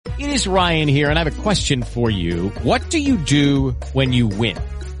It is Ryan here, and I have a question for you. What do you do when you win?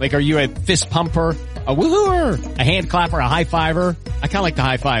 Like, are you a fist pumper, a woo-hooer, a hand clapper, a high fiver? I kind of like the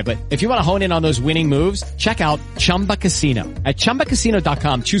high five, but if you want to hone in on those winning moves, check out Chumba Casino. At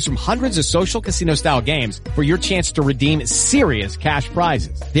ChumbaCasino.com, choose from hundreds of social casino-style games for your chance to redeem serious cash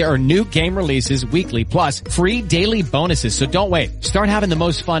prizes. There are new game releases weekly, plus free daily bonuses. So don't wait. Start having the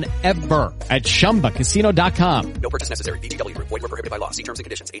most fun ever at ChumbaCasino.com. No purchase necessary. VGW. Void where prohibited by law. See terms and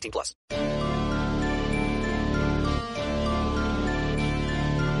conditions. 18+.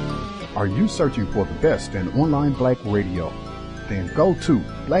 Are you searching for the best in online black radio? Then go to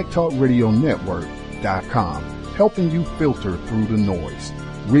blacktalkradionetwork.com, helping you filter through the noise.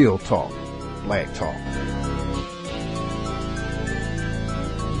 Real talk, black talk.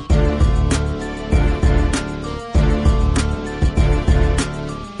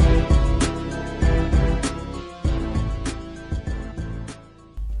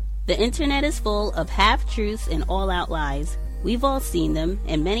 The internet is full of half-truths and all-out lies. We've all seen them,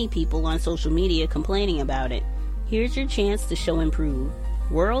 and many people on social media complaining about it. Here's your chance to show and prove.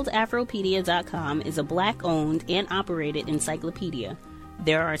 WorldAfropedia.com is a black-owned and operated encyclopedia.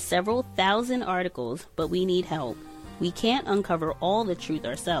 There are several thousand articles, but we need help. We can't uncover all the truth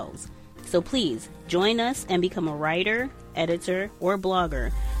ourselves. So please, join us and become a writer, editor, or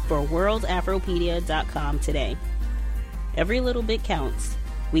blogger for WorldAfropedia.com today. Every little bit counts.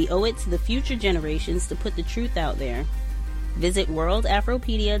 We owe it to the future generations to put the truth out there. Visit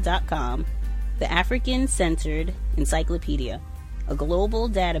WorldAfropedia.com, the African-centered encyclopedia, a global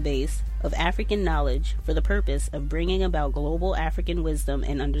database of African knowledge for the purpose of bringing about global African wisdom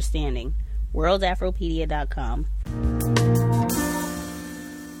and understanding. WorldAfropedia.com.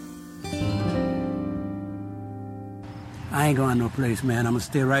 I ain't going no place, man. I'm going to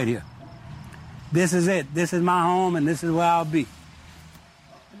stay right here. This is it. This is my home, and this is where I'll be.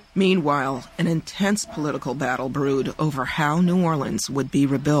 Meanwhile, an intense political battle brewed over how New Orleans would be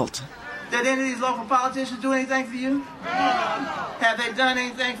rebuilt. Did any of these local politicians do anything for you? Have they done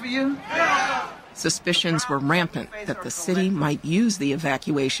anything for you? Suspicions were rampant that the city might use the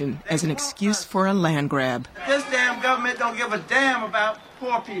evacuation as an excuse for a land grab. This damn government don't give a damn about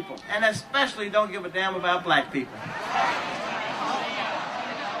poor people, and especially don't give a damn about black people.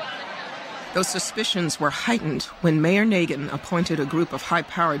 Those suspicions were heightened when Mayor Nagin appointed a group of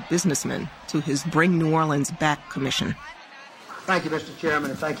high-powered businessmen to his Bring New Orleans Back commission. Thank you, Mr. Chairman,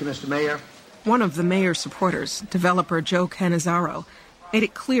 and thank you, Mr. Mayor. One of the mayor's supporters, developer Joe Cannizzaro, made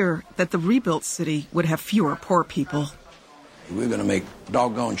it clear that the rebuilt city would have fewer poor people. We're going to make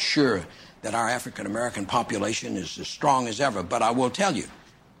doggone sure that our African-American population is as strong as ever, but I will tell you,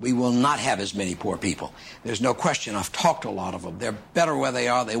 we will not have as many poor people. There's no question. I've talked to a lot of them. They're better where they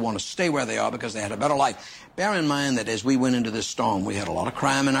are. They want to stay where they are because they had a better life. Bear in mind that as we went into this storm, we had a lot of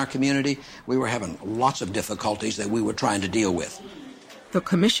crime in our community. We were having lots of difficulties that we were trying to deal with. The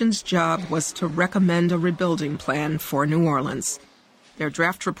commission's job was to recommend a rebuilding plan for New Orleans. Their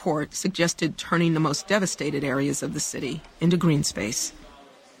draft report suggested turning the most devastated areas of the city into green space.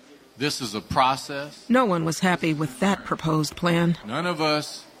 This is a process. No one was happy with that proposed plan. None of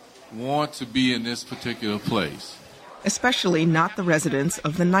us want to be in this particular place. Especially not the residents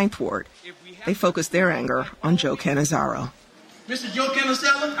of the 9th Ward. They focused their anger on Joe Cannizzaro. Mr. Joe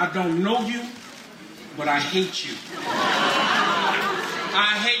Cannizzaro, I don't know you, but I hate you.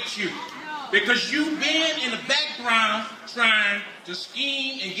 I hate you. Because you've been in the background trying to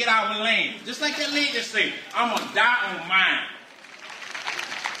scheme and get our land. Just like that lady said, I'm going to die on mine.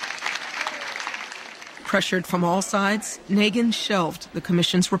 Pressured from all sides, Nagin shelved the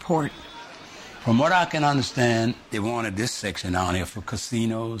commission's report. From what I can understand, they wanted this section down here for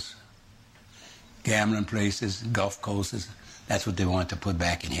casinos, gambling places, Gulf coasts. That's what they wanted to put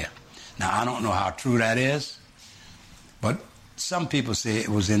back in here. Now, I don't know how true that is, but some people say it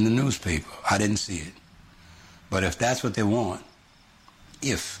was in the newspaper. I didn't see it. But if that's what they want,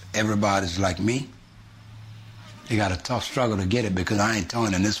 if everybody's like me, they got a tough struggle to get it because I ain't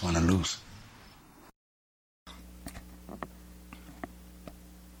turning this one loose.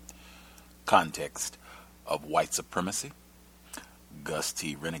 Context of white supremacy. Gus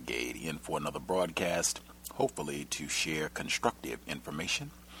T. Renegade in for another broadcast, hopefully to share constructive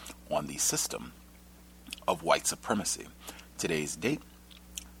information on the system of white supremacy. Today's date,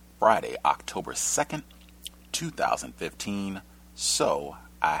 Friday, October 2nd, 2015. So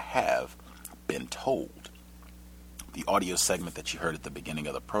I have been told. The audio segment that you heard at the beginning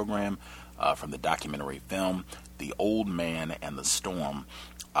of the program from the documentary film, The Old Man and the Storm,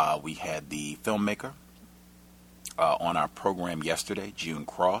 we had the filmmaker on our program yesterday, June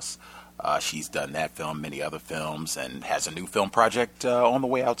Cross, She's done that film, many other films, and has a new film project on the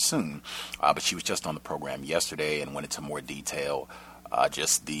way out soon. But she was just on the program yesterday and went into more detail.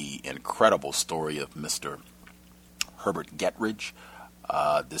 Just the incredible story of Mr. Herbert Gettridge.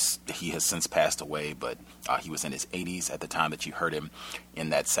 He has since passed away, but he was in his 80s at the time that you heard him in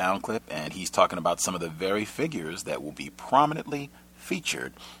that sound clip, and he's talking about some of the very figures that will be prominently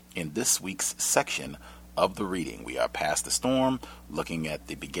featured in this week's section of the reading. We are past the storm, looking at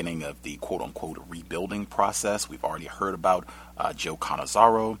the beginning of the quote-unquote rebuilding process. We've already heard about Joe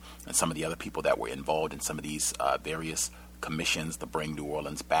Cannizzaro and some of the other people that were involved in some of these various commissions, the Bring New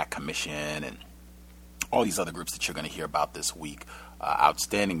Orleans Back Commission, and all these other groups that you're going to hear about this week.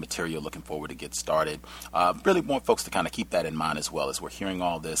 Outstanding material. Looking forward to get started. Really want folks to kind of keep that in mind as well as we're hearing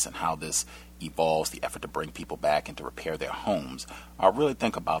all this and how this evolves, the effort to bring people back and to repair their homes. Really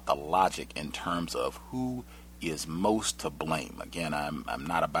think about the logic in terms of who is most to blame. Again, I'm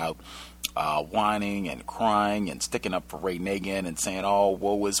not about whining and crying and sticking up for Ray Nagin and saying, oh,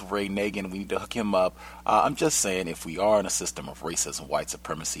 woe is Ray Nagin, we need to hook him up. I'm just saying, if we are in a system of racism, white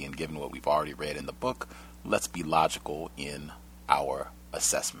supremacy, and given what we've already read in the book, let's be logical in our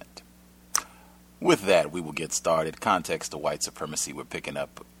assessment. With that, we will get started. Context to white supremacy, we're picking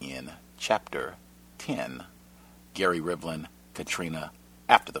up in Chapter 10, Gary Rivlin, Katrina,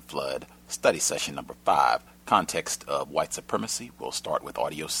 After the Flood, study session number 5, Context of White Supremacy. We'll start with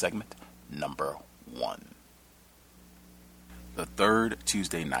audio segment number 1. The third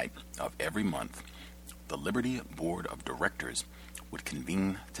Tuesday night of every month, the Liberty Board of Directors would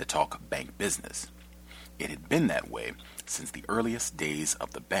convene to talk bank business. It had been that way since the earliest days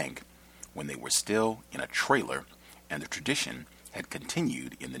of the bank, when they were still in a trailer, and the tradition had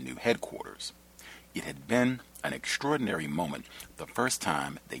continued in the new headquarters. It had been an extraordinary moment the first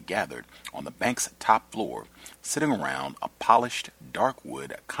time they gathered on the bank's top floor, sitting around a polished dark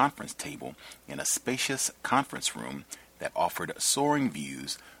wood conference table in a spacious conference room that offered soaring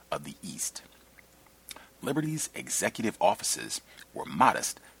views of the east. Liberty's executive offices were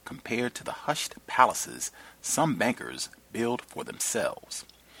modest compared to the hushed palaces some bankers build for themselves.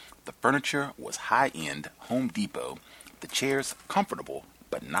 The furniture was high-end Home Depot, the chairs comfortable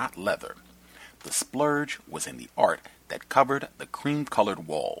but not leather. The splurge was in the art that covered the cream-colored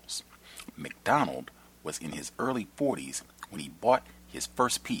walls. MacDonald was in his early 40s when he bought his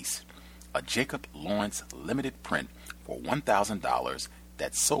first piece, a Jacob Lawrence limited print for $1,000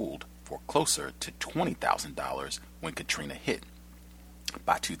 that sold for closer to $20,000 when Katrina hit.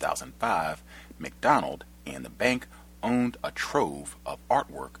 By 2005, MacDonald and the bank owned a trove of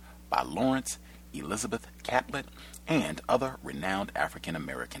artwork by Lawrence, Elizabeth Catlett, and other renowned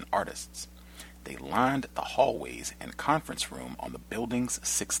African-American artists. They lined the hallways and conference room on the building's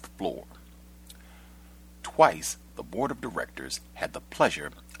 6th floor. Twice, the board of directors had the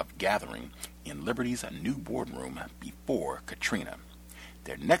pleasure of gathering in Liberty's new boardroom before Katrina.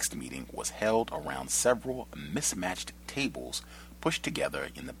 Their next meeting was held around several mismatched tables pushed together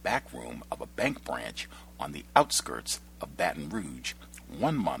in the back room of a bank branch on the outskirts of Baton Rouge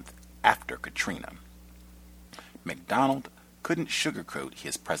 1 month after Katrina. MacDonald couldn't sugarcoat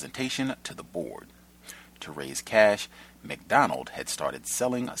his presentation to the board. To raise cash, MacDonald had started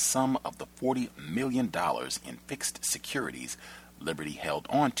selling some of the $40 million in fixed securities Liberty held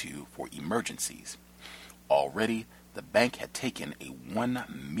onto for emergencies. Already, the bank had taken a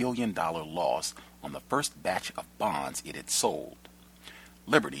 $1 million loss on the first batch of bonds it had sold.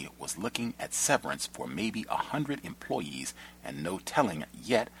 Liberty was looking at severance for maybe 100 employees and no telling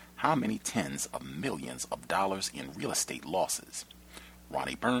yet how many tens of millions of dollars in real estate losses.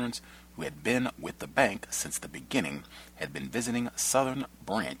 Ronnie Burns, who had been with the bank since the beginning, had been visiting Southern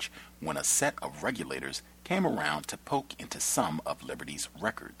Branch when a set of regulators came around to poke into some of Liberty's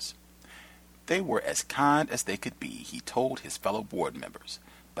records. They were as kind as they could be, he told his fellow board members,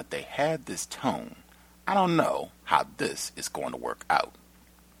 but they had this tone. I don't know how this is going to work out.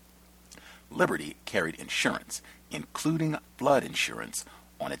 Liberty carried insurance, including flood insurance,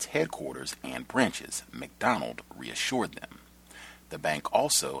 on its headquarters and branches, MacDonald reassured them. The bank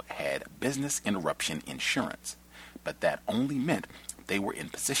also had business interruption insurance, but that only meant they were in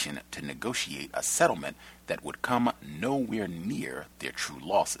position to negotiate a settlement that would come nowhere near their true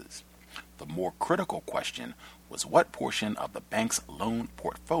losses. The more critical question was what portion of the bank's loan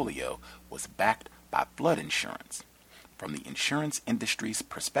portfolio was backed by flood insurance. From the insurance industry's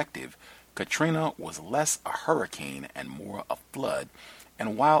perspective, Katrina was less a hurricane and more a flood,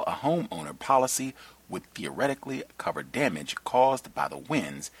 and while a homeowner policy would theoretically cover damage caused by the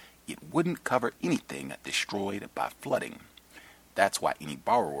winds, it wouldn't cover anything destroyed by flooding. That's why any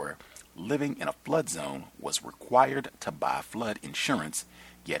borrower living in a flood zone was required to buy flood insurance,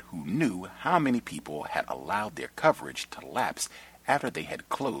 yet who knew how many people had allowed their coverage to lapse after they had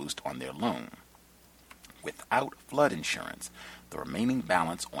closed on their loan. Without flood insurance, the remaining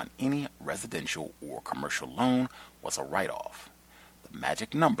balance on any residential or commercial loan was a write-off. The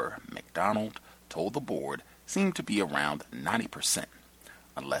magic number, McDonald told the board, seemed to be around 90%.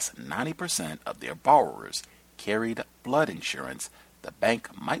 Unless 90% of their borrowers carried flood insurance, the bank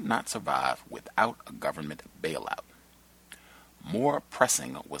might not survive without a government bailout. More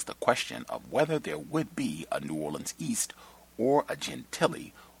pressing was the question of whether there would be a New Orleans East or a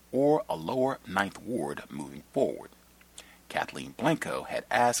Gentilly or a lower Ninth Ward moving forward. Kathleen Blanco had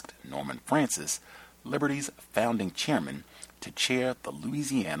asked Norman Francis, Liberty's founding chairman, to chair the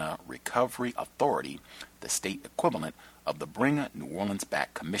Louisiana Recovery Authority, the state equivalent of the Bring New Orleans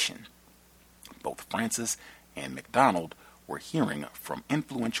Back Commission. Both Francis and McDonald were hearing from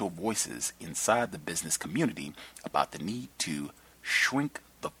influential voices inside the business community about the need to shrink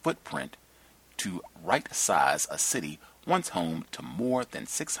the footprint to right-size a city once home to more than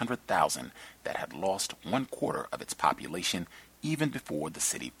 600,000 that had lost 1/4 of its population even before the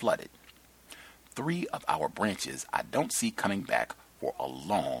city flooded. 3 of our branches I don't see coming back for a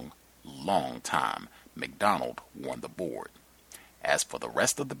long, long time, McDonald warned the board. As for the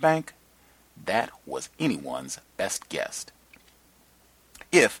rest of the bank, that was anyone's best guess.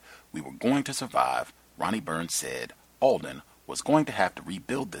 If we were going to survive, Ronnie Burns said, Alden was going to have to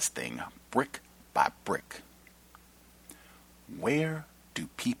rebuild this thing brick by brick. Where do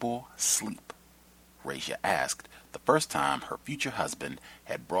people sleep? Raja asked the first time her future husband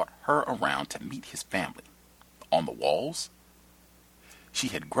had brought her around to meet his family. On the walls? She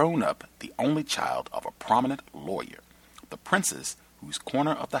had grown up the only child of a prominent lawyer, the princess whose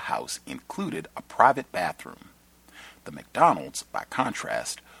corner of the house included a private bathroom. The McDonalds, by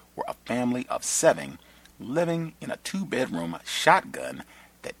contrast, were a family of 7 living in a 2-bedroom shotgun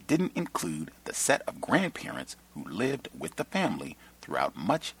that didn't include the set of grandparents who lived with the family throughout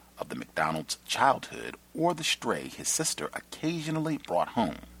much of the McDonald's childhood or the stray his sister occasionally brought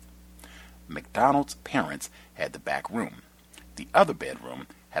home. McDonald's parents had the back room. The other bedroom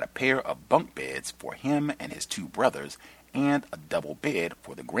had a pair of bunk beds for him and his 2 brothers and a double bed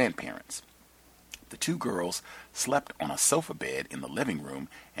for the grandparents. The 2 girls slept on a sofa bed in the living room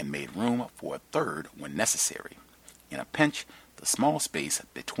and made room for a third when necessary. In a pinch, the small space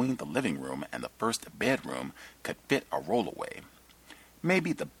between the living room and the first bedroom could fit a rollaway.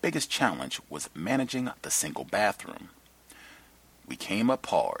 Maybe the biggest challenge was managing the single bathroom. We came up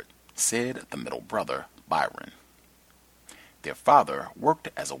hard, said the middle brother, Byron. Their father worked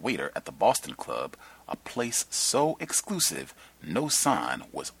as a waiter at the Boston Club, a place so exclusive no sign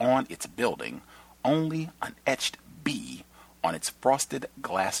was on its building, only an etched B on its frosted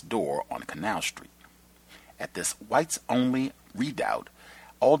glass door on Canal Street. At this whites-only redoubt,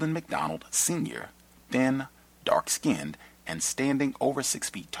 Alden McDonald Sr., thin, dark-skinned, and standing over 6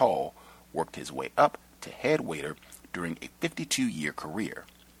 feet tall, worked his way up to head waiter during a 52-year career.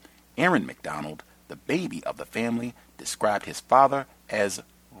 Aaron McDonald, the baby of the family, described his father as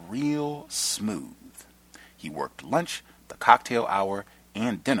real smooth. He worked lunch, the cocktail hour,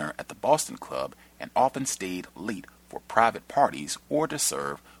 and dinner at the Boston Club and often stayed late for private parties or to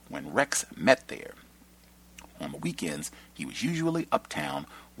serve when Rex met there. On the weekends, he was usually uptown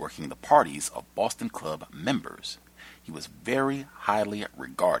working the parties of Boston Club members. He was very highly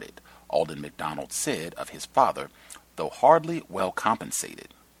regarded, Alden McDonald said of his father, though hardly well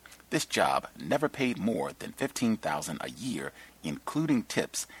compensated. This job never paid more than $15,000 a year, including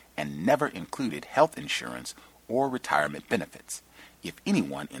tips, and never included health insurance or retirement benefits. If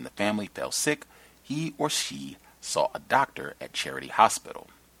anyone in the family fell sick, he or she saw a doctor at Charity Hospital.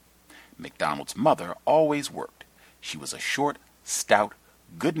 McDonald's mother always worked. She was a short, stout,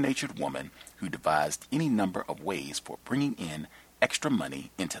 good-natured woman who devised any number of ways for bringing in extra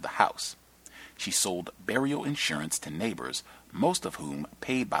money into the house. She sold burial insurance to neighbors, most of whom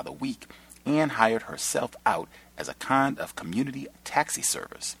paid by the week, and hired herself out as a kind of community taxi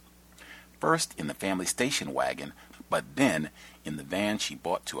service. First in the family station wagon, but then in the van she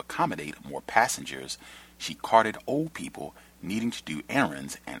bought to accommodate more passengers, she carted old people needing to do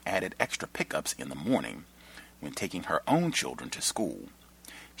errands and added extra pickups in the morning when taking her own children to school.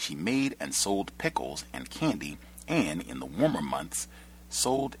 She made and sold pickles and candy, and in the warmer months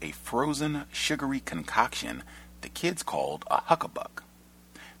sold a frozen sugary concoction the kids called a huckabuck.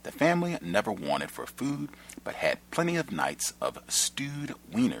 The family never wanted for food, but had plenty of nights of stewed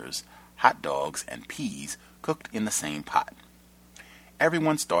wieners, hot dogs, and peas cooked in the same pot.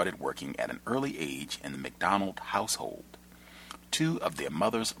 Everyone started working at an early age in the McDonald household. 2 of their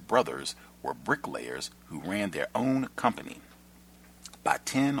mother's brothers were bricklayers who ran their own company. By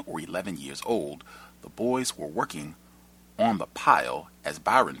 10 or 11 years old, the boys were working on the pile, as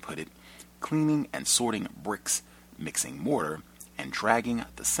Byron put it, cleaning and sorting bricks, mixing mortar, and dragging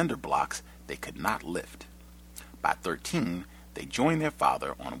the cinder blocks they could not lift. By 13, they joined their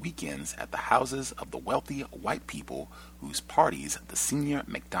father on weekends at the houses of the wealthy white people whose parties the senior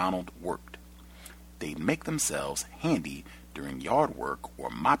McDonald worked. They'd make themselves handy during yard work or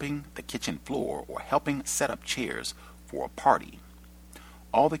mopping the kitchen floor or helping set up chairs for a party.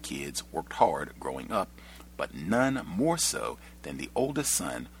 All the kids worked hard growing up, but none more so than the oldest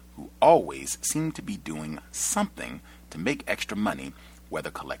son, who always seemed to be doing something to make extra money,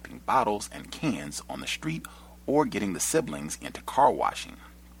 whether collecting bottles and cans on the street or getting the siblings into car washing.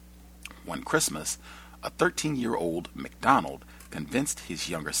 One Christmas, a 13-year-old McDonald convinced his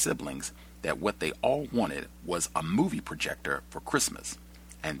younger siblings that what they all wanted was a movie projector for Christmas,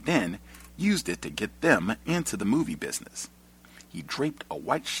 and then used it to get them into the movie business. He draped a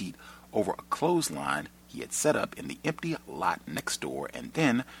white sheet over a clothesline he had set up in the empty lot next door and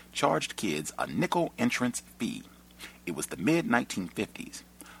then charged kids a nickel entrance fee. It was the mid-1950s.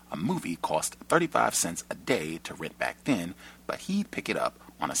 A movie cost 35 cents a day to rent back then, but he'd pick it up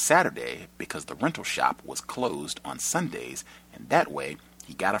on a Saturday because the rental shop was closed on Sundays, and that way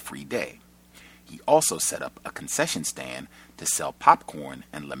he got a free day. He also set up a concession stand to sell popcorn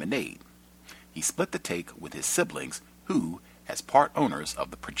and lemonade. He split the take with his siblings, who, as part owners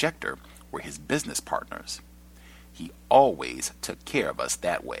of the projector, were his business partners. He always took care of us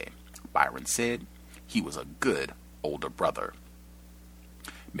that way, Byron said. He was a good older brother.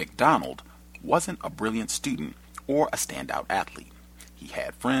 McDonald wasn't a brilliant student or a standout athlete. He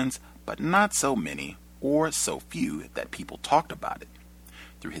had friends, but not so many or so few that people talked about it.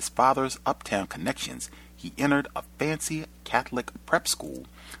 Through his father's uptown connections, he entered a fancy Catholic prep school,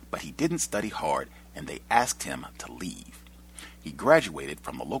 but he didn't study hard and they asked him to leave. He graduated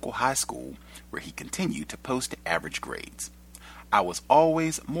from the local high school where he continued to post average grades. I was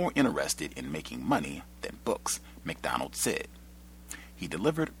always more interested in making money than books, McDonald said. He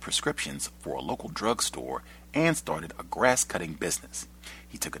delivered prescriptions for a local drugstore and started a grass-cutting business.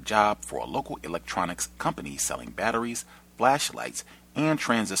 He took a job for a local electronics company selling batteries, flashlights, and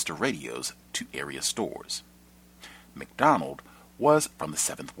transistor radios to area stores. McDonald was from the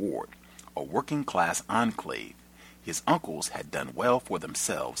 7th Ward, a working-class enclave. His uncles had done well for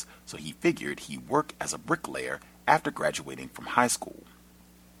themselves, so he figured he'd work as a bricklayer after graduating from high school.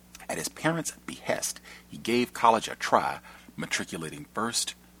 At his parents' behest, he gave college a try, matriculating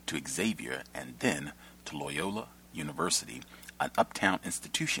first to Xavier and then to Loyola University, an uptown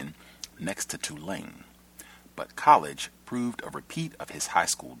institution next to Tulane. But college proved a repeat of his high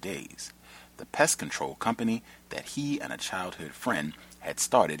school days. The pest control company that he and a childhood friend had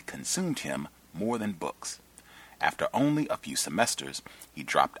started consumed him more than books. After only a few semesters, he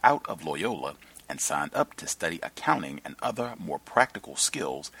dropped out of Loyola and signed up to study accounting and other more practical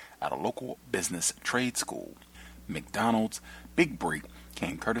skills at a local business trade school. McDonald's big break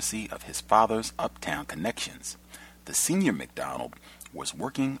came courtesy of his father's uptown connections. The senior McDonald was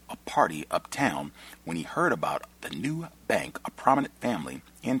working a party uptown when he heard about the new bank a prominent family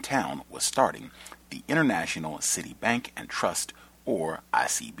in town was starting, the International City Bank and Trust, or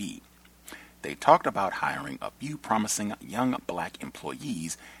ICB. They talked about hiring a few promising young black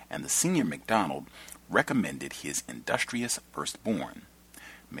employees, and the senior McDonald recommended his industrious firstborn.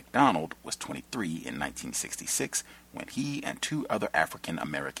 McDonald was 23 in 1966 when he and two other African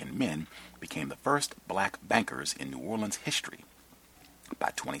American men became the first black bankers in New Orleans history.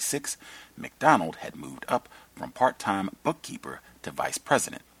 By 26, McDonald had moved up from part-time bookkeeper to vice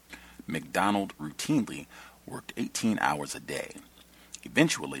president. McDonald routinely worked 18 hours a day.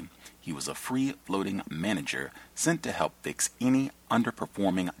 Eventually, he was a free-floating manager sent to help fix any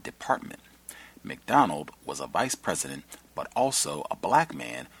underperforming department. McDonald was a vice president, but also a black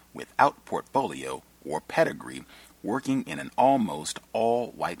man without portfolio or pedigree, working in an almost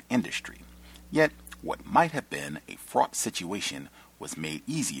all-white industry. Yet, what might have been a fraught situation was made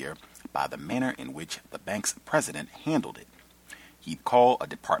easier by the manner in which the bank's president handled it. He'd call a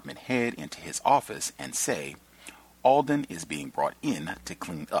department head into his office and say, "Alden is being brought in to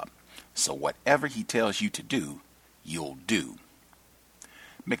clean up, so whatever he tells you to do, you'll do."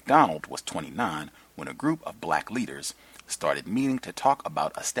 McDonald was 29 when a group of black leaders started meeting to talk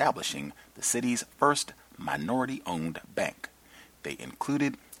about establishing the city's first minority-owned bank. They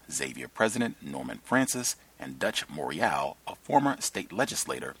included Xavier President Norman Francis and Dutch Morial, a former state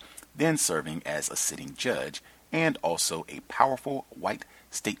legislator, then serving as a sitting judge, and also a powerful white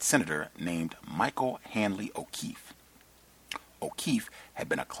state senator named Michael Hanley O'Keefe. O'Keefe had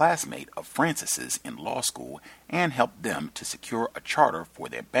been a classmate of Francis's in law school and helped them to secure a charter for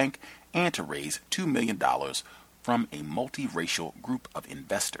their bank and to raise $2 million from a multiracial group of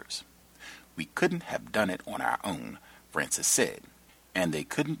investors. We couldn't have done it on our own, Francis said, and they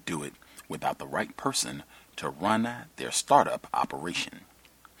couldn't do it without the right person to run their startup operation.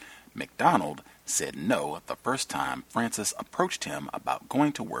 McDonald said no the first time Francis approached him about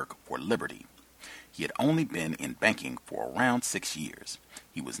going to work for Liberty. He had only been in banking for around 6 years.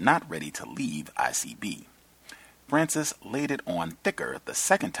 He was not ready to leave ICB. Francis laid it on thicker the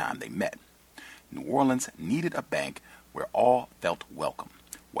second time they met. New Orleans needed a bank where all felt welcome,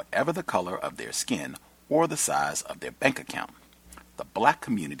 whatever the color of their skin or the size of their bank account. The black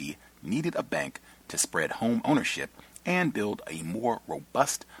community needed a bank to spread home ownership and build a more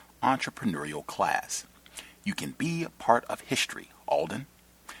robust entrepreneurial class. You can be part of history, Alden,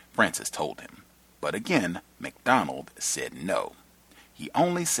 Francis told him. But again, McDonald said no. He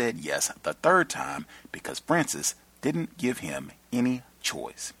only said yes the third time because Francis didn't give him any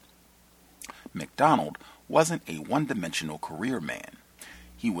choice. McDonald wasn't a one-dimensional career man.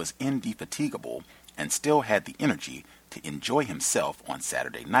 He was indefatigable and still had the energy to enjoy himself on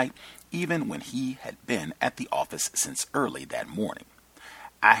Saturday night, even when he had been at the office since early that morning.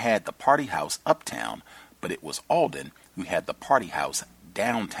 I had the party house uptown, but it was Alden who had the party house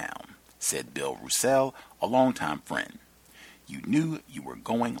downtown, said Bill Roussel, a longtime friend. You knew you were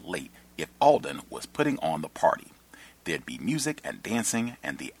going late if Alden was putting on the party. There'd be music and dancing,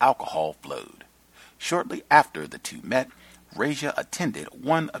 and the alcohol flowed. Shortly after the two met, Raja attended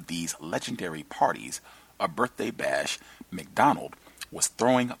one of these legendary parties, a birthday bash McDonald was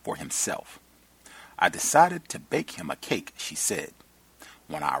throwing for himself. I decided to bake him a cake, she said.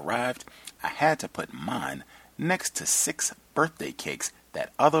 When I arrived, I had to put mine next to 6 birthday cakes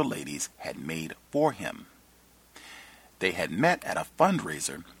that other ladies had made for him. They had met at a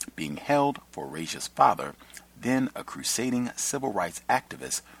fundraiser being held for Raja's father, then a crusading civil rights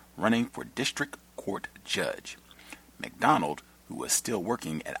activist running for district court judge. McDonald, who was still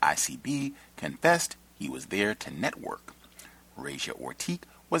working at ICB, confessed he was there to network. Raja Ortiq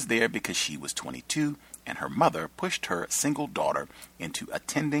was there because she was 22 and her mother pushed her single daughter into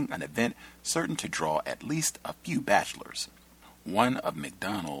attending an event certain to draw at least a few bachelors. One of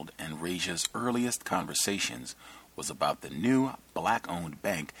McDonald and Raja's earliest conversations was about the new black-owned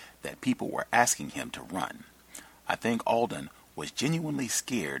bank that people were asking him to run. I think Alden was genuinely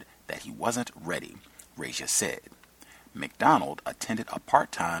scared that he wasn't ready, Raja said. McDonald attended a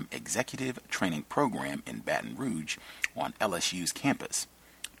part-time executive training program in Baton Rouge on LSU's campus.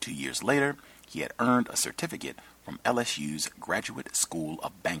 2 years later, he had earned a certificate from LSU's Graduate School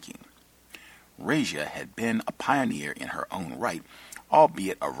of Banking. Raja had been a pioneer in her own right,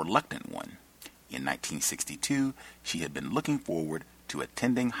 albeit a reluctant one. In 1962, she had been looking forward to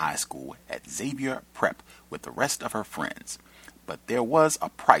attending high school at Xavier Prep with the rest of her friends. But there was a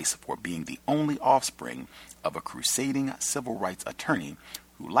price for being the only offspring of a crusading civil rights attorney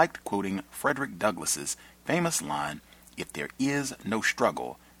who liked quoting Frederick Douglass's famous line, "If there is no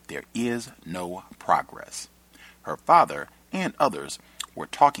struggle, there is no progress." Her father and others were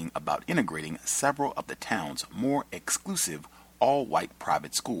talking about integrating several of the town's more exclusive all-white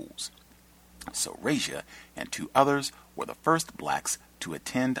private schools. So Raja and 2 others were the first blacks to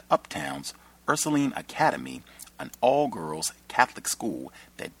attend Uptown's Ursuline Academy, an all-girls Catholic school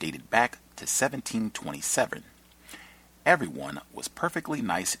that dated back to 1727. Everyone was perfectly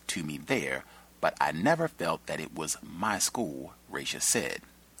nice to me there, but I never felt that it was my school, Raja said.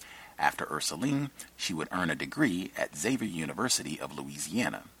 After Ursuline, she would earn a degree at Xavier University of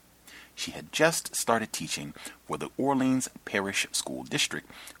Louisiana. She had just started teaching for the Orleans Parish School District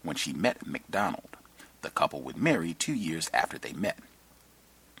when she met McDonald. The couple would marry 2 years after they met.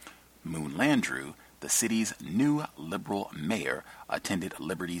 Moon Landrieu, the city's new liberal mayor, attended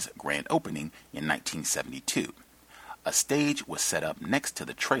Liberty's grand opening in 1972. A stage was set up next to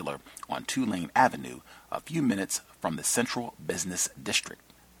the trailer on Tulane Avenue, a few minutes from the Central Business District.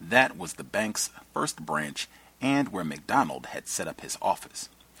 That was the bank's first branch and where McDonald had set up his office.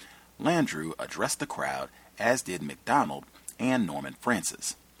 Landrieu addressed the crowd, as did McDonald and Norman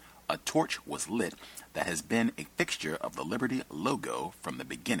Francis. A torch was lit that has been a fixture of the Liberty logo from the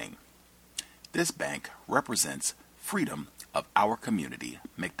beginning. This bank represents freedom of our community,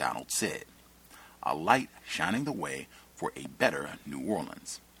 McDonald said. A light shining the way for a better New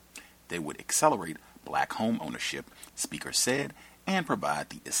Orleans. They would accelerate black home ownership, Speaker said, and provide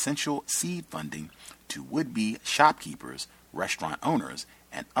the essential seed funding to would-be shopkeepers, restaurant owners,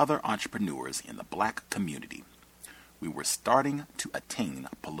 and other entrepreneurs in the black community. We were starting to attain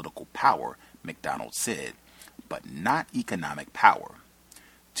political power, McDonald said, but not economic power.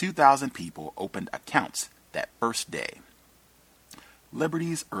 2,000 people opened accounts that first day.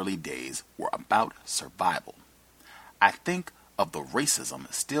 Liberty's early days were about survival. I think of the racism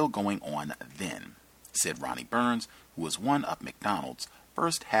still going on then, said Ronnie Burns, who was one of McDonald's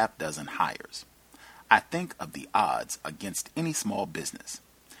first half-dozen hires. I think of the odds against any small business.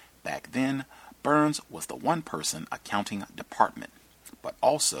 Back then, Burns was the one-person accounting department, but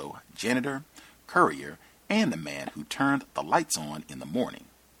also janitor, courier, and the man who turned the lights on in the morning.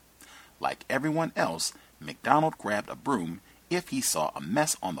 Like everyone else, McDonald grabbed a broom if he saw a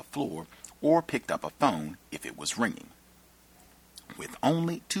mess on the floor or picked up a phone if it was ringing. With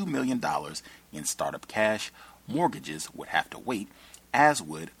only $2 million in startup cash, mortgages would have to wait, as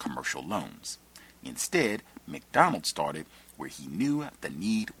would commercial loans. Instead, McDonald started where he knew the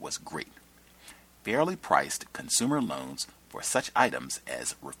need was great. Fairly priced consumer loans for such items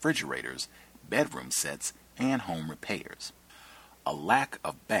as refrigerators, bedroom sets, and home repairs. A lack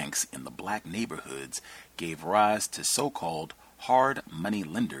of banks in the black neighborhoods gave rise to so-called hard money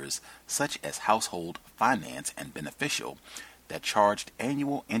lenders such as Household Finance and Beneficial that charged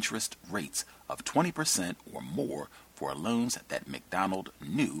annual interest rates of 20% or more for loans that McDonald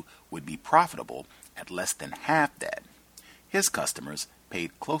knew would be profitable at less than half that. His customers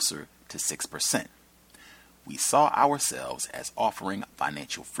paid closer to 6%. We saw ourselves as offering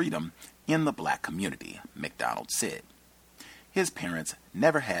financial freedom in the black community, McDonald said. His parents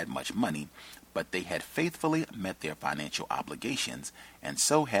never had much money, but they had faithfully met their financial obligations, and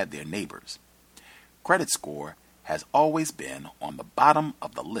so had their neighbors. Credit score has always been on the bottom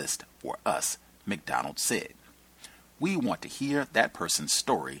of the list for us, McDonald said. We want to hear that person's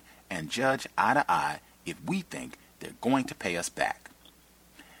story and judge eye to eye if we think they're going to pay us back.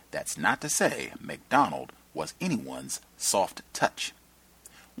 That's not to say McDonald was anyone's soft touch.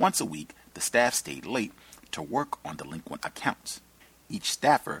 Once a week, the staff stayed late to work on delinquent accounts. Each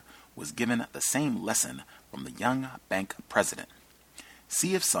staffer was given the same lesson from the young bank president.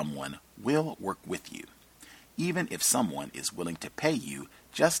 See if someone will work with you. Even if someone is willing to pay you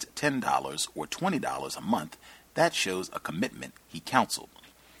just $10 or $20 a month, that shows a commitment, he counseled.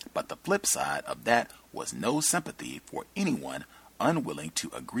 But the flip side of that was no sympathy for anyone unwilling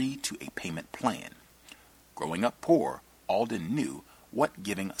to agree to a payment plan. Growing up poor, Alden knew what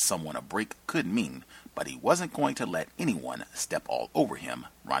giving someone a break could mean, but he wasn't going to let anyone step all over him,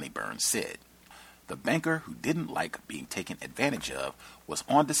 Ronnie Burns said. The banker who didn't like being taken advantage of was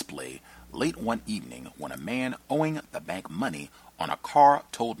on display late one evening when a man owing the bank money on a car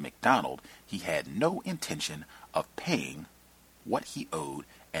told McDonald he had no intention of paying what he owed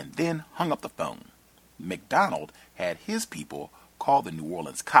and then hung up the phone. McDonald had his people call the New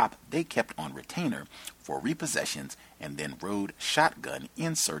Orleans cop they kept on retainer for repossessions and then rode shotgun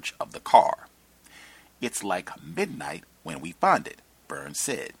in search of the car. It's like midnight when we find it, Burns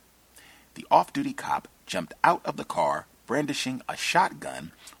said. The off-duty cop jumped out of the car brandishing a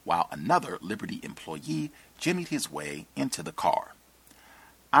shotgun while another Liberty employee jimmied his way into the car.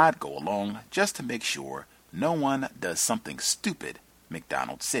 I'd go along just to make sure no one does something stupid,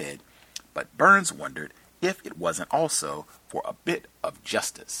 McDonald said, but Burns wondered if it wasn't also for a bit of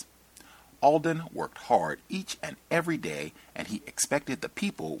justice. Alden worked hard each and every day, and he expected the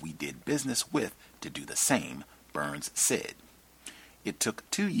people we did business with to do the same, Burns said. It took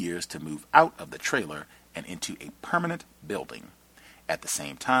 2 years to move out of the trailer and into a permanent building. At the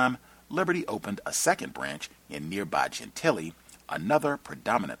same time, Liberty opened a second branch in nearby Gentilly, another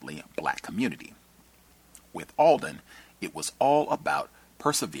predominantly black community. With Alden, it was all about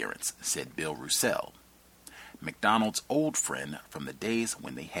perseverance, said Bill Roussel. McDonald's old friend from the days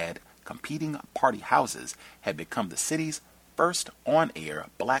when they had competing party houses had become the city's first on-air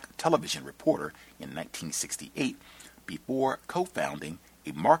black television reporter in 1968 before co-founding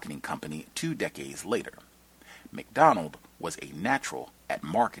a marketing company 2 decades later. McDonald was a natural at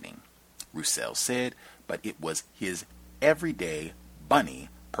marketing, Roussel said, but it was his everyday bunny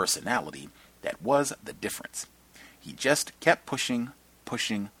personality that was the difference. He just kept pushing,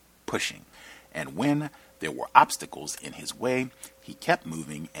 and when there were obstacles in his way, he kept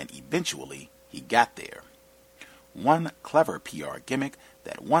moving, and eventually he got there. One clever PR gimmick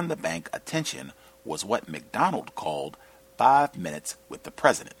that won the bank attention was what McDonald called 5 minutes with the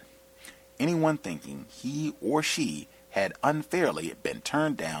president. Anyone thinking he or she had unfairly been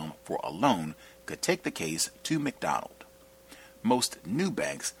turned down for a loan could take the case to McDonald. Most new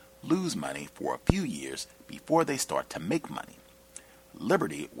banks lose money for a few years before they start to make money.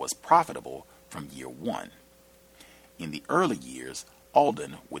 Liberty was profitable from year one. In the early years,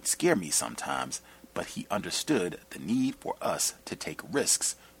 Alden would scare me sometimes, but he understood the need for us to take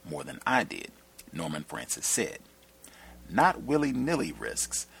risks more than I did, Norman Francis said. Not willy-nilly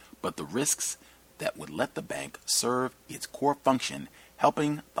risks, but the risks that would let the bank serve its core function,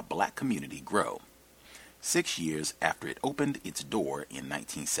 helping the black community grow. 6 years after it opened its door in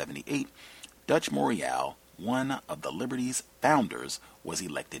 1978, Dutch Morial, one of the Liberty's founders, was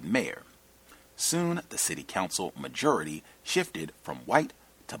elected mayor. Soon, the city council majority shifted from white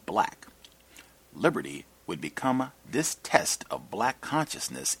to black. Liberty would become this test of black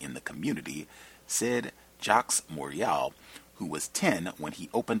consciousness in the community, said Jacques Morial, who was 10 when he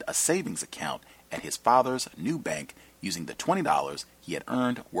opened a savings account at his father's new bank using the $20 he had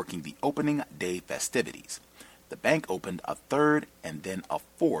earned working the opening day festivities. The bank opened a third and then a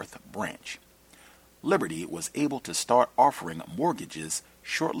fourth branch. Liberty was able to start offering mortgages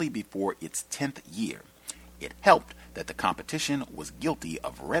shortly before its 10th year. It helped that the competition was guilty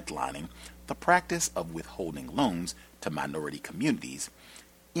of redlining, the practice of withholding loans to minority communities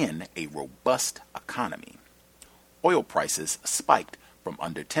in a robust economy. Oil prices spiked from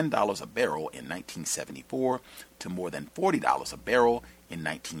under $10 a barrel in 1974 to more than $40 a barrel in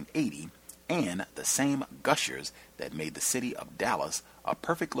 1980, and the same gushers that made the city of Dallas a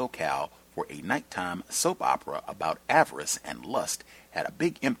perfect locale for a nighttime soap opera about avarice and lust had a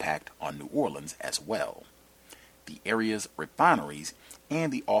big impact on New Orleans as well. The area's refineries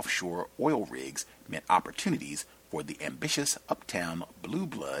and the offshore oil rigs meant opportunities for the ambitious uptown blue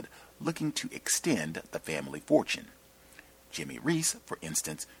blood looking to extend the family fortune. Jimmy Reese, for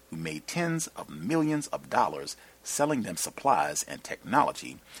instance, who made tens of millions of dollars selling them supplies and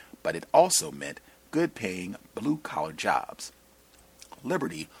technology, but it also meant good-paying blue-collar jobs.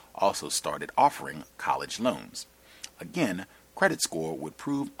 Liberty also started offering college loans. Again, credit score would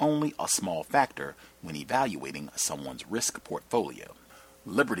prove only a small factor when evaluating someone's risk portfolio.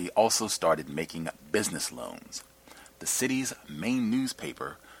 Liberty also started making business loans. The city's main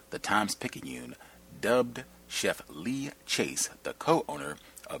newspaper, the Times-Picayune, dubbed Chef Lee Chase, the co-owner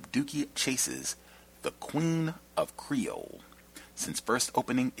of Dookie Chase's, the Queen of Creole. Since first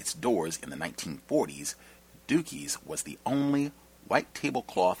opening its doors in the 1940s, Dookie's was the only white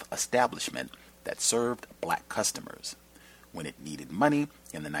tablecloth establishment that served black customers. When it needed money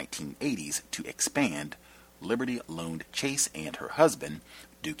in the 1980s to expand, Liberty loaned Chase and her husband,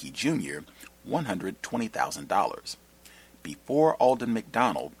 Dookie Jr., $120,000. Before Alden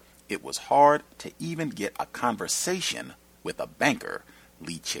McDonald, it was hard to even get a conversation with a banker,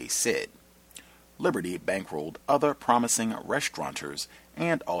 Lee Chase said. Liberty bankrolled other promising restaurateurs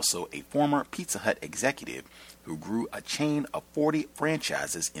and also a former Pizza Hut executive who grew a chain of 40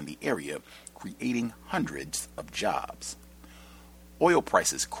 franchises in the area, creating hundreds of jobs. Oil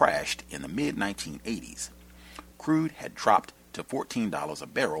prices crashed in the mid-1980s. Crude had dropped to $14 a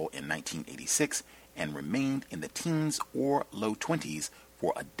barrel in 1986 and remained in the teens or low 20s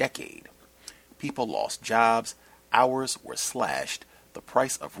for a decade. People lost jobs, hours were slashed, the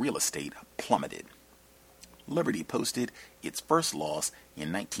price of real estate plummeted. Liberty posted its first loss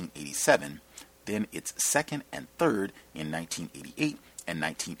in 1987, then its second and third in 1988 and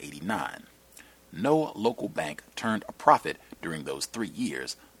 1989. No local bank turned a profit during those 3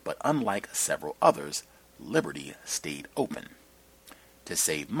 years, but unlike several others, Liberty stayed open. To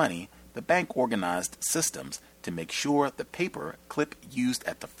save money, the bank organized systems to make sure the paper clip used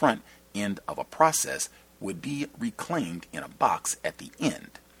at the front end of a process would be reclaimed in a box at the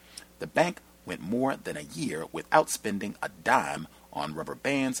end. The bank went more than a year without spending a dime on rubber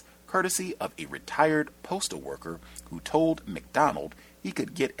bands, courtesy of a retired postal worker who told McDonald he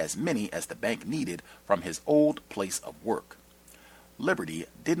could get as many as the bank needed from his old place of work. Liberty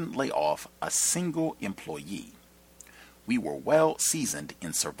didn't lay off a single employee. We were well seasoned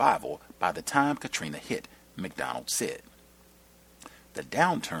in survival by the time Katrina hit, McDonald said. The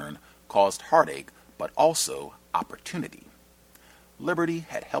downturn caused heartache, but also opportunity. Liberty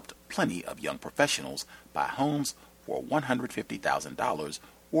had helped plenty of young professionals buy homes for $150,000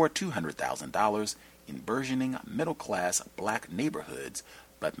 or $200,000 in burgeoning middle-class black neighborhoods,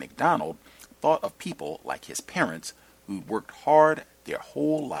 but McDonald thought of people like his parents who'd worked hard their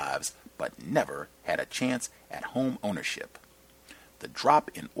whole lives but never had a chance at home ownership. The drop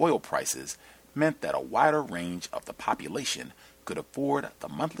in oil prices meant that a wider range of the population could afford the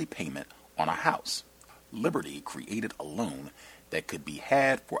monthly payment on a house. Liberty created a loan that could be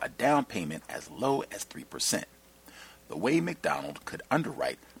had for a down payment as low as 3%. The way McDonald could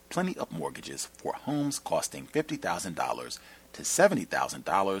underwrite plenty of mortgages for homes costing $50,000 to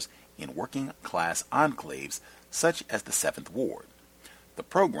 $70,000 in working-class enclaves such as the 7th Ward. The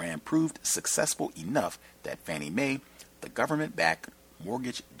program proved successful enough that Fannie Mae, the government-backed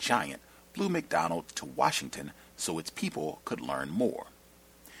mortgage giant, flew McDonald to Washington so its people could learn more.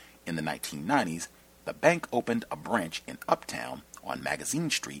 In the 1990s, the bank opened a branch in Uptown on Magazine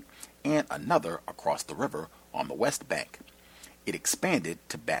Street and another across the river on the West Bank. It expanded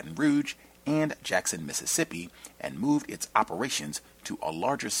to Baton Rouge and Jackson, Mississippi, and moved its operations to a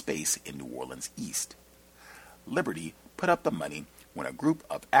larger space in New Orleans East. Liberty put up the money when a group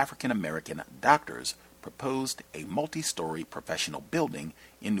of African American doctors proposed a multi-story professional building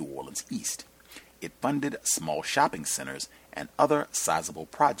in New Orleans East. It funded small shopping centers and other sizable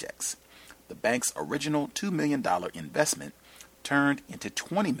projects. The bank's original $2 million investment turned into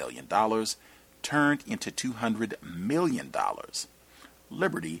 $20 million, turned into $200 million.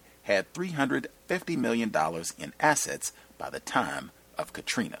 Liberty had $350 million in assets by the time of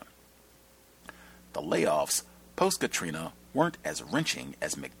Katrina. The layoffs post-Katrina weren't as wrenching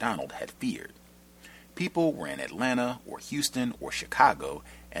as McDonald had feared. People were in Atlanta or Houston or Chicago,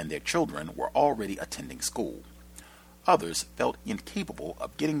 and their children were already attending school. Others felt incapable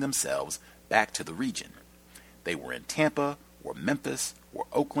of getting themselves back to the region. They were in Tampa or Memphis or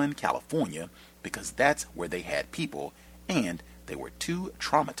Oakland, California, because that's where they had people, and they were too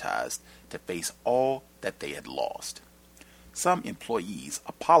traumatized to face all that they had lost. Some employees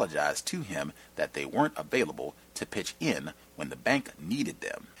apologized to him that they weren't available to pitch in when the bank needed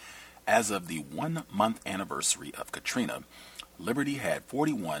them. As of the 1-month anniversary of Katrina, Liberty had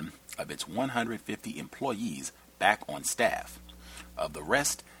 41 of its 150 employees back on staff. Of the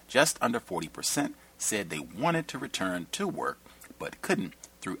rest, just under 40% said they wanted to return to work but couldn't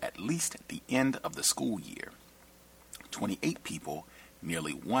through at least the end of the school year. 28 people,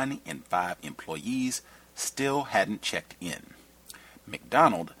 nearly 1 in 5 employees, still hadn't checked in.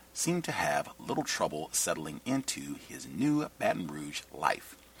 McDonald seemed to have little trouble settling into his new Baton Rouge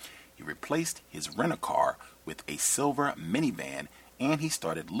life. He replaced his rent-a-car with a silver minivan, and he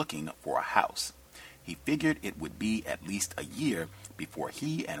started looking for a house. He figured it would be at least a year before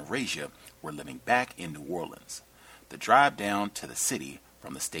he and Raja were living back in New Orleans. The drive down to the city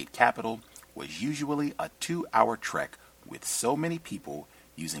from the state capital was usually a 2-hour trek, with so many people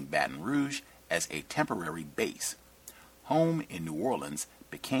using Baton Rouge as a temporary base. Home in New Orleans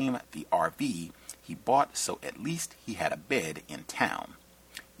became the RV he bought, so at least he had a bed in town.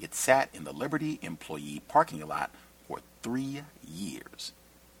 It sat in the Liberty employee parking lot for 3 years.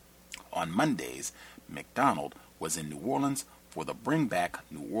 On Mondays, McDonald was in New Orleans for the Bring Back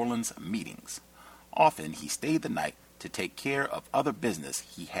New Orleans meetings. Often he stayed the night to take care of other business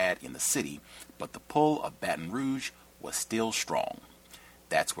he had in the city, but the pull of Baton Rouge was still strong.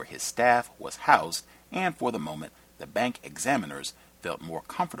 That's where his staff was housed, and for the moment, the bank examiners felt more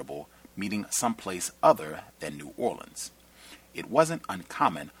comfortable meeting someplace other than New Orleans. It wasn't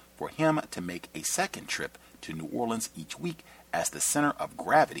uncommon for him to make a second trip to New Orleans each week as the center of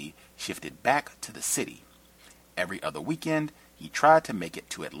gravity shifted back to the city. Every other weekend, he tried to make it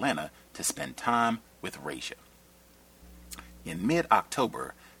to Atlanta to spend time with Raja. In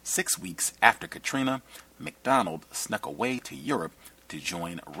mid-October, 6 weeks after Katrina, McDonald snuck away to Europe to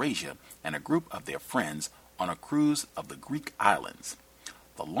join Raja and a group of their friends on a cruise of the Greek islands.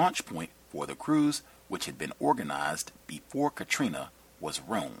 The launch point for the cruise, which had been organized before Katrina, was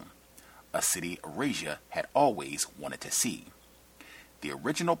Rome, a city Raja had always wanted to see. The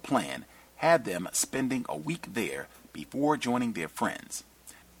original plan had them spending a week there before joining their friends.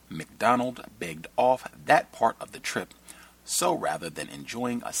 McDonald begged off that part of the trip, so rather than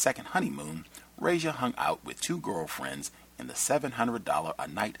enjoying a second honeymoon, Raja hung out with 2 girlfriends in the $700 a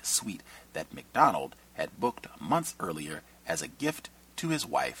night suite that McDonald had booked months earlier as a gift to his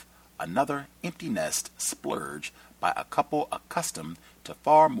wife, another empty nest splurge by a couple accustomed to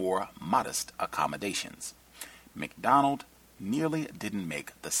far more modest accommodations. McDonald nearly didn't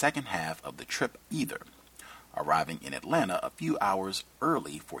make the second half of the trip either. Arriving in Atlanta a few hours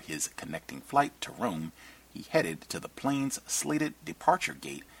early for his connecting flight to Rome, he headed to the plane's slated departure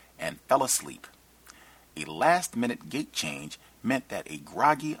gate and fell asleep. A last-minute gate change meant that a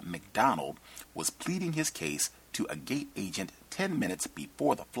groggy McDonald was pleading his case to a gate agent 10 minutes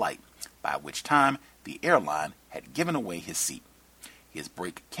before the flight, by which time the airline had given away his seat. His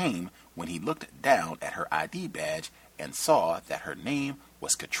break came when he looked down at her ID badge and saw that her name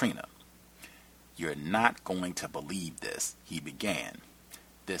was Katrina. "You're not going to believe this," he began.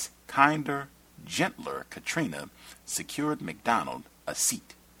 This kinder, gentler Katrina secured McDonald a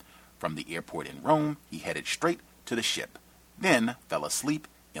seat. From the airport in Rome, he headed straight to the ship, then fell asleep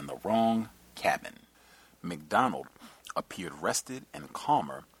in the wrong cabin. McDonald appeared rested and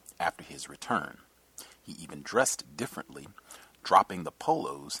calmer after his return. He even dressed differently, dropping the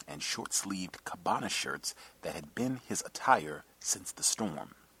polos and short-sleeved cabana shirts that had been his attire since the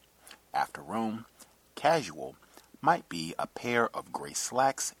storm. After Rome, casual might be a pair of gray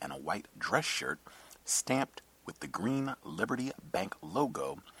slacks and a white dress shirt stamped with the green Liberty Bank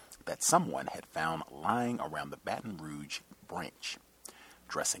logo that someone had found lying around the Baton Rouge branch.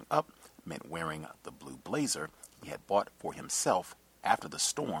 Dressing up meant wearing the blue blazer he had bought for himself after the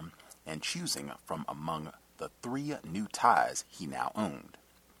storm and choosing from among the 3 new ties he now owned.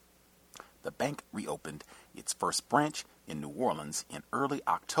 The bank reopened its first branch in New Orleans in early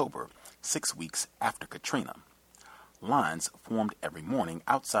October, 6 weeks after Katrina. Lines formed every morning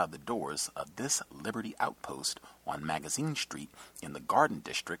outside the doors of this Liberty outpost on Magazine Street in the Garden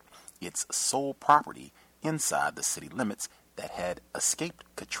District, its sole property inside the city limits that had escaped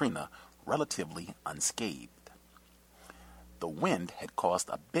Katrina relatively unscathed. The wind had caused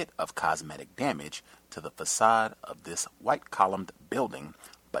a bit of cosmetic damage to the facade of this white-columned building,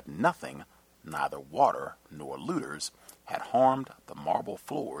 but nothing, neither water nor looters, had harmed the marble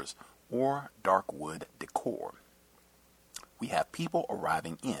floors or dark wood decor. "We have people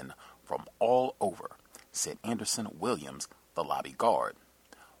arriving in from all over," said Anderson Williams, the lobby guard.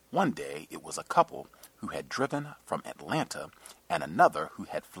 One day it was a couple who had driven from Atlanta and another who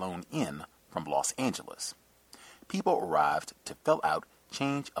had flown in from Los Angeles. People arrived to fill out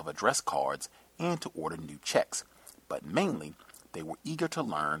change of address cards and to order new checks, but mainly they were eager to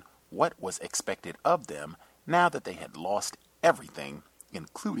learn what was expected of them now that they had lost everything,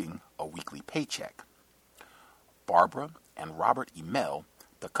 including a weekly paycheck. Barbara and Robert Emel,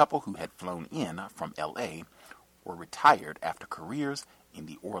 the couple who had flown in from L.A., were retired after careers in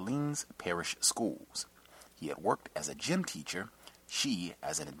the Orleans parish schools. He had worked as a gym teacher, she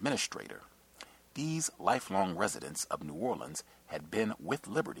as an administrator. These lifelong residents of New Orleans had been with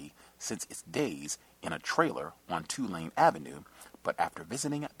Liberty since its days in a trailer on Tulane Avenue, but after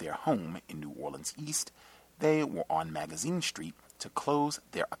visiting their home in New Orleans East, they were on Magazine Street to close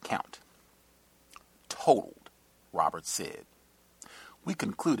their account. "Totaled," Roberts said. "We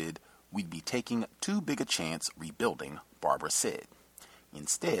concluded we'd be taking too big a chance rebuilding," Barbara said.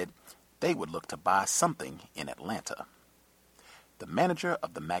 Instead, they would look to buy something in Atlanta. The manager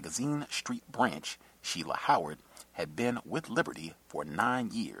of the Magazine Street branch, Sheila Howard, had been with Liberty for 9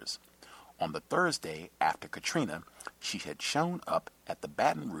 years. On the Thursday after Katrina, she had shown up at the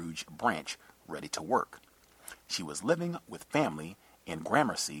Baton Rouge branch ready to work. She was living with family in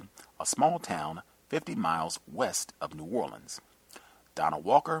Gramercy, a small town 50 miles west of New Orleans. Donna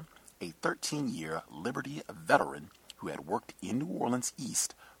Walker, a 13-year Liberty veteran who had worked in New Orleans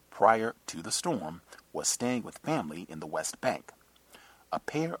East prior to the storm, was staying with family in the West Bank. A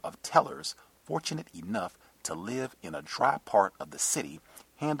pair of tellers fortunate enough to live in a dry part of the city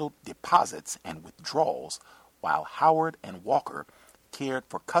handled deposits and withdrawals, while Howard and Walker cared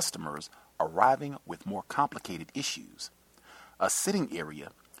for customers arriving with more complicated issues. A sitting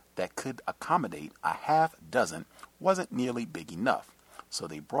area that could accommodate a half dozen wasn't nearly big enough, so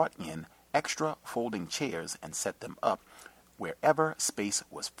they brought in extra folding chairs and set them up wherever space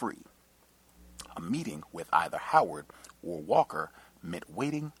was free. A meeting with either Howard or Walker meant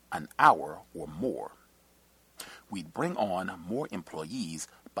waiting an hour or more. "We'd bring on more employees,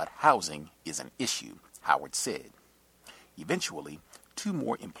 but housing is an issue," Howard said. Eventually, 2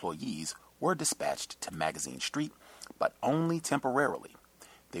 more employees were dispatched to Magazine Street, but only temporarily.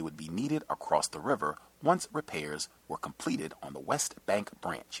 They would be needed across the river once repairs were completed on the West Bank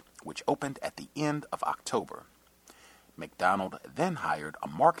branch, which opened at the end of October. McDonald then hired a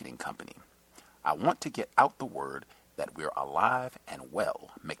marketing company. "I want to get out the word that we're alive and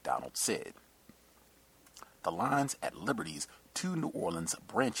well," McDonald said. The lines at Liberty's 2 New Orleans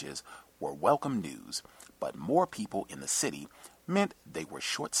branches were welcome news, but more people in the city meant they were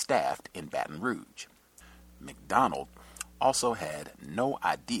short-staffed in Baton Rouge. McDonald also had no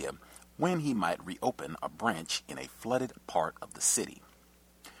idea when he might reopen a branch in a flooded part of the city.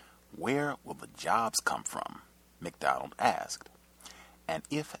 "Where will the jobs come from?" McDonald asked. "And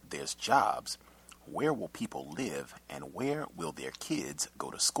if there's jobs, where will people live and where will their kids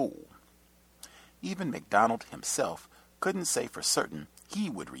go to school?" Even McDonald himself couldn't say for certain he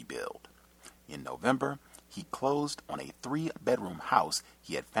would rebuild. In November, he closed on a 3-bedroom house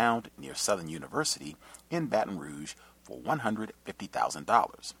he had found near Southern University in Baton Rouge for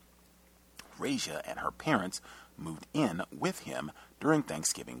 $150,000. Raja and her parents moved in with him during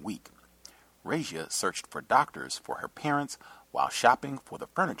Thanksgiving week. Raja searched for doctors for her parents while shopping for the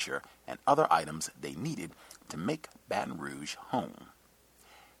furniture and other items they needed to make Baton Rouge home.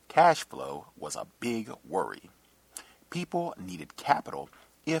 Cash flow was a big worry. People needed capital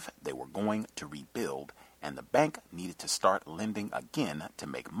if they were going to rebuild, and the bank needed to start lending again to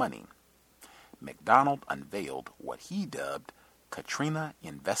make money. McDonald unveiled what he dubbed Katrina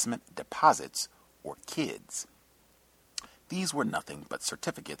Investment Deposits, or KIDS. These were nothing but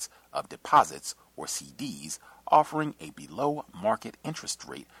certificates of deposits, or CDs, offering a below-market interest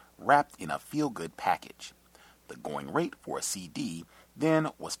rate wrapped in a feel-good package. The going rate for a CD then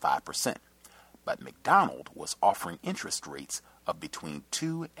was 5%, but McDonald was offering interest rates of between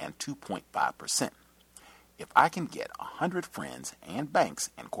 2 and 2.5%. If I can get 100 friends and banks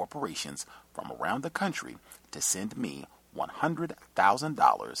and corporations from around the country to send me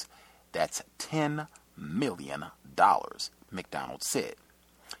 $100,000, that's $10 million, McDonald said.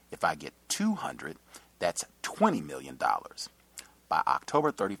 If I get 200, that's $20 million. By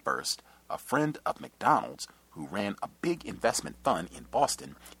October 31st, a friend of McDonald's who ran a big investment fund in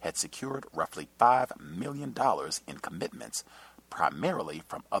Boston had secured roughly $5 million in commitments, primarily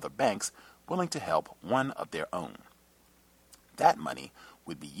from other banks willing to help one of their own. That money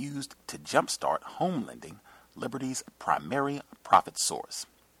would be used to jumpstart home lending, Liberty's primary profit source.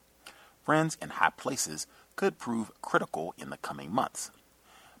 Friends in high places could prove critical in the coming months.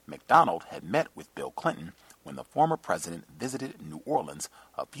 McDonald had met with Bill Clinton when the former president visited New Orleans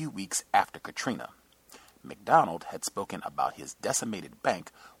a few weeks after Katrina. McDonald had spoken about his decimated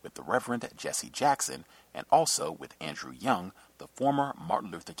bank with the Reverend Jesse Jackson and also with Andrew Young, the former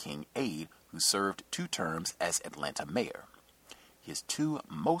Martin Luther King aide who served 2 terms as Atlanta mayor. His 2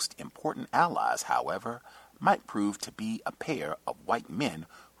 most important allies, however, might prove to be a pair of white men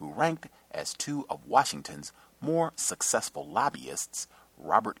who ranked as 2 of Washington's more successful lobbyists,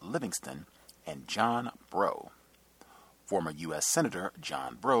 Robert Livingston and John Breaux. Former U.S. Senator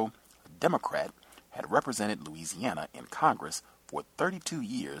John Breaux, a Democrat, had represented Louisiana in Congress for 32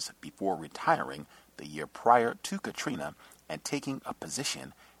 years before retiring the year prior to Katrina and taking a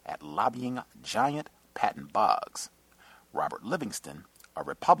position at lobbying giant Patton Boggs. Robert Livingston, a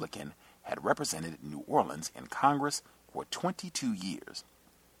Republican, had represented New Orleans in Congress for 22 years.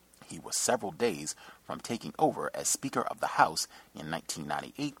 He was several days from taking over as Speaker of the House in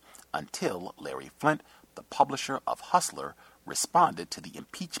 1998 until Larry Flynt, the publisher of Hustler, responded to the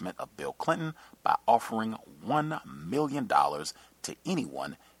impeachment of Bill Clinton by offering $1 million to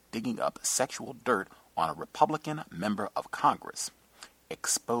anyone digging up sexual dirt on a Republican member of Congress.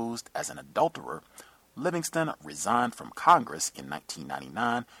 Exposed as an adulterer, Livingston resigned from Congress in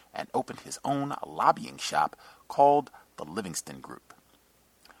 1999 and opened his own lobbying shop called the Livingston Group.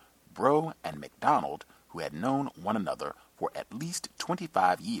 Breaux and McDonald, who had known one another for at least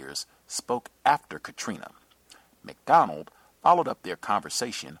 25 years, spoke after Katrina. McDonald followed up their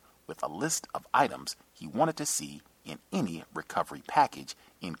conversation with a list of items he wanted to see in any recovery package,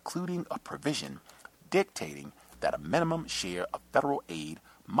 including a provision dictating that a minimum share of federal aid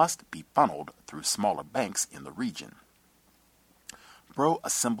must be funneled through smaller banks in the region. Breaux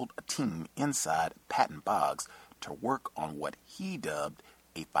assembled a team inside Patton Boggs to work on what he dubbed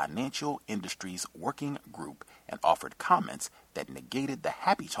a financial industries working group and offered comments that negated the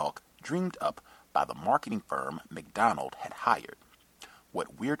happy talk dreamed up by the marketing firm McDonald had hired.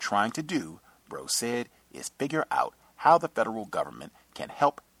 What we're trying to do, Breaux said, is figure out how the federal government can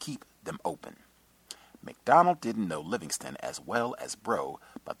help keep them open. McDonald didn't know Livingston as well as Breaux,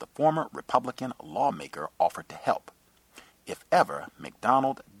 but the former Republican lawmaker offered to help. If ever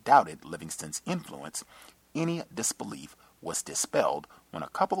McDonald doubted Livingston's influence, any disbelief was dispelled when a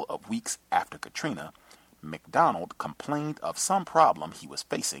couple of weeks after Katrina, McDonald complained of some problem he was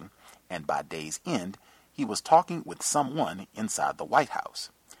facing, and by day's end, he was talking with someone inside the White House.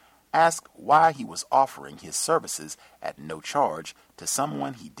 Asked why he was offering his services at no charge to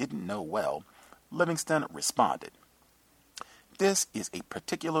someone he didn't know well, Livingston responded, "This is a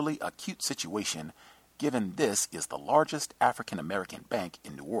particularly acute situation, given this is the largest African-American bank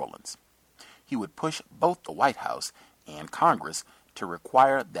in New Orleans." He would push both the White House and Congress to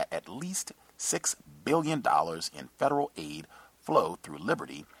require that at least $6 billion in federal aid flow through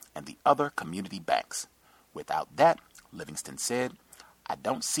Liberty and the other community banks. Without that, Livingston said, I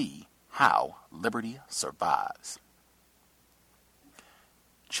don't see how Liberty survives.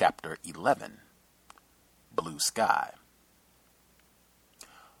 Chapter 11. Blue Sky.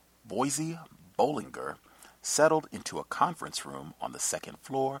 Boise Bollinger settled into a conference room on the second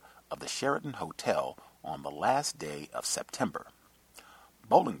floor of the Sheraton Hotel on the last day of September.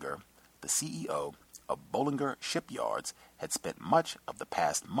 Bollinger, the CEO of Bollinger Shipyards, had spent much of the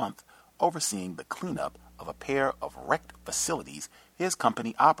past month overseeing the cleanup of a pair of wrecked facilities his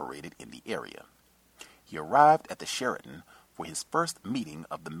company operated in the area. He arrived at the Sheraton for his first meeting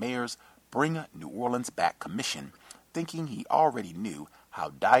of the mayor's Bring New Orleans Back Commission, thinking he already knew how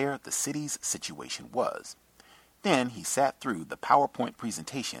dire the city's situation was. Then he sat through the PowerPoint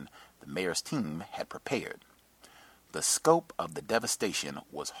presentation the mayor's team had prepared. The scope of the devastation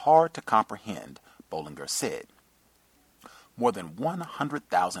was hard to comprehend, Bollinger said. More than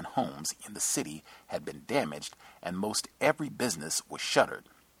 100,000 homes in the city had been damaged, and most every business was shuttered.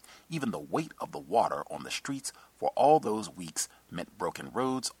 Even the weight of the water on the streets for all those weeks meant broken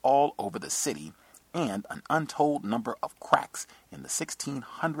roads all over the city and an untold number of cracks in the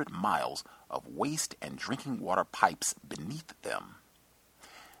 1,600 miles of waste and drinking water pipes beneath them.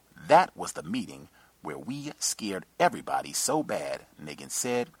 That was the meeting where we scared everybody so bad, Nagin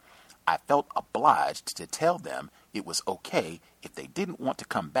said, I felt obliged to tell them it was okay if they didn't want to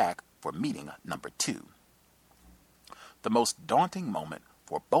come back for meeting number 2. The most daunting moment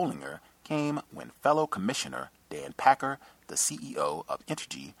for Bollinger came when fellow Commissioner Dan Packer, the CEO of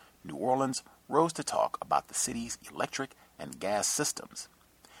Entergy New Orleans, rose to talk about the city's electric and gas systems.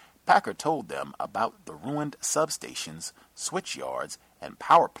 Packer told them about the ruined substations, switch yards, and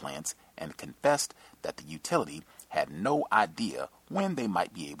power plants and confessed that the utility had no idea when they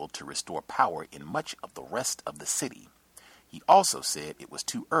might be able to restore power in much of the rest of the city. He also said it was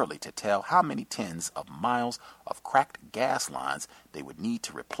too early to tell how many tens of miles of cracked gas lines they would need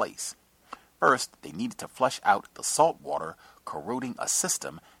to replace. First, they needed to flush out the salt water corroding a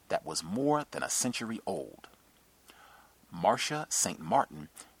system that was more than a century old. Marcia St. Martin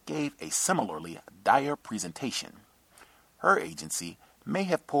gave a similarly dire presentation. Her agency may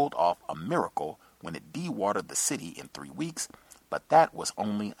have pulled off a miracle when it dewatered the city in 3 weeks, but that was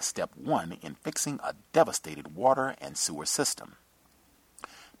only step 1 in fixing a devastated water and sewer system.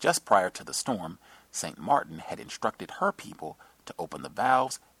 Just prior to the storm, St. Martin had instructed her people to open the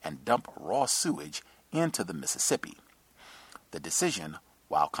valves and dump raw sewage into the Mississippi. The decision,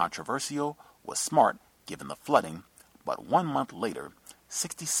 while controversial, was smart given the flooding, but 1 month later,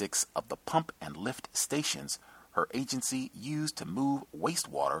 66 of the pump and lift stations her agency used to move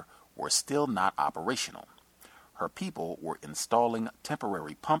wastewater were still not operational. Her people were installing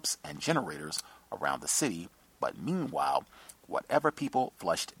temporary pumps and generators around the city, but meanwhile, whatever people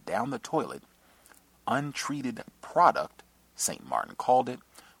flushed down the toilet, untreated product, St. Martin called it,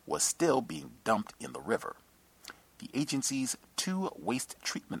 was still being dumped in the river. The agency's 2 waste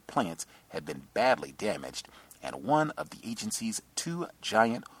treatment plants had been badly damaged, and one of the agency's 2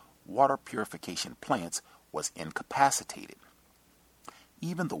 giant water purification plants was incapacitated.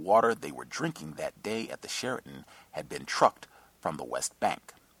 Even the water they were drinking that day at the Sheraton had been trucked from the West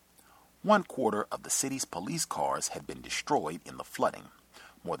Bank. 1/4 of the city's police cars had been destroyed in the flooding.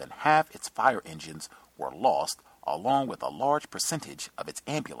 More than half its fire engines were lost, along with a large percentage of its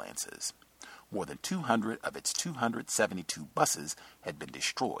ambulances. More than 200 of its 272 buses had been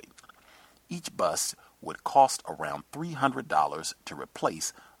destroyed. Each bus would cost around $300 to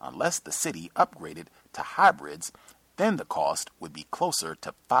replace unless the city upgraded to hybrids. Then the cost would be closer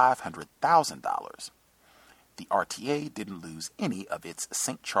to $500,000. The RTA didn't lose any of its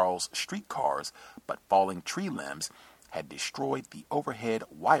St. Charles streetcars, but falling tree limbs had destroyed the overhead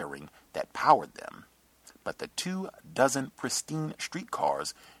wiring that powered them. But the 24 pristine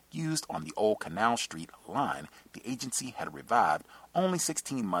streetcars used on the old Canal Street line the agency had revived only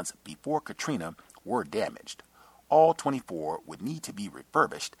 16 months before Katrina were damaged. All 24 would need to be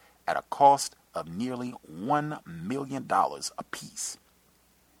refurbished at a cost of nearly $1 million apiece.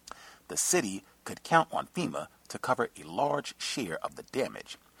 The city could count on FEMA to cover a large share of the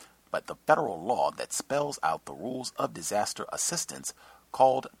damage, but the federal law that spells out the rules of disaster assistance,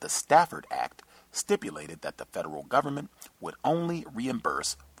 called the Stafford Act, stipulated that the federal government would only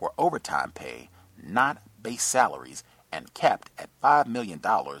reimburse for overtime pay, not base salaries, and capped at $5 million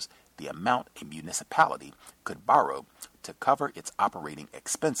the amount a municipality could borrow to cover its operating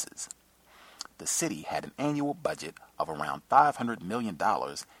expenses. The city had an annual budget of around $500 million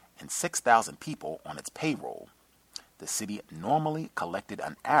and 6,000 people on its payroll. The city normally collected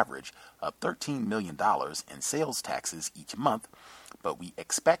an average of $13 million in sales taxes each month, but we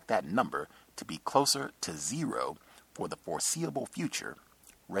expect that number to be closer to zero for the foreseeable future,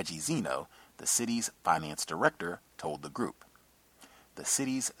 Reggie Zeno, the city's finance director, told the group. The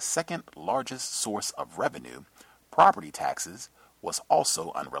city's second largest source of revenue, property taxes, was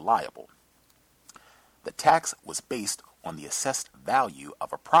also unreliable. The tax was based on the assessed value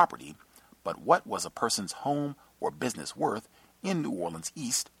of a property, but what was a person's home or business worth in New Orleans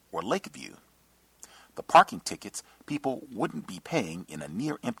East or Lakeview? The parking tickets people wouldn't be paying in a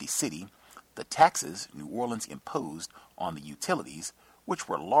near-empty city, the taxes New Orleans imposed on the utilities, which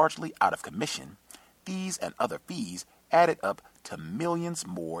were largely out of commission, these and other fees added up to millions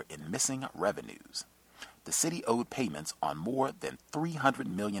more in missing revenues. The city owed payments on more than $300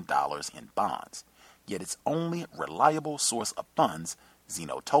 million in bonds, yet its only reliable source of funds,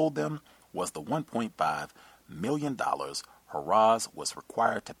 Zeno told them, was the $1.5 million Haraz was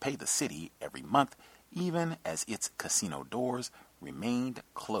required to pay the city every month even as its casino doors remained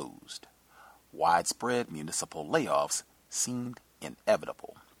closed. Widespread municipal layoffs seemed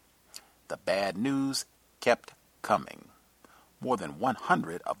inevitable. The bad news kept coming. More than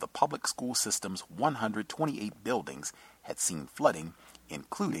 100 of the public school system's 128 buildings had seen flooding,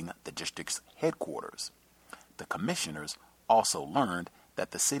 including the district's headquarters. The commissioners also learned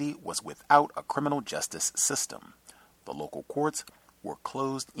that the city was without a criminal justice system. The local courts were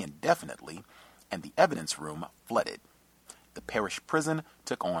closed indefinitely, and the evidence room flooded. The parish prison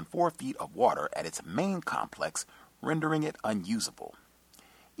took on 4 feet of water at its main complex, rendering it unusable.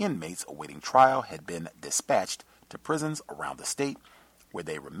 Inmates awaiting trial had been dispatched to prisons around the state, where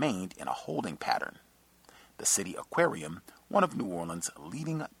they remained in a holding pattern. The city aquarium, one of New Orleans'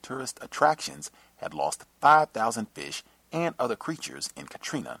 leading tourist attractions, had lost 5,000 fish and other creatures in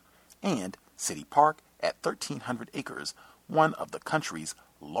Katrina, and City Park at 1,300 acres, one of the country's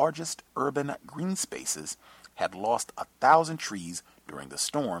largest urban green spaces, had lost 1,000 trees during the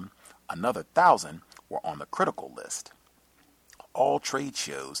storm. Another 1,000 were on the critical list. All trade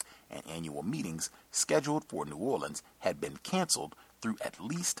shows and annual meetings scheduled for New Orleans had been canceled through at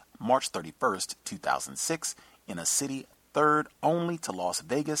least March 31st, 2006, in a city third only to Las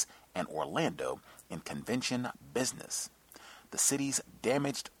Vegas and Orlando in convention business. The city's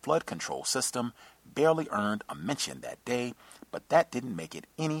damaged flood control system barely earned a mention that day, but that didn't make it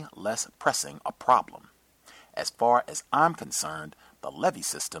any less pressing a problem. As far as I'm concerned, the levee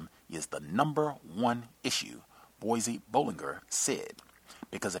system is the number one issue, Boise Bollinger said,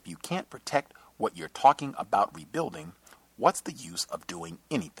 because if you can't protect what you're talking about rebuilding, what's the use of doing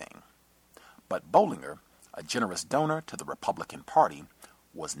anything? But Bollinger, a generous donor to the Republican Party,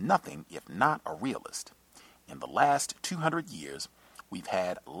 was nothing if not a realist. In the last 200 years, we've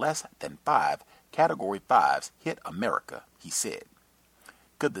had less than 5 Category 5s hit America, he said.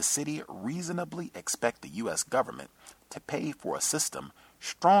 Could the city reasonably expect the U.S. government to pay for a system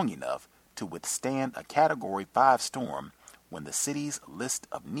strong enough to withstand a Category 5 storm when the city's list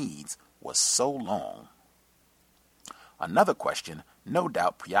of needs was so long? Another question no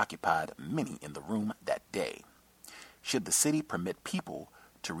doubt preoccupied many in the room that day. Should the city permit people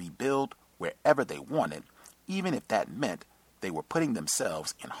to rebuild wherever they wanted, even if that meant they were putting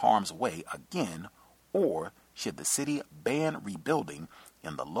themselves in harm's way again, or should the city ban rebuilding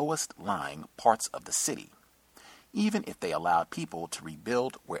in the lowest lying parts of the city? Even if they allowed people to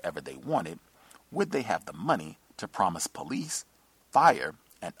rebuild wherever they wanted, would they have the money to promise police, fire,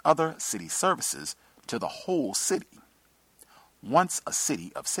 and other city services to the whole city? Once a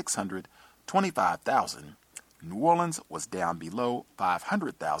city of 625,000, New Orleans was down below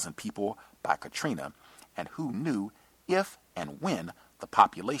 500,000 people by Katrina, and who knew if and when the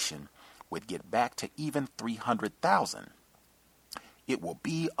population would get back to even 300,000. It will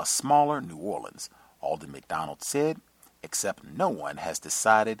be a smaller New Orleans, Alden McDonald said, except no one has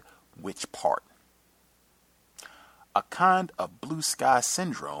decided which part. A kind of blue sky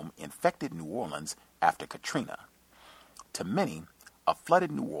syndrome infected New Orleans after Katrina. To many, a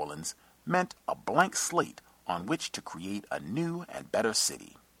flooded New Orleans meant a blank slate on which to create a new and better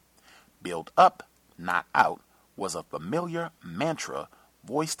city. Build up, not out, was a familiar mantra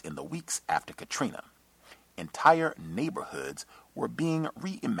voiced in the weeks after Katrina. Entire neighborhoods were being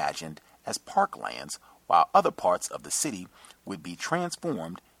reimagined as parklands, while other parts of the city would be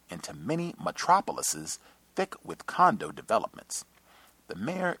transformed into mini metropolises thick with condo developments. The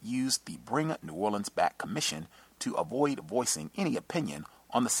mayor used the Bring New Orleans Back Commission to avoid voicing any opinion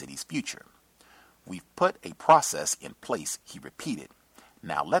on the city's future. We've put a process in place, he repeated.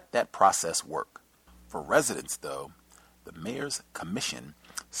 Now let that process work. For residents, though, the mayor's commission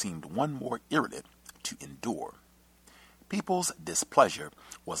seemed one more irritant to endure. People's displeasure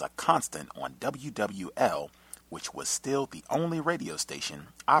was a constant on WWL, which was still the only radio station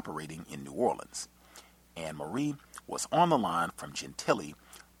operating in New Orleans. Anne Marie was on the line from Gentilly,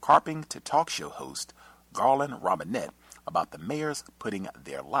 carping to talk show host Garland Robinette about the mayors putting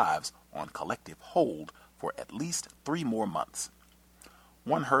their lives on collective hold for at least 3 more months.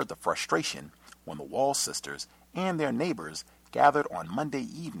 One heard the frustration when the Wall sisters and their neighbors gathered on Monday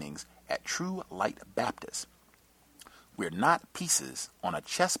evenings at True Light Baptist. "We're not pieces on a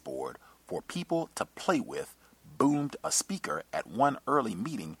chessboard for people to play with," boomed a speaker at one early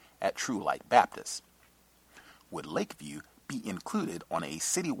meeting at True Light Baptist. Would Lakeview be included on a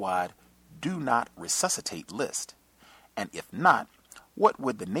citywide Do Not Resuscitate list? And if not, what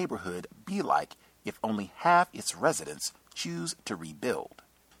would the neighborhood be like if only half its residents choose to rebuild?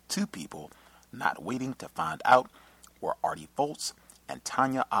 2 people not waiting to find out were Artie Foltz and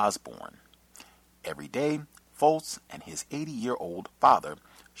Tanya Osborne. Every day, Foltz and his 80-year-old father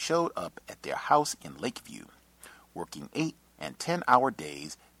showed up at their house in Lakeview. Working 8 and 10-hour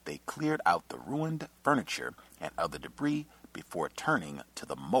days, they cleared out the ruined furniture and other debris before turning to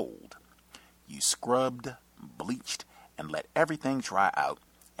the mold. You scrubbed, bleached, and let everything dry out,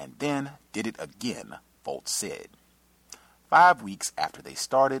 and then did it again, Foltz said. 5 weeks after they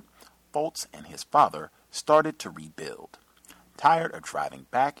started, Foltz and his father started to rebuild. Tired of driving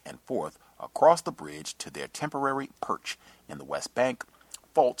back and forth across the bridge to their temporary perch in the West Bank,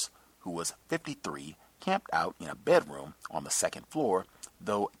 Foltz, who was 53, camped out in a bedroom on the second floor,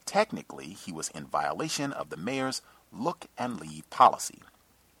 though technically he was in violation of the mayor's look and leave policy.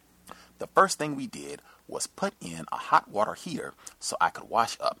 The first thing we did was put in a hot water heater so I could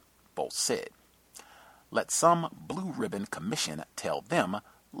wash up, Foltz said. Let some blue ribbon commission tell them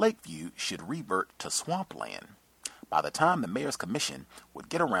Lakeview should revert to swampland. By the time the mayor's commission would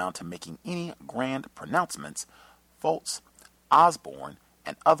get around to making any grand pronouncements, Foltz, Osborne,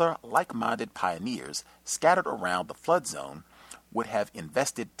 and other like-minded pioneers scattered around the flood zone would have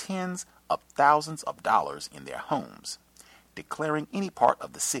invested tens of thousands of dollars in their homes. Declaring any part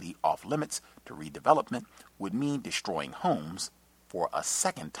of the city off limits to redevelopment would mean destroying homes for a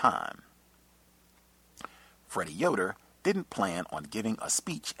second time. Freddie Yoder didn't plan on giving a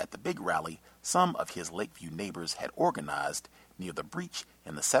speech at the big rally some of his Lakeview neighbors had organized near the breach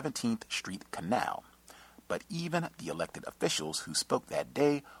in the 17th Street Canal. But even the elected officials who spoke that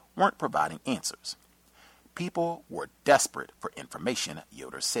day weren't providing answers. People were desperate for information,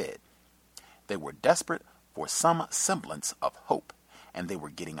 Yoder said. They were desperate for some semblance of hope, and they were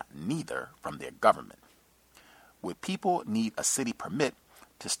getting neither from their government. Would people need a city permit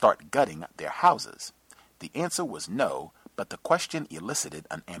to start gutting their houses? The answer was no, but the question elicited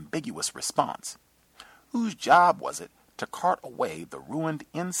an ambiguous response. Whose job was it to cart away the ruined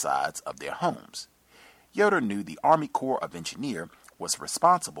insides of their homes? Yoder knew the Army Corps of Engineers was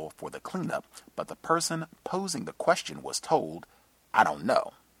responsible for the cleanup, but the person posing the question was told, "I don't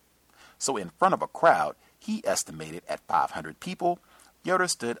know." So in front of a crowd he estimated at 500 people, Yoder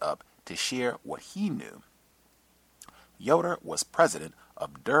stood up to share what he knew. Yoder was president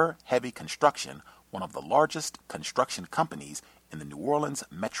of Durr Heavy Construction, one of the largest construction companies in the New Orleans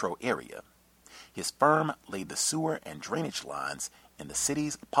metro area. His firm laid the sewer and drainage lines in the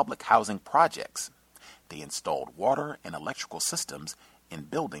city's public housing projects. They installed water and electrical systems in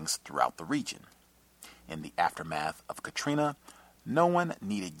buildings throughout the region. In the aftermath of Katrina, no one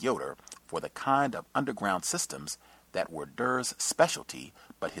needed Yoder for the kind of underground systems that were Durr's specialty,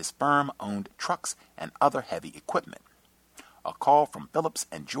 but his firm owned trucks and other heavy equipment. A call from Phillips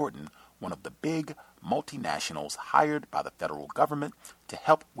and Jordan, one of the big multinationals hired by the federal government to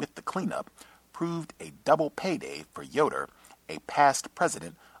help with the cleanup, proved a double payday for Yoder, a past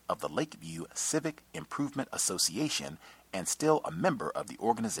president of the Lakeview Civic Improvement Association and still a member of the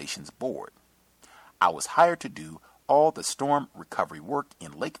organization's board. I was hired to do all the storm recovery work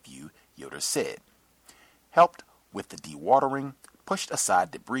in Lakeview, Yoder said. Helped with the dewatering, pushed aside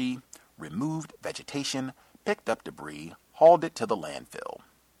debris, removed vegetation, picked up debris, hauled it to the landfill.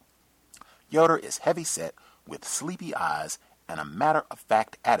 Yoder is heavy-set with sleepy eyes and a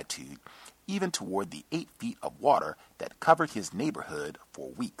matter-of-fact attitude, even toward the 8 feet of water that covered his neighborhood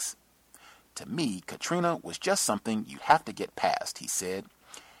for weeks. To me, Katrina was just something you'd have to get past, he said.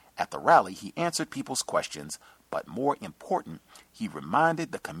 At the rally, he answered people's questions, but more important, he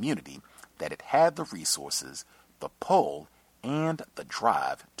reminded the community that it had the resources, the pull, and the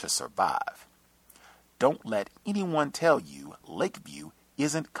drive to survive. Don't let anyone tell you Lakeview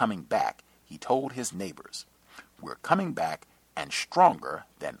isn't coming back, he told his neighbors. We're coming back and stronger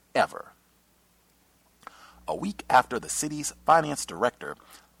than ever. A week after the city's finance director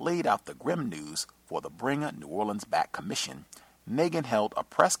laid out the grim news for the Bring New Orleans Back Commission, Nagin held a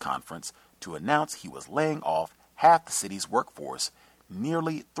press conference to announce he was laying off half the city's workforce,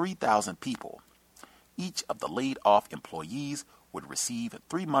 nearly 3,000 people. Each of the laid-off employees would receive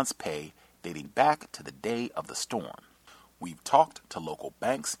 3 months' pay dating back to the day of the storm. We've talked to local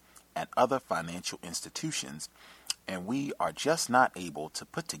banks and other financial institutions, and we are just not able to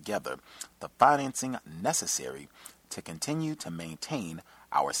put together the financing necessary to continue to maintain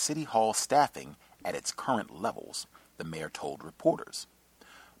our City Hall staffing at its current levels, the mayor told reporters.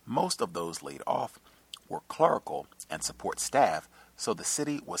 Most of those laid off were clerical and support staff, so the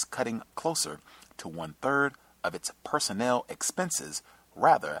city was cutting closer to 1/3 of its personnel expenses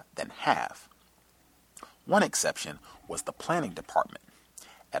rather than half. One exception was the planning department.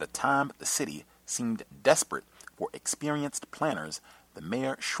 At a time the city seemed desperate for experienced planners, the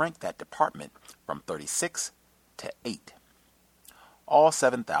mayor shrank that department from 36 to 8. All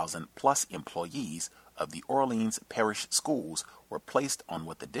 7,000 plus employees of the Orleans parish schools were placed on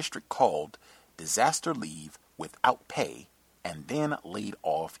what the district called disaster leave without pay and then laid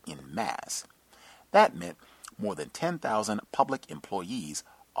off in mass. That meant more than 10,000 public employees,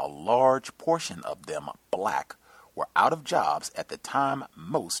 a large portion of them black, were out of jobs at the time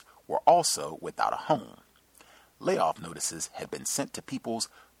most were also without a home. Layoff notices had been sent to people's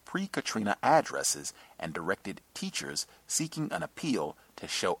pre-Katrina addresses and directed teachers seeking an appeal to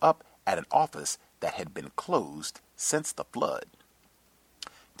show up at an office that had been closed since the flood.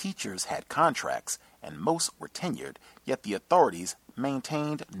 Teachers had contracts and most were tenured, yet the authorities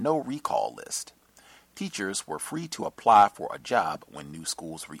maintained no recall list. Teachers were free to apply for a job when new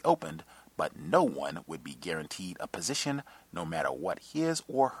schools reopened, but no one would be guaranteed a position no matter what his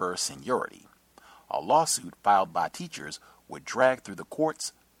or her seniority. A lawsuit filed by teachers would drag through the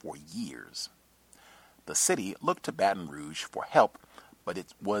courts for years. The city looked to Baton Rouge for help, but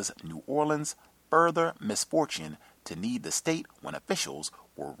it was New Orleans' further misfortune to need the state when officials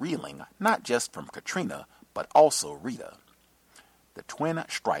were reeling not just from Katrina, but also Rita. The twin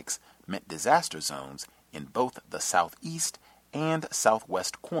strikes meant disaster zones in both the southeast and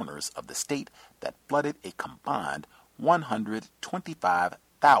southwest corners of the state that flooded a combined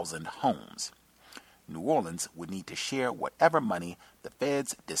 125,000 homes. New Orleans would need to share whatever money the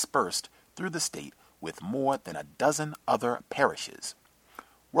feds dispersed through the state with more than a dozen other parishes.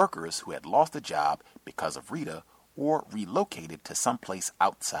 Workers who had lost a job because of Rita or relocated to someplace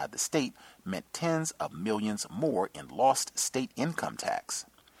outside the state meant tens of millions more in lost state income tax.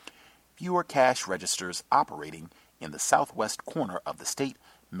 Fewer cash registers operating in the southwest corner of the state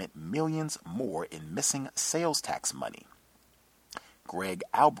meant millions more in missing sales tax money. Greg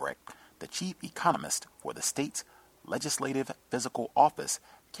Albrecht, the chief economist for the state's Legislative Fiscal Office,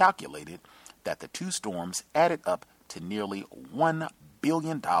 calculated that the two storms added up to nearly $1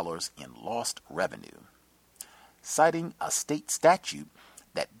 billion in lost revenue. Citing a state statute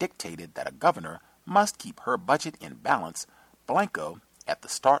that dictated that a governor must keep her budget in balance, Blanco, at the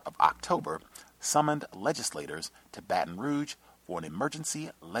start of October, summoned legislators to Baton Rouge for an emergency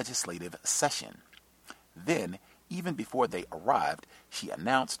legislative session. Then, even before they arrived, she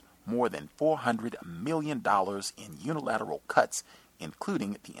announced more than $400 million in unilateral cuts,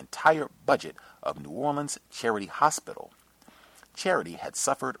 including the entire budget of New Orleans Charity Hospital. Charity had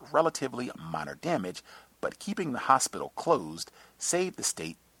suffered relatively minor damage, but keeping the hospital closed saved the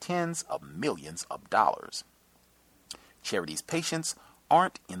state tens of millions of dollars. Charity's patients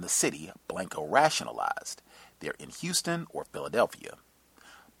aren't in the city, Blanco rationalized. They're in Houston or Philadelphia.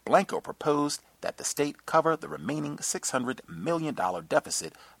 Blanco proposed that the state cover the remaining $600 million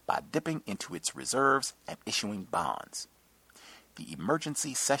deficit by dipping into its reserves and issuing bonds. The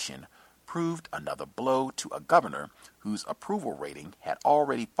emergency session proved another blow to a governor whose approval rating had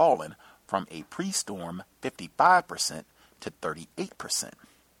already fallen from a pre-storm 55% to 38%.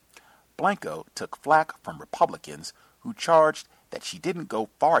 Blanco took flack from Republicans who charged that she didn't go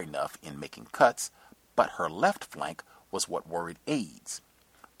far enough in making cuts, but her left flank was what worried aides.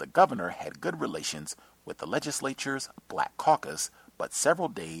 The governor had good relations with the legislature's Black Caucus, but several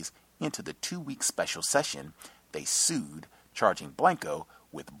days into the 2-week special session, they sued, charging Blanco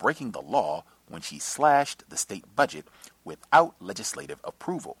with breaking the law when she slashed the state budget without legislative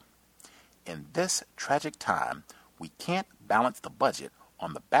approval. In this tragic time, we can't balance the budget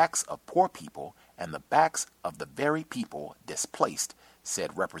on the backs of poor people and the backs of the very people displaced,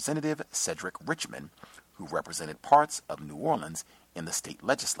 said Representative Cedric Richmond, who represented parts of New Orleans in the state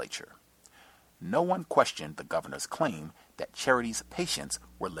legislature. No one questioned the governor's claim that Charity's patients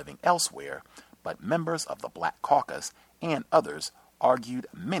were living elsewhere, but members of the Black Caucus and others argued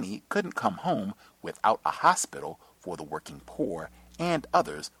many couldn't come home without a hospital for the working poor and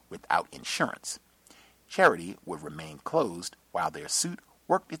others without insurance. Charity would remain closed while their suit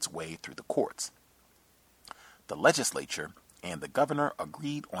worked its way through the courts. The legislature and the governor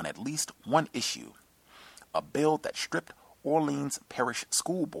agreed on at least one issue, a bill that stripped Orleans Parish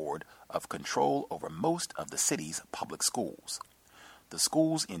School Board of control over most of the city's public schools. The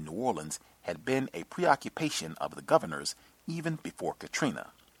schools in New Orleans had been a preoccupation of the governor's even before Katrina.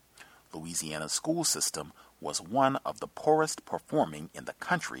 Louisiana's school system was one of the poorest performing in the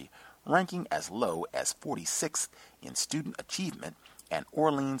country, ranking as low as 46th in student achievement, and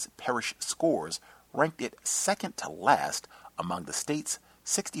Orleans Parish scores ranked it second to last among the state's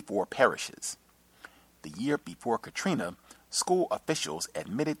 64 parishes. The year before Katrina, school officials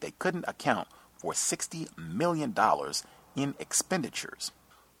admitted they couldn't account for $60 million in expenditures.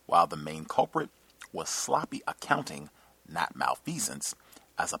 While the main culprit was sloppy accounting, not malfeasance,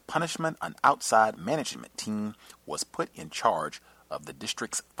 as a punishment, an outside management team was put in charge of the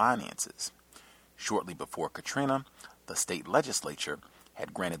district's finances. Shortly before Katrina, the state legislature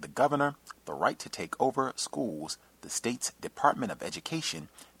had granted the governor the right to take over schools the state's Department of Education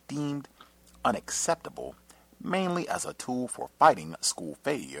deemed unacceptable, mainly as a tool for fighting school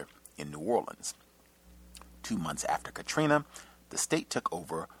failure in New Orleans. 2 months after Katrina, the state took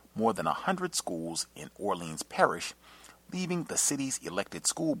over more than 100 schools in Orleans Parish, leaving the city's elected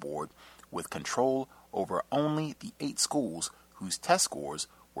school board with control over only the 8 schools whose test scores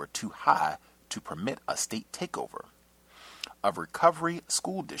were too high to permit a state takeover. A recovery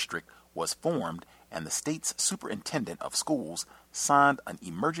school district was formed, and the state's superintendent of schools signed an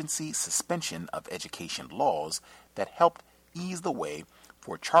emergency suspension of education laws that helped ease the way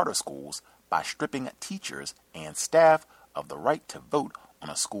for charter schools by stripping teachers and staff of the right to vote on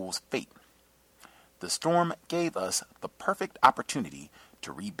a school's fate. The storm gave us the perfect opportunity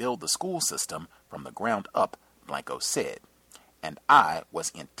to rebuild the school system from the ground up, Blanco said, and I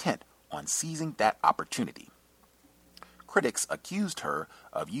was intent on seizing that opportunity. Critics accused her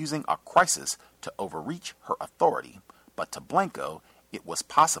of using a crisis to overreach her authority, but to Blanco, it was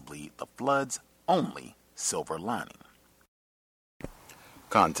possibly the flood's only silver lining.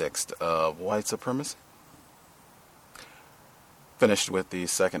 Context of white supremacy. Finished with the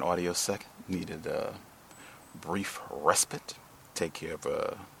second audio segment. Needed a brief respite. Take care of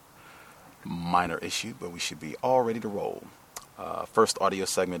a minor issue, but we should be all ready to roll. First audio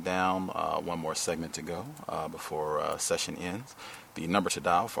segment down, one more segment to go before session ends. The number to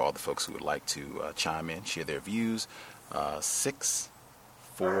dial for all the folks who would like to chime in, share their views,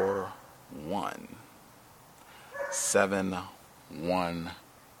 641 715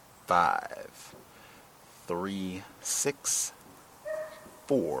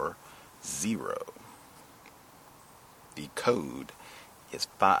 3640. The code is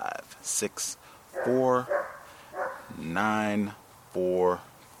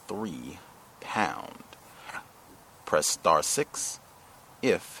 564943 pound. Press star 6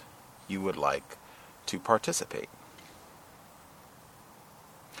 if you would like to participate.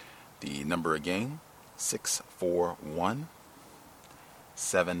 The number again, 641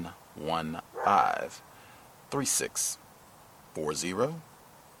 715 3640.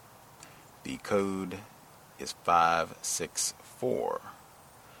 The code is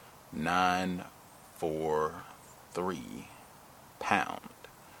 564943 pound.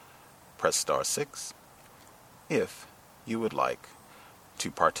 Press star 6 if you would like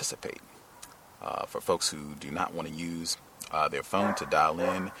to participate. For folks who do not want to use their phone to dial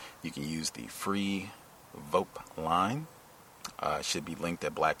in, you can use the free VOP line. It should be linked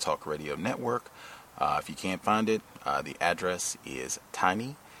at Black Talk Radio Network. If you can't find it, the address is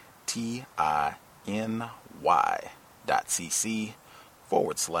tiny, TINY.cc/1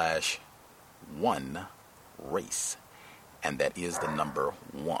 race. And that is the number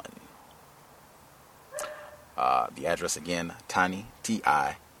 1. The address again, tiny,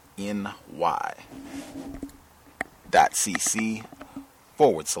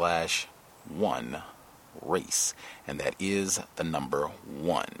 TINY.cc/1 race. And that is the number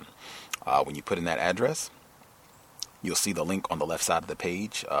 1. When you put in that address, you'll see the link on the left side of the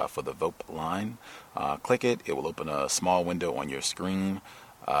page for the VOP line. Click it. It will open a small window on your screen.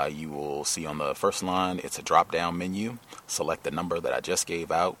 You will see on the first line, it's a drop-down menu. Select the number that I just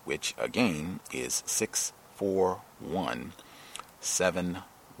gave out, which again is 641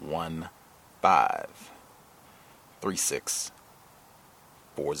 715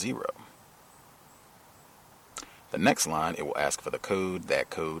 3640. The next line, it will ask for the code. That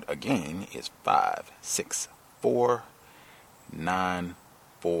code again is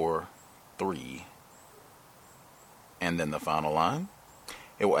 564943. And then the final line,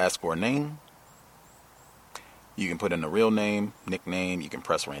 it will ask for a name. You can put in a real name, nickname. You can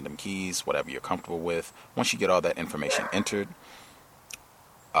press random keys, whatever you're comfortable with. Once you get all that information entered,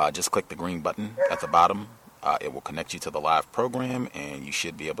 just click the green button at the bottom. It will connect you to the live program, and you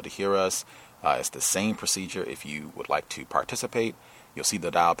should be able to hear us. It's the same procedure if you would like to participate. You'll see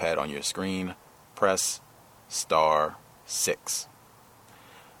the dial pad on your screen. Press star 6.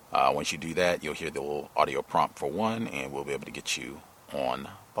 Once you do that, you'll hear the little audio prompt for 1, and we'll be able to get you on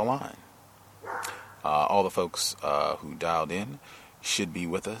the line. All the folks who dialed in should be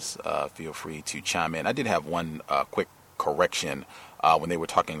with us. Feel free to chime in. I did have one quick correction when they were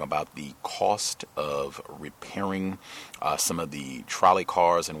talking about the cost of repairing some of the trolley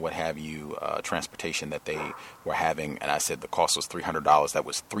cars and what have you, transportation that they were having. And I said the cost was $300. That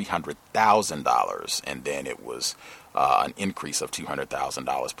was $300,000. And then it was an increase of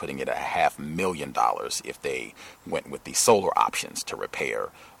 $200,000, putting it at $500,000 if they went with the solar options to repair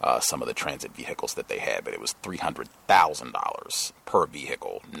some of the transit vehicles that they had. But it was $300,000 per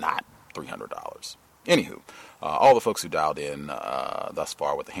vehicle, not $300. Anywho, all the folks who dialed in thus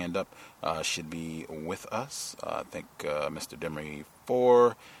far with the hand up should be with us. I think Mr. Demery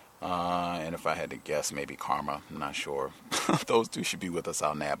 4, and if I had to guess, maybe Karma. I'm not sure. Those two should be with us.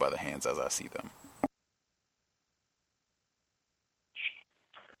 I'll nab other hands as I see them.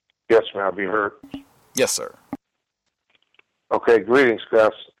 Yes, may I be heard? Yes, sir. Okay, greetings,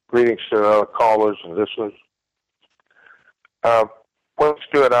 Gus. Greetings to callers and listeners. What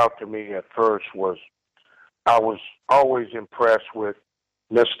stood out to me at first was I was always impressed with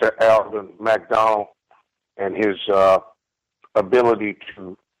Mr. Alvin McDonald and his ability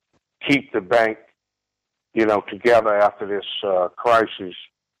to keep the bank, together after this crisis.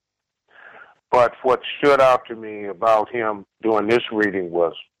 But what stood out to me about him during this reading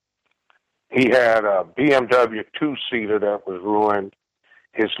was he had a BMW two-seater that was ruined.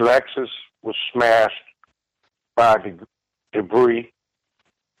 His Lexus was smashed by debris.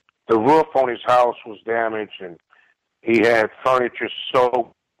 The roof on his house was damaged, and he had furniture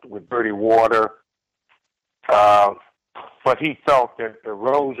soaked with dirty water. But he felt that the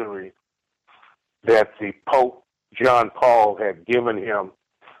rosary that the Pope John Paul had given him,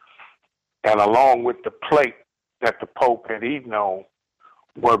 and along with the plate that the Pope had eaten on,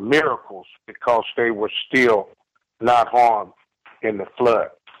 were miracles because they were still not harmed in the flood.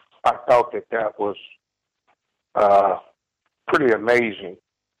 I thought that was pretty amazing.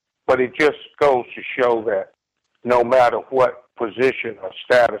 But it just goes to show that no matter what position or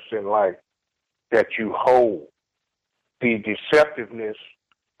status in life that you hold, the deceptiveness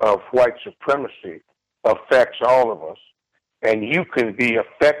of white supremacy affects all of us, and you can be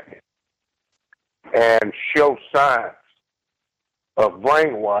affected and show signs of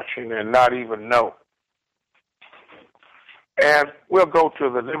brainwashing and not even know. And we'll go to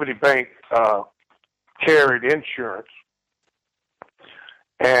the Liberty Bank carried insurance,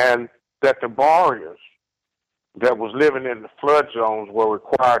 and that the borrowers that was living in the flood zones were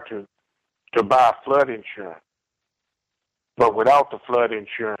required to buy flood insurance. But without the flood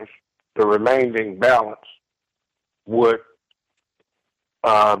insurance, the remaining balance would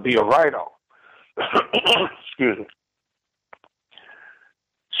be a write-off. Excuse me.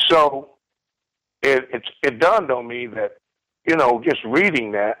 So it dawned on me that, just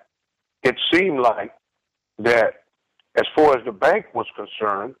reading that, it seemed like that as far as the bank was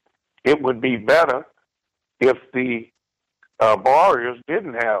concerned, it would be better if the borrowers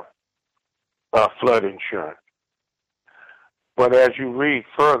didn't have flood insurance. But as you read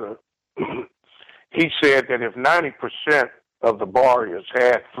further, he said that if 90% of the borrowers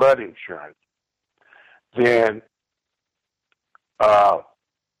had flood insurance, then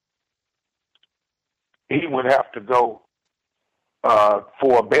he would have to go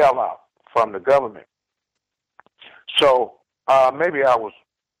for a bailout from the government. So maybe I was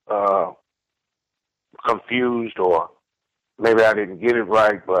confused, or maybe I didn't get it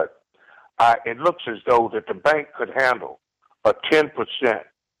right, but it looks as though that the bank could handle a 10%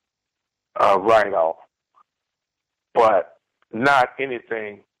 write-off, but not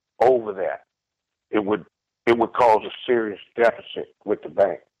anything over that. It would cause a serious deficit with the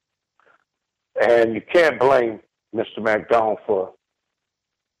bank. And you can't blame Mr. McDonald for,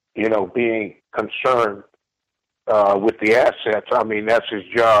 being concerned with the assets. I mean, that's his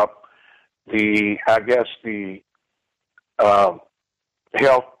job. The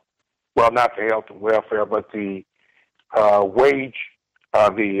health, well, not the health and welfare, but the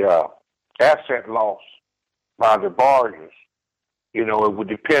asset loss by the borrowers, it would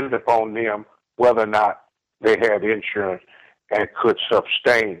depend upon them whether or not they had insurance and could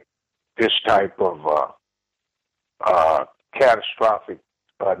sustain this type of catastrophic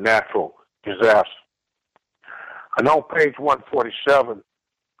natural disaster. And on page 147,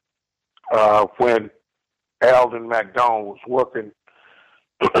 when Alden McDonald was working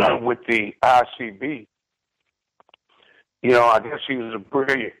with the ICB, I guess he was a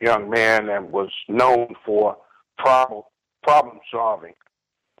brilliant young man and was known for problem solving.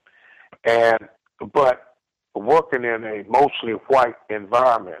 But working in a mostly white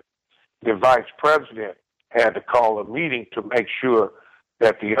environment, the vice president had to call a meeting to make sure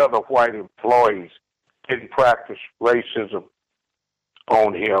that the other white employees didn't practice racism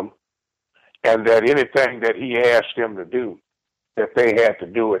on him, and that anything that he asked them to do, that they had to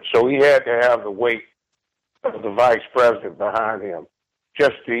do it. So he had to have the weight of the vice president behind him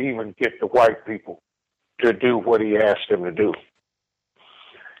just to even get the white people to do what he asked them to do.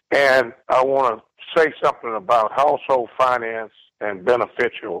 And I want to say something about household finance and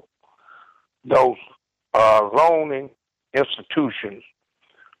beneficial, those loaning institutions,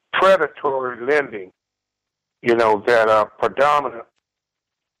 predatory lending, that are predominant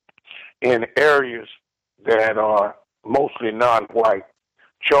in areas that are mostly non-white,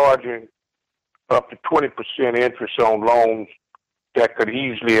 charging up to 20% interest on loans that could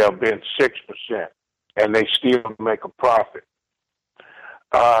easily have been 6%, and they still make a profit.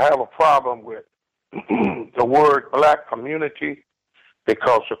 I have a problem with the word black community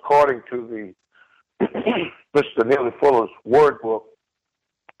because according to the Mr. Neely Fuller's word book,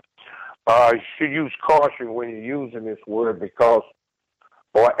 you should use caution when you're using this word because,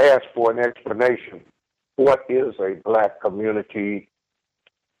 or ask for an explanation. What is a black community?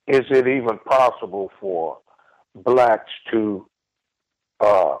 Is it even possible for blacks to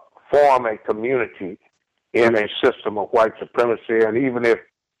form a community in a system of white supremacy? And even if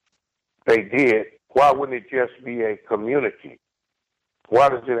they did, why wouldn't it just be a community? Why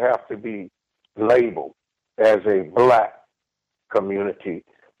does it have to be labeled as a black community?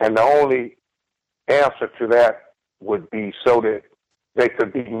 And the only answer to that would be so that they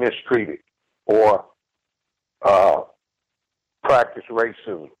could be mistreated or practice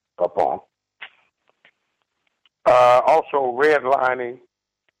racism upon. Also, redlining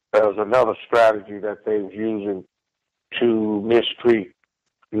is another strategy that they're using to mistreat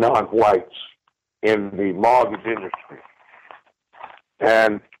non-whites in the mortgage industry.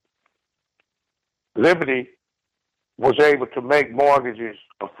 And Liberty was able to make mortgages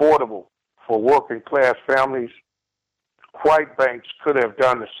affordable for working class families. White banks could have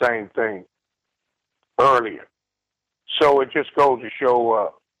done the same thing earlier. So it just goes to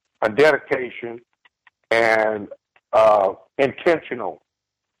show a dedication and intentional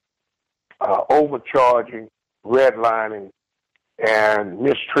overcharging, redlining, and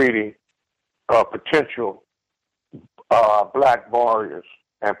mistreating potential black borrowers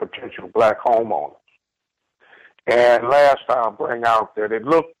and potential black homeowners. And last I'll bring out that it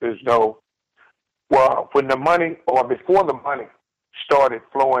looked as though, well, when the money, or before the money started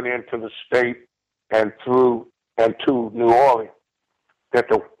flowing into the state and through and to New Orleans, that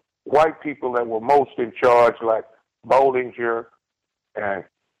the white people that were most in charge, like Bollinger and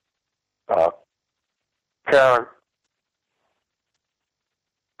Karen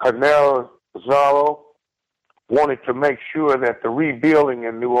Canelzaro, wanted to make sure that the rebuilding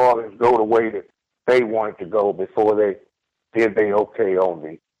in New Orleans go the way that they wanted to go before they did they okay on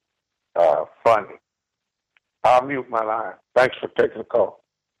the funding. I'll mute my line. Thanks for taking the call.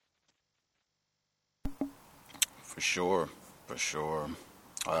 For sure.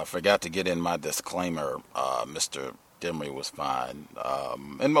 I forgot to get in my disclaimer. Mr. Demery was fine,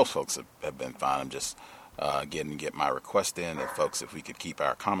 and most folks have been fine. I'm just get my request in. And folks, if we could keep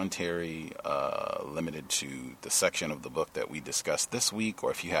our commentary limited to the section of the book that we discussed this week,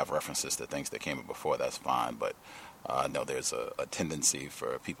 or if you have references to things that came up before, that's fine. But I know there's a tendency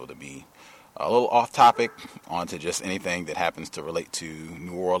for people to be a little off topic onto just anything that happens to relate to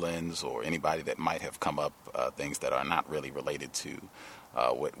New Orleans or anybody that might have come up, things that are not really related to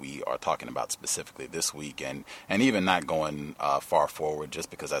what we are talking about specifically this week, and even not going far forward, just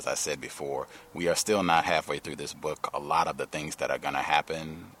because, as I said before, we are still not halfway through this book. A lot of the things that are going to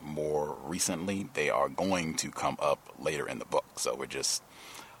happen more recently, they are going to come up later in the book. So we're just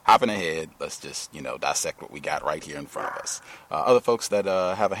hopping ahead. Let's just, dissect what we got right here in front of us. Other folks that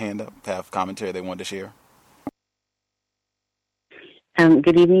have a hand up, have commentary they want to share?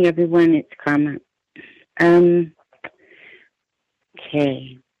 Good evening, everyone. It's Karma. Okay.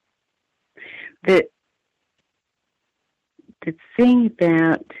 The thing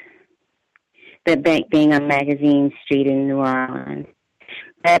about the bank being on Magazine Street in New Orleans,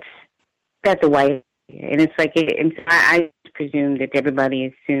 that's a white, and it's like I presume that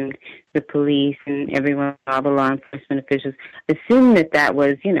everybody assumed, the police and everyone, all the law enforcement officials, assumed that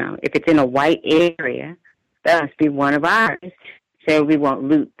was, if it's in a white area, that must be one of ours, so we won't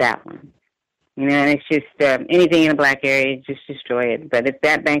loot that one. And it's just anything in a black area, just destroy it. But if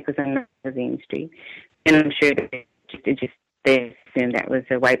that bank was on Magazine Street, and I'm sure they assumed that was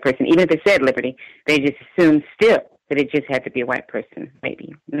a white person. Even if it said Liberty, they just assumed still that it just had to be a white person,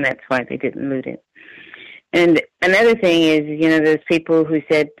 maybe. And that's why they didn't loot it. And another thing is, those people who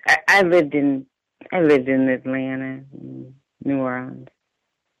said, I lived in Atlanta, New Orleans.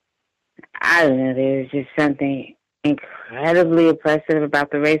 I don't know, there's just something incredibly oppressive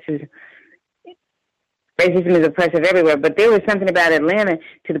about the racism. Racism is oppressive everywhere, but there was something about Atlanta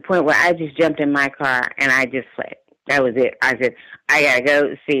to the point where I just jumped in my car and I just fled. That was it. I said, I gotta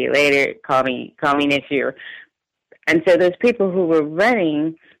go. See you later. Call me next year. And so those people who were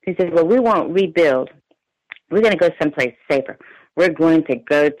running, who said, well, we won't rebuild. We're going to go someplace safer. We're going to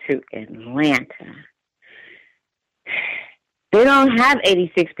go to Atlanta. They don't have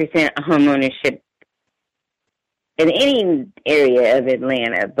 86% home ownership in any area of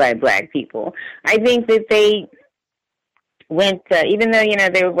Atlanta by black people. I think that they went, even though,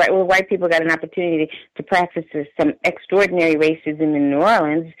 they were white people got an opportunity to practice some extraordinary racism in New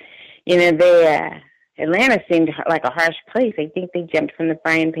Orleans, Atlanta seemed like a harsh place. I think they jumped from the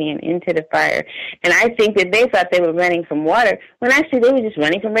frying pan into the fire. And I think that they thought they were running from water, when actually they were just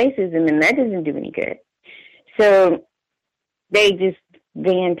running from racism, and that doesn't do any good. So they just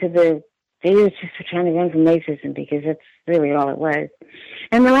they were just trying to run from racism, because that's really all it was.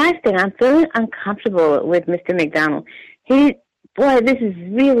 And the last thing, I'm feeling uncomfortable with Mr. McDonald. This is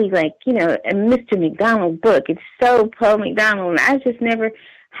really like, a Mr. McDonald book. It's so pro-McDonald, and I just never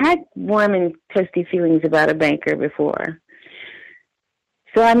had warm and toasty feelings about a banker before.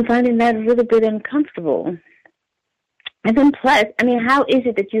 So I'm finding that a little bit uncomfortable. And then plus, how is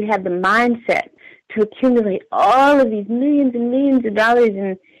it that you have the mindset to accumulate all of these millions and millions of dollars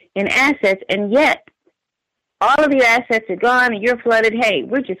in assets, and yet all of your assets are gone and you're flooded? Hey,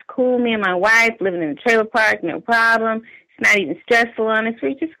 we're just cool, me and my wife, living in a trailer park, no problem. It's not even stressful on us.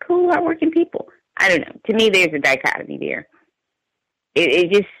 We're just cool, hardworking people. I don't know. To me, there's a dichotomy there.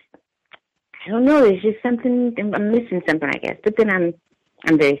 It just, I don't know. There's just something, I'm missing something, I guess. But then I'm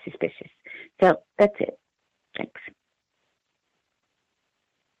very suspicious. So that's it. Thanks.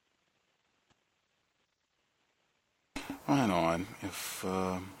 Right on. If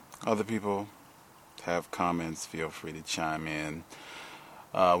other people have comments, feel free to chime in.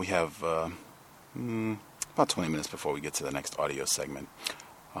 We have about 20 minutes before we get to the next audio segment.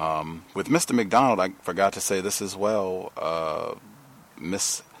 With Mr. McDonald, I forgot to say this as well.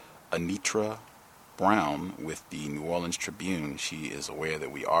 Miss Anitra Brown with the New Orleans Tribune, she is aware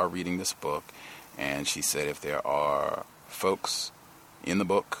that we are reading this book, and she said if there are folks in the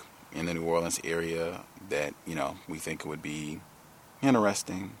book in the New Orleans area that, we think it would be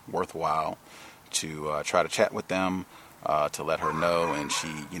interesting, worthwhile to try to chat with them, to let her know, and she,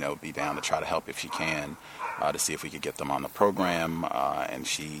 be down to try to help if she can, to see if we could get them on the program. And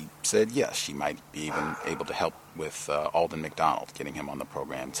she said yes, she might be even able to help with Alden McDonald, getting him on the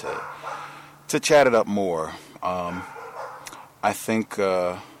program to chat it up more. I think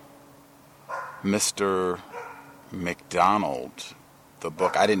Mr. McDonald, the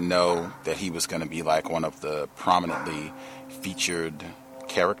book, I didn't know that he was going to be like one of the prominently featured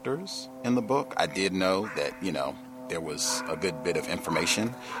characters in the book. I did know that, there was a good bit of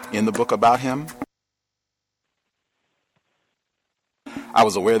information in the book about him. I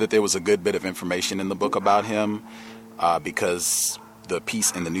was aware that there was a good bit of information in the book about him because the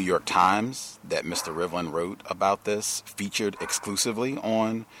piece in the New York Times that Mr. Rivlin wrote about this featured exclusively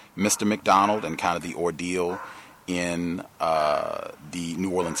on Mr. McDonald and kind of the ordeal in the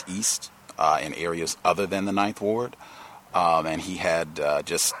New Orleans East in areas other than the Ninth Ward. And he had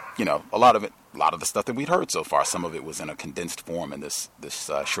just, a lot of the stuff that we'd heard so far. Some of it was in a condensed form in this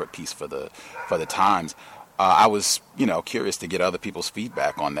short piece for the Times. I was, curious to get other people's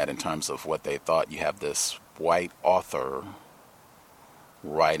feedback on that in terms of what they thought. You have this white author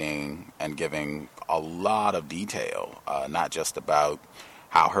writing and giving a lot of detail, not just about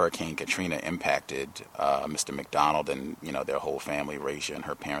how Hurricane Katrina impacted Mr. McDonald and, their whole family, Raisha and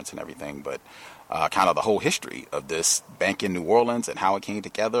her parents and everything, but kind of the whole history of this bank in New Orleans and how it came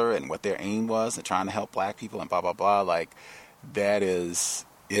together and what their aim was and trying to help black people and blah, blah, blah. Like,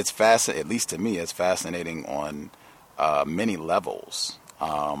 it's fascinating, at least to me, it's fascinating on many levels.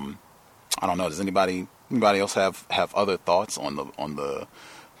 I don't know, does anybody else have other thoughts on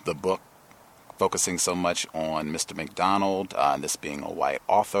the book focusing so much on Mr. McDonald, and this being a white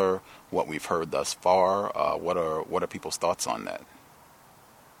author, what we've heard thus far? What are people's thoughts on that?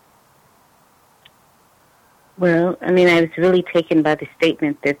 Well, I was really taken by the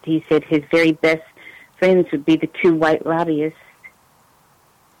statement that he said his very best friends would be the two white lobbyists.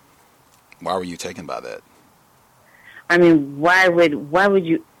 Why were you taken by that? Why would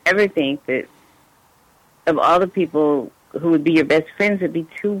you ever think that of all the people who would be your best friends would be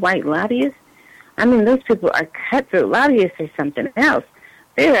two white lobbyists? Those people are cutthroat lobbyists or something else.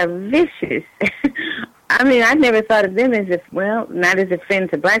 They are vicious. I've never thought of them as not as a friend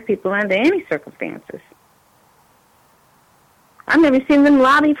to black people under any circumstances. I've never seen them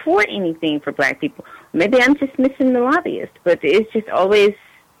lobby for anything for black people. Maybe I'm just missing the lobbyist, but it's just always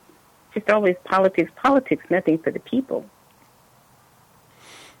politics, nothing for the people.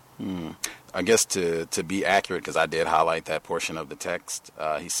 I guess to be accurate, because I did highlight that portion of the text,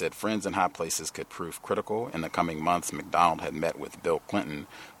 he said friends in high places could prove critical. In the coming months, McDonald had met with Bill Clinton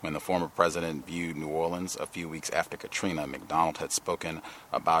when the former president viewed New Orleans a few weeks after Katrina. McDonald had spoken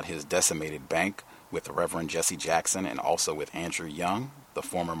about his decimated bank with Reverend Jesse Jackson and also with Andrew Young, the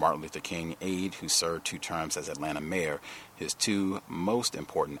former Martin Luther King aide who served 2 terms as Atlanta mayor, his 2 most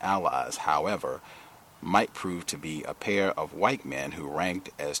important allies, however, might prove to be a pair of white men who ranked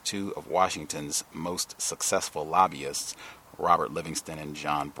as 2 of Washington's most successful lobbyists, Robert Livingston and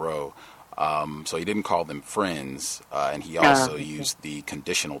John Breaux. So he didn't call them friends, and he also used the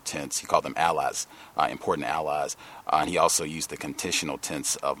conditional tense. He called them allies, important allies, and he also used the conditional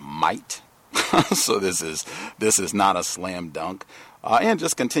tense of might. So this is not a slam dunk. And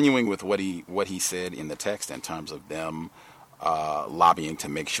just continuing with what he said in the text in terms of them lobbying to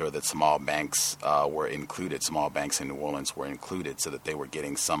make sure that small banks were included, small banks in New Orleans were included, so that they were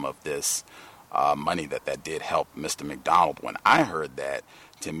getting some of this money that did help Mr. McDonald. When I heard that,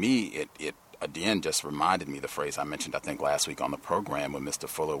 to me, it again just reminded me the phrase I mentioned, I think, last week on the program with Mr.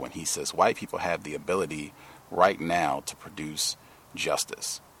 Fuller, when he says white people have the ability right now to produce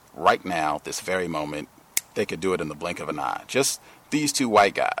justice. Right now, this very moment, they could do it in the blink of an eye. Just these 2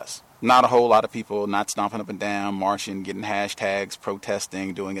 white guys. Not a whole lot of people, not stomping up and down, marching, getting hashtags,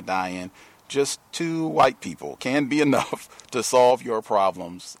 protesting, doing a die-in. Just 2 white people can be enough to solve your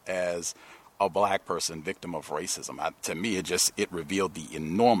problems as a black person victim of racism. To me, it revealed the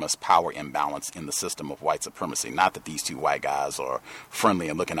enormous power imbalance in the system of white supremacy. Not that these 2 white guys are friendly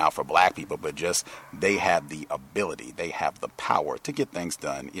and looking out for black people, but just they have the ability, they have the power to get things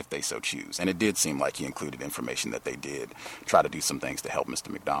done if they so choose. And it did seem like he included information that they did try to do some things to help Mr.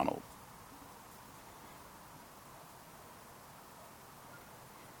 McDonald.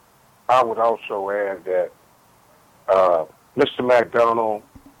 I would also add that Mr. McDonald,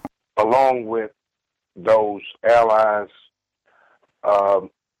 along with those allies,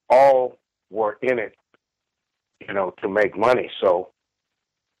 all were in it, to make money. So,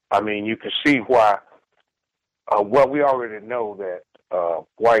 I mean, you can see why. We already know that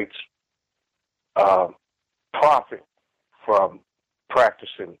whites profit from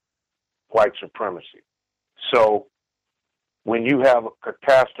practicing white supremacy. So, when you have a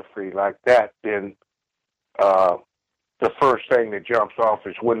catastrophe like that, then the first thing that jumps off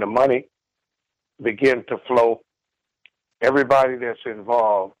is when the money begins to flow, everybody that's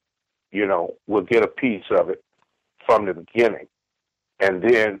involved, will get a piece of it from the beginning. And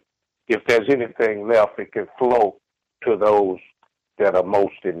then if there's anything left, it can flow to those that are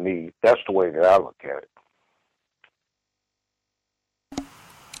most in need. That's the way that I look at it.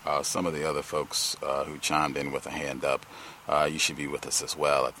 Some of the other folks who chimed in with a hand up, you should be with us as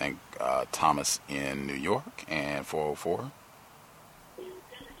well. I think Thomas in New York and 404.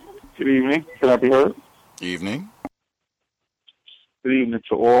 Good evening. Can I be heard? Evening. Good evening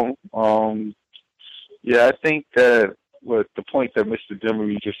to all. I think that the point that Mr.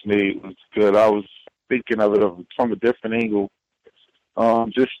 Demery just made was good. I was thinking of it from a different angle.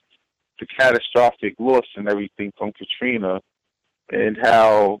 Just the catastrophic loss and everything from Katrina, and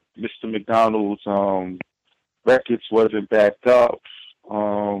how Mr. McDonald's records wasn't backed up.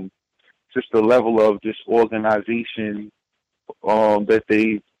 Just the level of disorganization that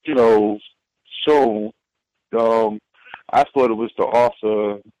they, shown. I thought it was the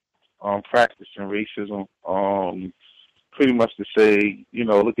author practicing racism. Pretty much to say,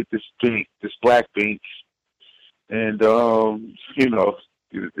 look at this bank, this black bank, and your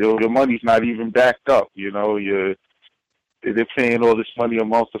money's not even backed up. They're paying all this money a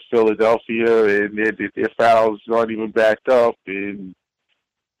month to Philadelphia, and their files aren't even backed up, and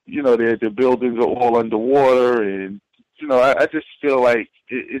their buildings are all underwater, and I just feel like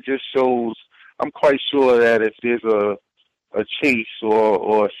it just shows. I'm quite sure that if there's a Chase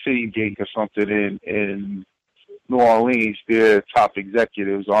or a Citibank or something in New Orleans, their top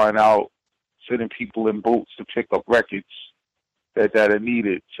executives aren't out sending people in boats to pick up records that are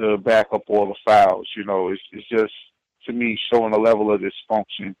needed to back up all the files. It's just, to me, showing a level of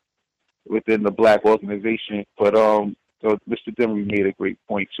dysfunction within the black organization. But Mr. Demery made a great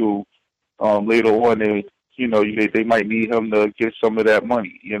point too. Later on, they might need him to get some of that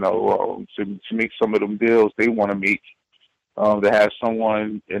money, to make some of them deals they want to make. To have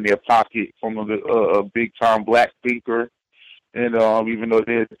someone in their pocket from a big time black banker, and even though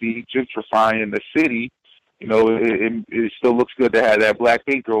they're gentrifying the city, it still looks good to have that black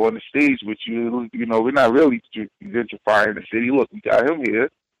banker on the stage with you. We're not really gentrifying the city. Look, we got him here.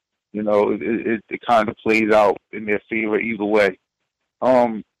 It kind of plays out in their favor either way.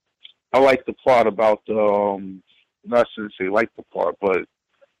 I like the part about not to say like the part, but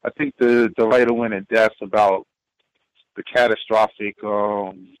I think the writer went in depth about the catastrophic,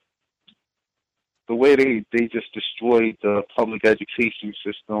 the way they just destroyed the public education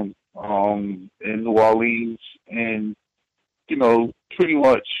system in New Orleans, and pretty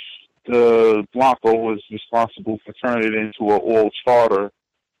much the Blanco was responsible for turning it into an all charter,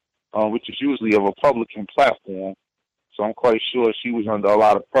 which is usually a Republican platform. So I'm quite sure she was under a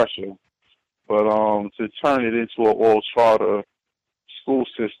lot of pressure. But to turn it into an all charter school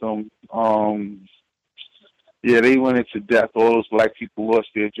system, they went into debt. All those black people lost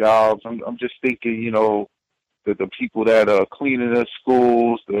their jobs. I'm just thinking, that the people that are cleaning the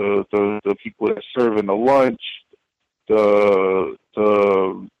schools, the people that are serving the lunch, the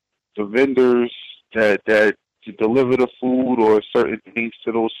vendors that deliver the food or certain things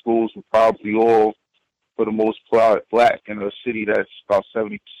to those schools were probably all, for the most part, black in a city that's about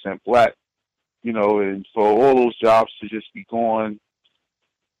 70% black. And for all those jobs to just be gone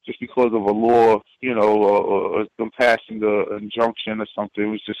just because of a law, or them passing an injunction or something, it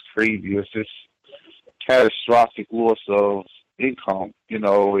was just crazy. It's just catastrophic loss of income,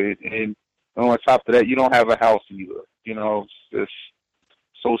 and on top of that, you don't have a house either. It's just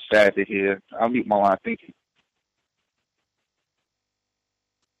so sad to hear. I'll mute my line. Thank you.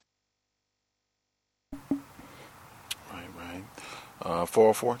 Right.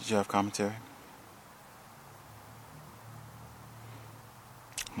 404, did you have commentary?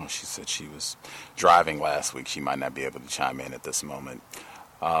 Well, she said she was driving last week. She might not be able to chime in at this moment.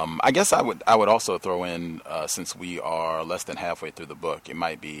 I guess I would also throw in, since we are less than halfway through the book,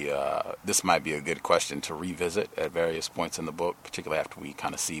 this might be a good question to revisit at various points in the book, particularly after we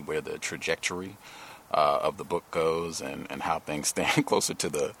kind of see where the trajectory of the book goes and how things stand closer to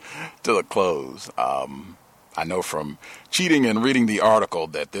the close. I know from cheating and reading the article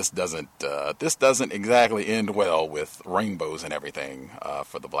that this doesn't exactly end well with rainbows and everything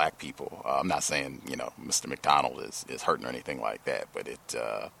for the black people. I'm not saying Mr. McDonald is hurting or anything like that, but it's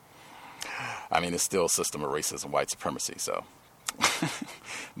still a system of racism, white supremacy. So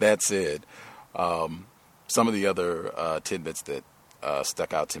that said, some of the other tidbits that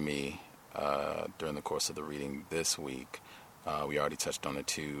stuck out to me during the course of the reading this week, we already touched on the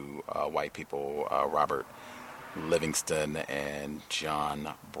two white people, Robert Livingston and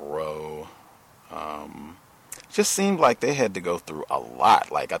John Breaux. Just seemed like they had to go through a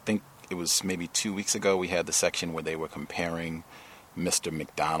lot. Like, I think it was maybe 2 weeks ago we had the section where they were comparing Mr.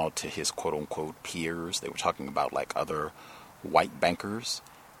 McDonald to his quote-unquote peers. They were talking about like other white bankers,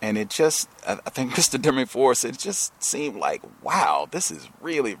 and I think Mr. Deming-Forrest, it just seemed like, wow, this is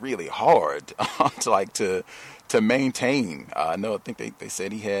really, really hard to maintain. I think they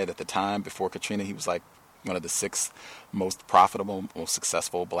said he had, at the time before Katrina, he was like one of the 6 most profitable, most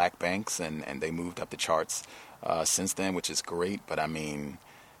successful black banks, and they moved up the charts since then, which is great. But I mean,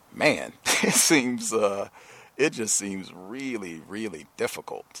 man, it just seems really, really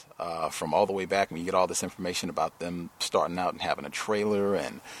difficult from all the way back when you get all this information about them starting out and having a trailer,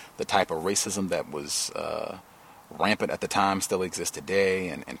 and the type of racism that was rampant at the time still exists today,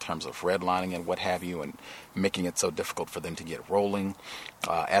 and in terms of redlining and what have you, and making it so difficult for them to get rolling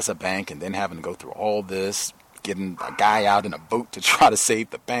as a bank, and then having to go through all this, getting a guy out in a boat to try to save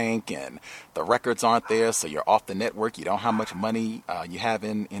the bank, and the records aren't there, so you're off the network, you don't know how much money you have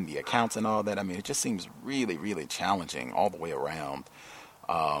in the accounts and all that. I mean, it just seems really, really challenging all the way around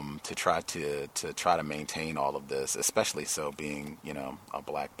to try to maintain all of this, especially so being, a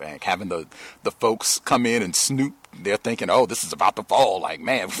black bank, having the folks come in and snoop. They're thinking, oh, this is about to fall. Like,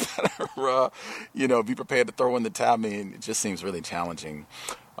 man, we better, be prepared to throw in the towel. I mean, it just seems really challenging.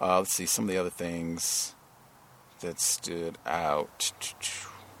 Let's see some of the other things that stood out.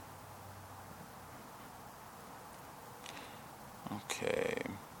 Okay.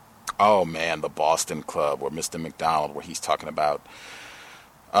 Oh man, the Boston Club, where Mr. McDonald, where he's talking about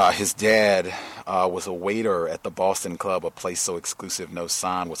his dad was a waiter at the Boston Club, a place so exclusive no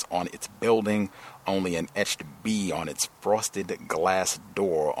sign was on its building, only an etched B on its frosted glass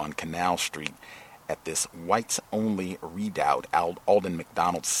door on Canal Street. At this whites-only redoubt, Alden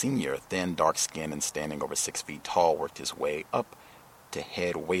McDonald Sr., thin, dark-skinned, and standing over 6 feet tall, worked his way up to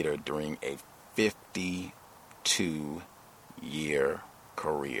head waiter during a 52-year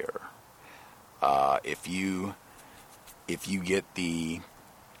career. If you get the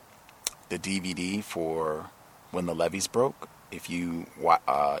DVD for When the Levees Broke, if you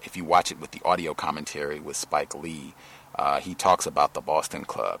watch it with the audio commentary with Spike Lee, he talks about the Boston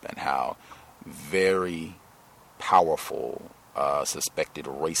Club and how very powerful suspected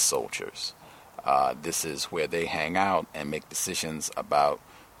race soldiers. This is where they hang out and make decisions about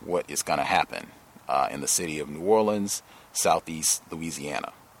what is going to happen in the city of New Orleans, southeast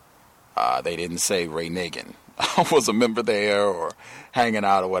Louisiana. They didn't say Ray Nagin was a member there or hanging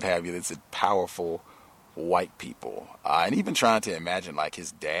out or what have you. It's powerful white people. And even trying to imagine like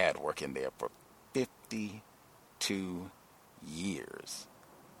his dad working there for 52 years.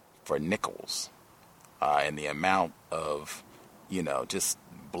 for nickels, and the amount of, just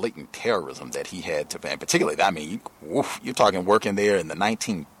blatant terrorism that he had to, and particularly, I mean, you're talking working there in the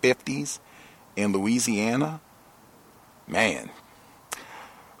 1950s in Louisiana, man.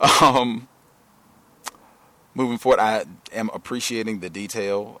 Moving forward, I am appreciating the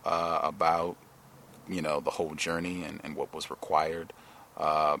detail about, the whole journey and what was required.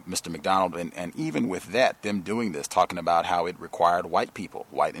 Mr. McDonald, and even with that, them doing this, talking about how it required white people,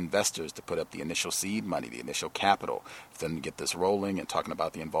 white investors to put up the initial seed money, the initial capital, for them to get this rolling, and talking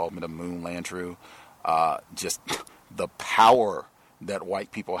about the involvement of Moon Landrieu, just the power that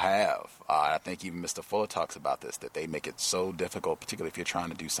white people have. I think even Mr. Fuller talks about this, that they make it so difficult, particularly if you're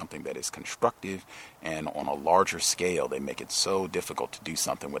trying to do something that is constructive and on a larger scale. They make it so difficult to do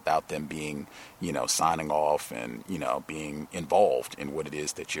something without them being, signing off and, being involved in what it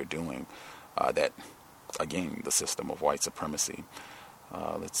is that you're doing. That, again, the system of white supremacy.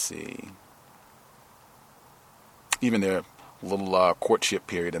 Let's see. Even their little courtship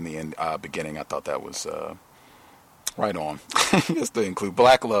period in the beginning, I thought that was... right on. Just to include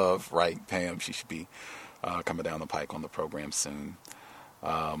Black Love, right, Pam? She should be coming down the pike on the program soon.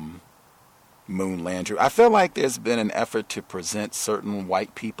 Moon Landrieu. I feel like there's been an effort to present certain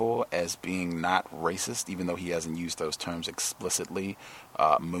white people as being not racist, even though he hasn't used those terms explicitly.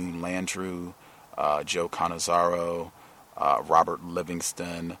 Moon Landrieu, Joe Cannizzaro, Robert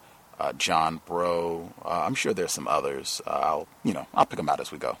Livingston, John Breaux. I'm sure there's some others. I'll pick them out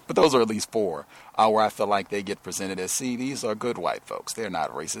as we go. But those are at least four where I feel like they get presented as, see, these are good white folks. They're not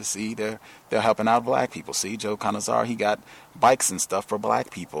racist. See, they're helping out black people. See, Joe Cannizzaro, he got bikes and stuff for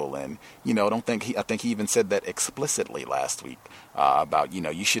black people. And, I think he even said that explicitly last week about,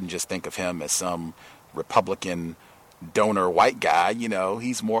 you shouldn't just think of him as some Republican donor white guy.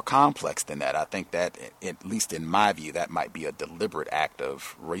 He's more complex than that. I think that, at least in my view, that might be a deliberate act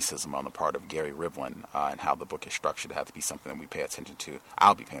of racism on the part of Gary Rivlin, and how the book is structured to have to be something that we pay attention to.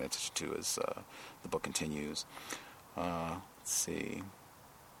 I'll be paying attention to as the book continues. Let's see.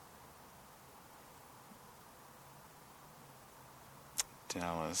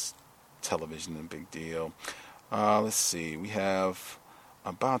 Dallas television, a big deal. Let's see. We have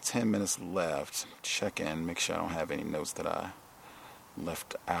about 10 minutes left. Check in, make sure I don't have any notes that I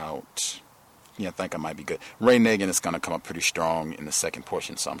left out. Yeah, I think I might be good. Ray Nagin is going to come up pretty strong in the second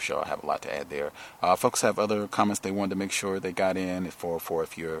portion, so I'm sure I'll have a lot to add there. Folks have other comments they wanted to make sure they got in. At 404,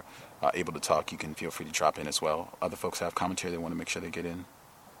 if you're able to talk, you can feel free to drop in as well. Other folks have commentary they want to make sure they get in.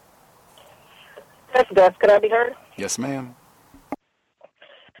 Yes, Gus, can I be heard? Yes, ma'am.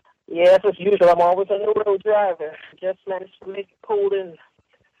 Yes, as usual, I'm always a new road driver. Just managed to make it pulled in.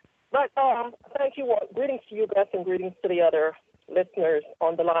 But thank you. Greetings to you, Gus, and greetings to the other listeners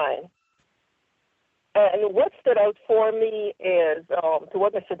on the line. And what stood out for me is to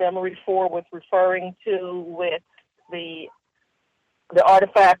what Mr. Demery was referring to with the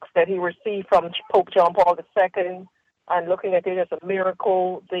artifacts that he received from Pope John Paul II, and looking at it as a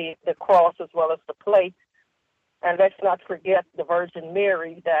miracle, the cross as well as the plate. And let's not forget the Virgin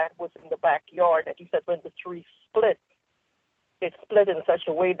Mary that was in the backyard, that you said when the tree split, it split in such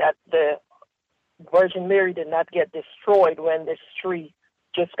a way that the Virgin Mary did not get destroyed when this tree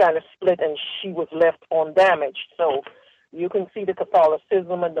just kind of split and she was left undamaged. So you can see the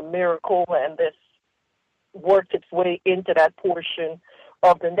Catholicism and the miracle, and this worked its way into that portion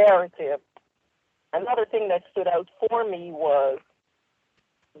of the narrative. Another thing that stood out for me was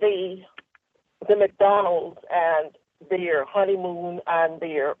the McDonald's and their honeymoon and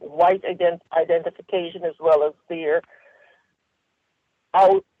their white identification, as well as their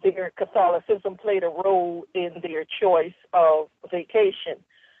Catholicism played a role in their choice of vacation.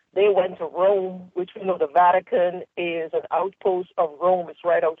 They went to Rome, which we know the Vatican is an outpost of Rome. It's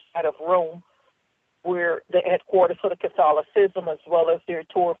right outside of Rome, where the headquarters for the Catholicism, as well as their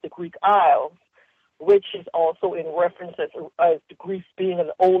tour of the Greek Isles, which is also in reference as Greece being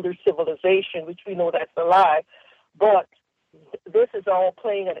an older civilization, which we know that's a lie. But this is all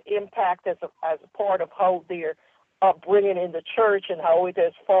playing an impact as a part of how they're bringing in the church and how it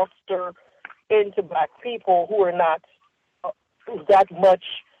has fostered into black people who are not that much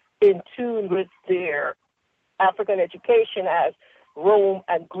in tune with their African education, as Rome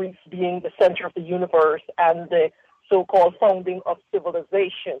and Greece being the center of the universe and the so-called founding of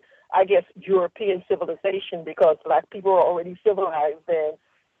civilization. I guess European civilization, because black people are already civilized and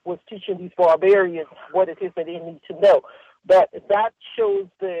was teaching these barbarians what it is that they need to know. But that shows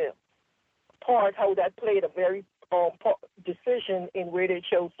the part how that played a very decision in where they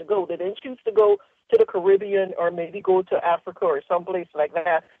chose to go. They didn't choose to go to the Caribbean or maybe go to Africa or someplace like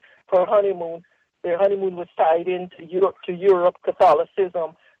that for a honeymoon. Their honeymoon was tied into Europe,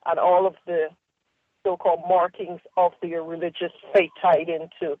 Catholicism, and all of the so-called markings of their religious faith tied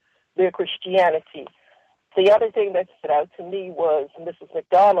into their Christianity. The other thing that stood out to me was Mrs.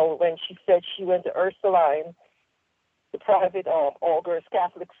 McDonald when she said she went to Ursuline, the private all-girls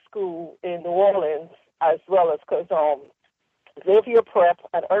Catholic school in New Orleans, as well as because Xavier Prep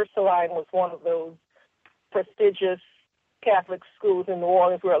and Ursuline was one of those prestigious Catholic schools in New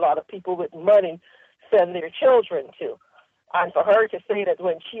Orleans where a lot of people with money send their children to. And for her to say that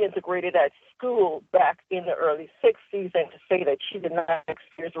when she integrated that school back in the early 60s and to say that she did not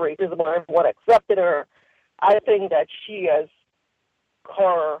experience racism or everyone accepted her, I think that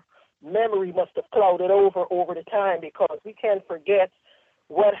her memory must have clouded over the time, because we can't forget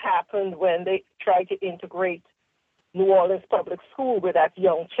what happened when they tried to integrate New Orleans public school with that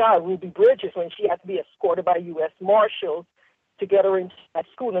young child, Ruby Bridges, when she had to be escorted by U.S. Marshals to get her into that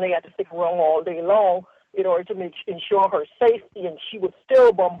school, and they had to stick around all day long in order to ensure her safety, and she was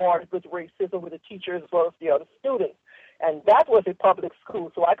still bombarded with racism with the teachers as well as the other students. And that was a public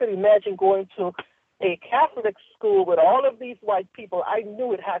school, so I could imagine going to a Catholic school with all of these white people. I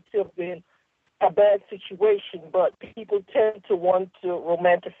knew it had to have been a bad situation, but people tend to want to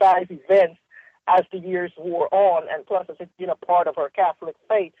romanticize events as the years wore on, and plus, as it's been a part of our Catholic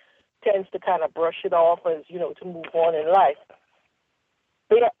faith, tends to kind of brush it off as, to move on in life.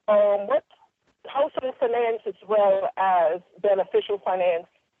 What household finance as well as beneficial finance,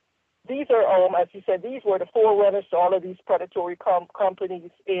 these are, as you said, these were the forerunners to all of these predatory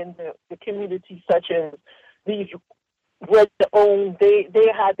companies in the community, such as these rent-to-own. They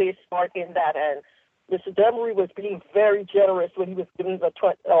had their start in that, and Mr. Demery was being very generous when he was giving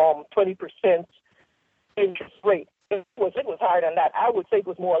a 20% interest rate. It was higher than that. I would say it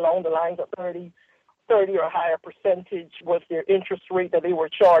was more along the lines of 30 or higher percentage was their interest rate that they were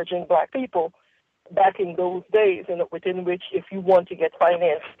charging black people back in those days, and within which, if you want to get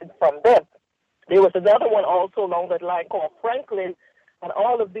financing from them. There was another one also along that line called Franklin, and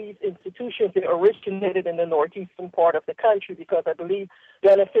all of these institutions, they originated in the northeastern part of the country, because I believe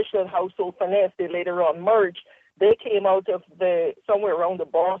beneficial and household finance, they later on merged. They came out of somewhere around the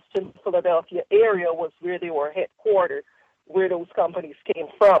Boston, Philadelphia area was where they were headquartered, where those companies came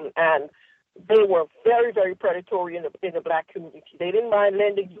from, and they were very, very predatory in the black community. They didn't mind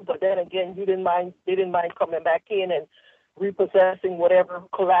lending you, but then again, they didn't mind coming back in and repossessing whatever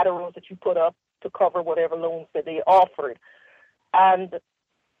collaterals that you put up to cover whatever loans that they offered. And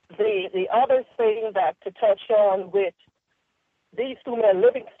the other thing that to touch on with these two men,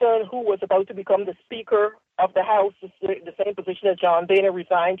 Livingston, who was about to become the Speaker of the House, the same position that John Boehner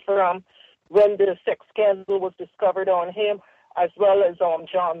resigned from when the sex scandal was discovered on him, as well as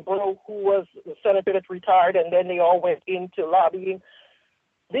John Breaux, who was the senator that retired, and then they all went into lobbying.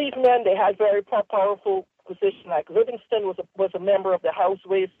 These men, they had very powerful positions. Like Livingston was a member of the House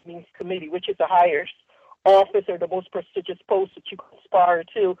Ways and Means Committee, which is the highest office or the most prestigious post that you can aspire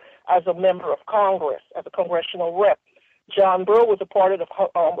to as a member of Congress, as a congressional rep. John Breaux was a part of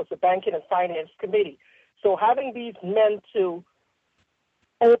the Banking and Finance Committee. So having these men to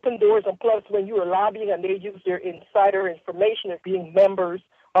open doors, and plus when you were lobbying and they use their insider information as being members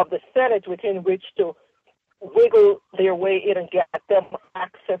of the Senate within which to wiggle their way in and get them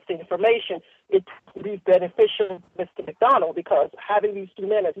access to information, it would be beneficial to Mr. McDonald, because having these two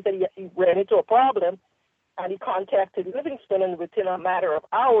men, as he said, he ran into a problem and he contacted Livingston, and within a matter of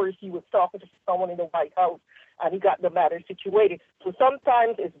hours he was talking to someone in the White House and he got the matter situated. So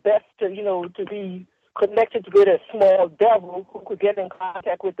sometimes it's best to be connected with a small devil who could get in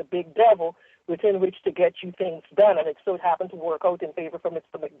contact with the big devil within which to get you things done, and it so happened to work out in favor for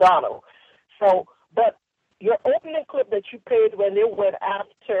Mr. McDonald. So, but your opening clip that you played when they went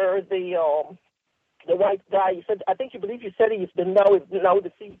after the white guy, you said, you said he's been now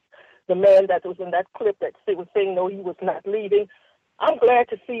deceased, the man that was in that clip that was saying no, he was not leaving. I'm glad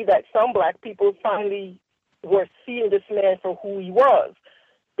to see that some black people finally were seeing this man for who he was.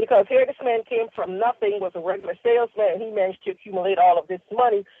 Because here this man came from nothing, was a regular salesman, and he managed to accumulate all of this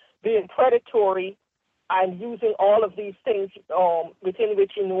money, being predatory and using all of these things within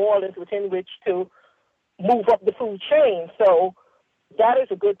which in New Orleans, within which to move up the food chain. So that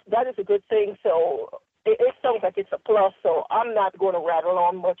is a good thing. So it sounds like it's a plus. So I'm not going to rattle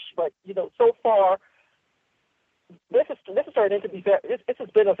on much, but so far this has turned into this has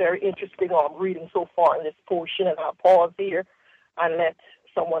been a very interesting reading so far in this portion, and I'll pause here and let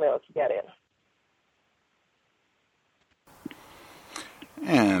someone else get in.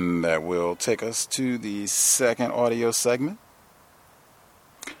 And that will take us to the second audio segment.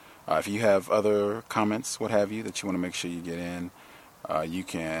 If you have other comments, what have you, that you want to make sure you get in, you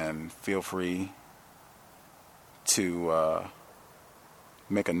can feel free to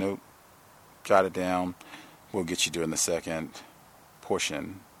make a note, jot it down. We'll get you during the second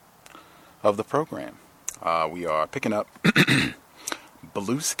portion of the program. We are picking up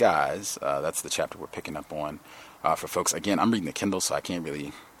Blue Skies. That's the chapter we're picking up on. For folks, again, I'm reading the Kindle, so I can't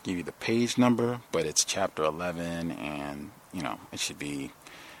really give you the page number, but it's chapter 11, and, it should be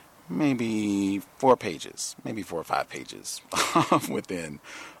maybe 4 pages, maybe 4 or 5 pages within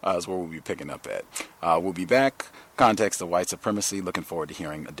is where we'll be picking up at. We'll be back. Context of white supremacy. Looking forward to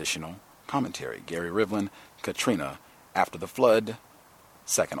hearing additional commentary. Gary Rivlin, Katrina, After the Flood,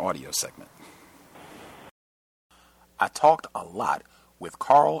 second audio segment. I talked a lot with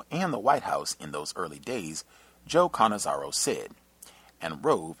Carl and the White House in those early days, Joe Cannizzaro said, and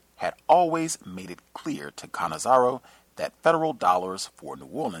Rove had always made it clear to Cannizzaro that federal dollars for New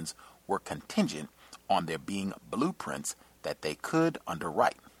Orleans were contingent on there being blueprints that they could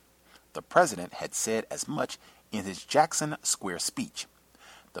underwrite. The president had said as much in his Jackson Square speech.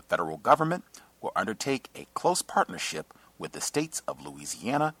 The federal government will undertake a close partnership with the states of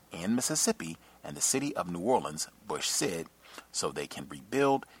Louisiana and Mississippi and the city of New Orleans, Bush said, so they can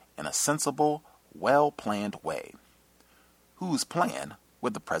rebuild in a sensible, well-planned way. Whose plan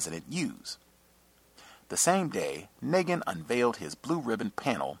would the president use? The same day, Nagin unveiled his blue ribbon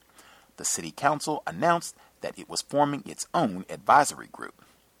panel. The city council announced that it was forming its own advisory group.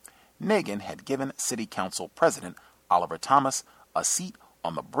 Nagin had given city council president Oliver Thomas a seat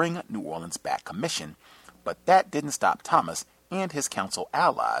on the Bring New Orleans Back Commission, but that didn't stop Thomas and his council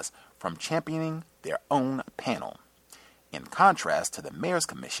allies from championing their own panel. In contrast to the mayor's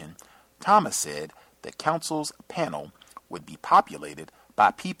commission, Thomas said the council's panel would be populated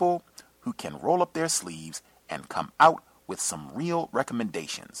by people who can roll up their sleeves and come out with some real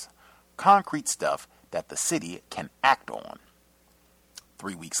recommendations, concrete stuff that the city can act on.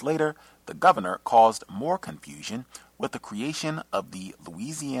 3 weeks later, the governor caused more confusion with the creation of the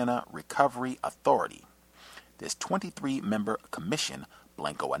Louisiana Recovery Authority. This 23-member commission,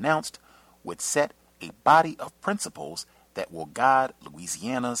 Blanco announced, would set a body of principles that will guide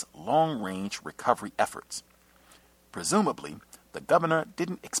Louisiana's long-range recovery efforts. Presumably, the governor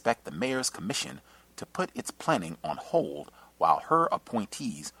didn't expect the mayor's commission to put its planning on hold while her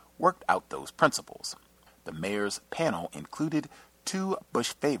appointees worked out those principles. The mayor's panel included 2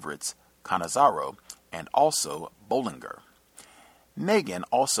 Bush favorites, Cannizzaro and also Bollinger. Nagin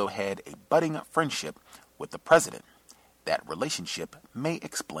also had a budding friendship with the president. That relationship may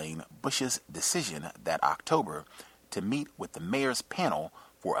explain Bush's decision that October to meet with the mayor's panel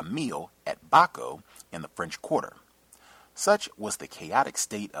for a meal at Baco in the French Quarter. Such was the chaotic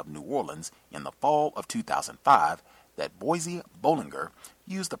state of New Orleans in the fall of 2005 that Boise Bollinger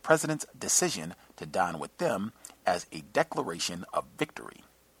used the president's decision to dine with them as a declaration of victory.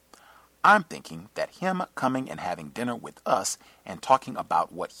 I'm thinking that him coming and having dinner with us and talking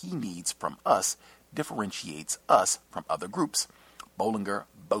about what he needs from us differentiates us from other groups, Bollinger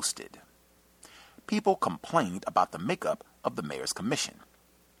boasted. People complained about the makeup of the mayor's commission.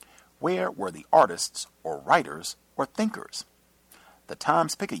 Where were the artists or writers or thinkers? The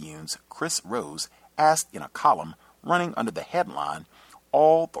Times-Picayune's Chris Rose asked in a column running under the headline,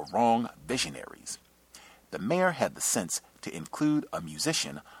 All the Wrong Visionaries. The mayor had the sense to include a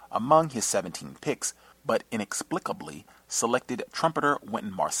musician among his 17 picks, but inexplicably selected trumpeter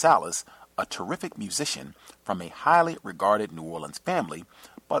Wynton Marsalis, a terrific musician from a highly regarded New Orleans family,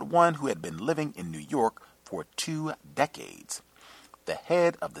 but one who had been living in New York for 2 decades. The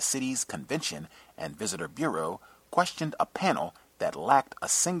head of the city's Convention and Visitor Bureau questioned a panel that lacked a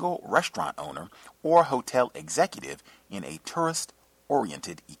single restaurant owner or hotel executive in a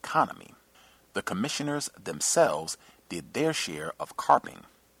tourist-oriented economy. The commissioners themselves did their share of carping.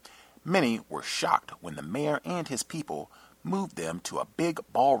 Many were shocked when the mayor and his people moved them to a big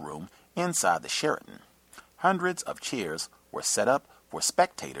ballroom inside the Sheraton. Hundreds of chairs were set up for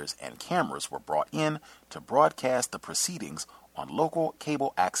spectators and cameras were brought in to broadcast the proceedings on local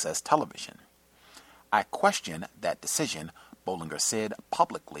cable access television. I question that decision, Bollinger said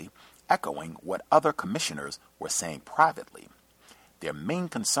publicly, echoing what other commissioners were saying privately. Their main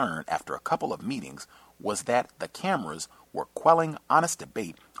concern after a couple of meetings was that the cameras were quelling honest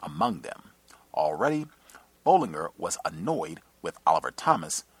debate among them. Already, Bollinger was annoyed with Oliver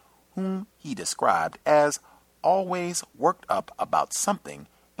Thomas, whom he described as always worked up about something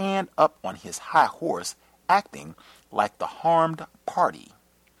and up on his high horse, acting like the harmed party.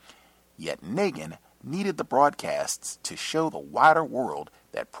 Yet Nagin needed the broadcasts to show the wider world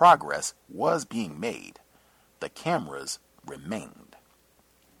that progress was being made. The cameras remained.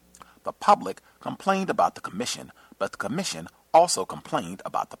 The public complained about the commission, but the commission also complained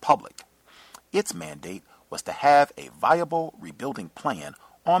about the public. Its mandate was to have a viable rebuilding plan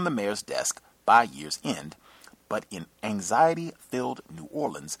on the mayor's desk by year's end, but in anxiety-filled New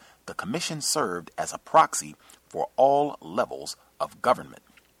Orleans, the commission served as a proxy for all levels of government.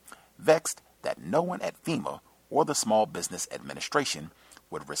 Vexed that no one at FEMA or the Small Business Administration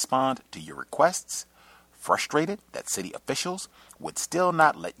would respond to your requests, frustrated that city officials would still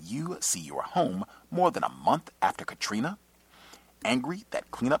not let you see your home more than a month after Katrina, angry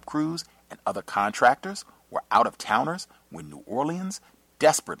that cleanup crews and other contractors were out-of-towners when New Orleans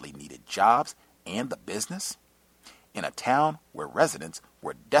desperately needed jobs and the business. In a town where residents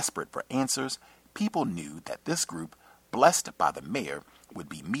were desperate for answers, people knew that this group, blessed by the mayor, would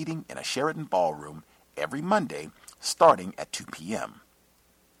be meeting in a Sheraton ballroom every Monday starting at 2 p.m.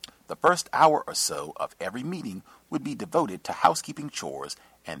 The first hour or so of every meeting would be devoted to housekeeping chores,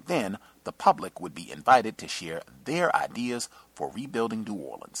 and then the public would be invited to share their ideas for rebuilding New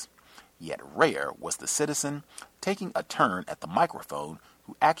Orleans. Yet rare was the citizen taking a turn at the microphone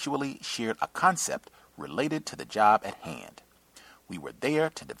who actually shared a concept related to the job at hand. We were there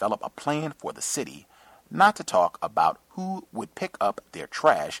to develop a plan for the city, not to talk about who would pick up their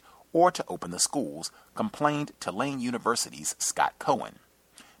trash or to open the schools, complained Tulane University's Scott Cohen.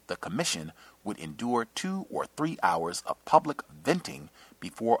 The commission would endure 2 or 3 hours of public venting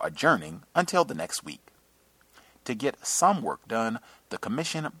before adjourning until the next week. To get some work done, the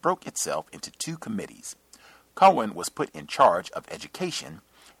commission broke itself into 2 committees. Cohen was put in charge of education,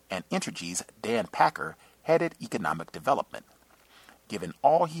 and Entergy's Dan Packer headed economic development. Given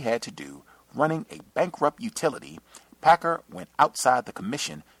all he had to do running a bankrupt utility, Packer went outside the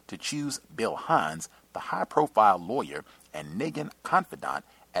commission to choose Bill Hines, the high-profile lawyer and Nagin confidant,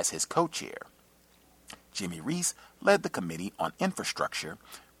 as his co-chair. Jimmy Reese led the committee on infrastructure,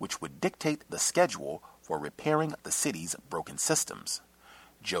 which would dictate the schedule for repairing the city's broken systems.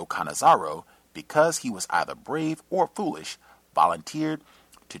 Joe Cannizzaro, because he was either brave or foolish, volunteered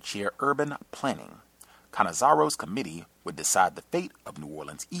to chair urban planning. Cannizzaro's committee would decide the fate of New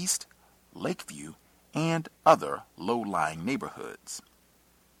Orleans East, Lakeview, and other low-lying neighborhoods.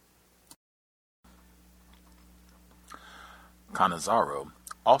 Cannizzaro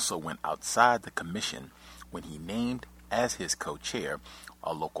also went outside the commission when he named as his co-chair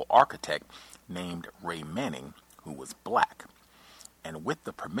a local architect named Ray Manning, who was black. And with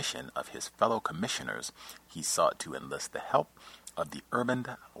the permission of his fellow commissioners, he sought to enlist the help of the Urban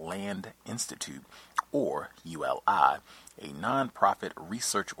Land Institute, or ULI, a nonprofit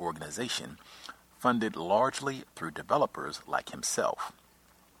research organization funded largely through developers like himself.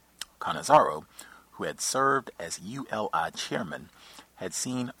 Cannizzaro, who had served as ULI chairman, had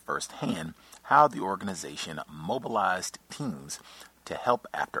seen firsthand how the organization mobilized teams to help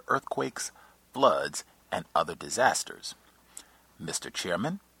after earthquakes, floods, and other disasters. Mr.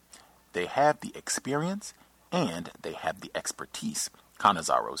 Chairman, they have the experience and they have the expertise,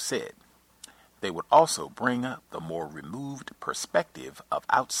 Cannizzaro said. They would also bring the more removed perspective of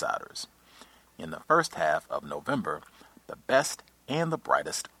outsiders. In the first half of November, the best and the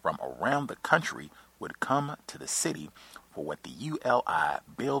brightest from around the country would come to the city for what the ULI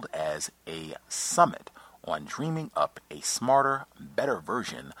billed as a summit on dreaming up a smarter, better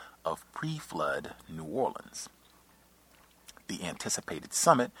version of pre-flood New Orleans. The anticipated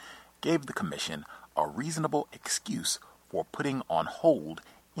summit gave the commission a reasonable excuse for putting on hold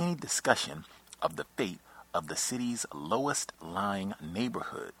any discussion of the fate of the city's lowest-lying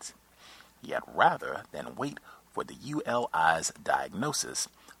neighborhoods. Yet rather than wait for the ULI's diagnosis,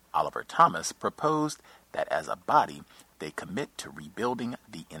 Oliver Thomas proposed that as a body they commit to rebuilding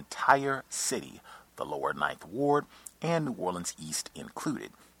the entire city, the lower Ninth Ward and New Orleans East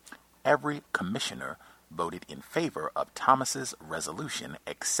included. Every commissioner voted in favor of Thomas's resolution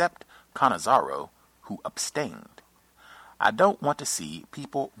except Cannizzaro, who abstained. I don't want to see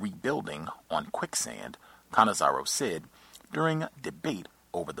people rebuilding on quicksand, Cannizzaro said during debate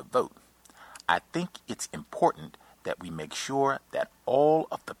over the vote. I think it's important that we make sure that all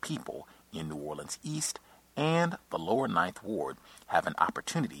of the people in New Orleans East and the lower Ninth Ward have an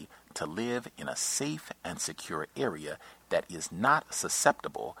opportunity to live in a safe and secure area that is not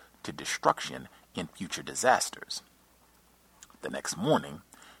susceptible to destruction in future disasters. The next morning,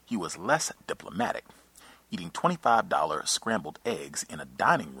 he was less diplomatic, eating $25 scrambled eggs in a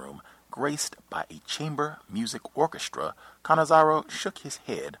dining room graced by a chamber music orchestra. Cannizzaro shook his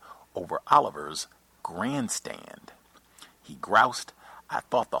head over Oliver's grandstand. He groused, I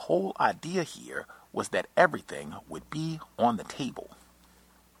thought the whole idea here was that everything would be on the table.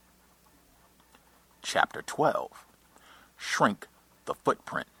 Chapter 12. Shrink the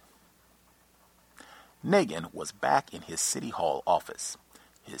Footprint. Nagin was back in his City Hall office.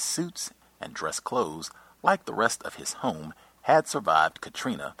 His suits and dress clothes like the rest of his home, had survived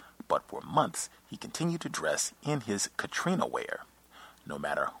Katrina, but for months he continued to dress in his Katrina wear. No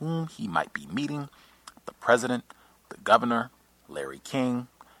matter whom he might be meeting, the president, the governor, Larry King,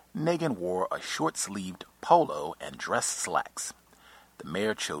 Nagin wore a short-sleeved polo and dress slacks. The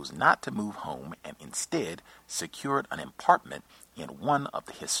mayor chose not to move home and instead secured an apartment in one of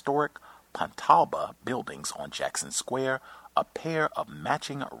the historic Pontalba buildings on Jackson Square, a pair of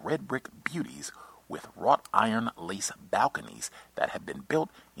matching red brick beauties with wrought iron lace balconies that had been built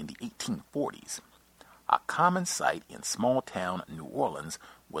in the 1840s. A common sight in small-town New Orleans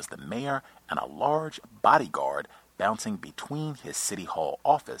was the mayor and a large bodyguard bouncing between his City Hall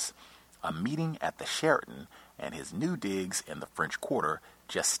office, a meeting at the Sheraton, and his new digs in the French Quarter,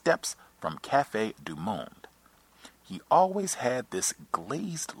 just steps from Café du Monde. He always had this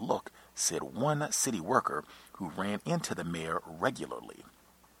glazed look, said one city worker who ran into the mayor regularly.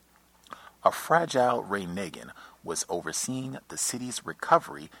 A fragile Ray Nagin was overseeing the city's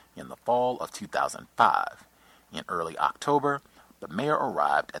recovery in the fall of 2005. In early October, the mayor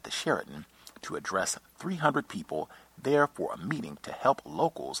arrived at the Sheraton to address 300 people there for a meeting to help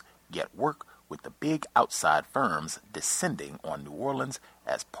locals get work with the big outside firms descending on New Orleans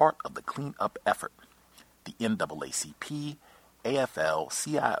as part of the cleanup effort. The NAACP,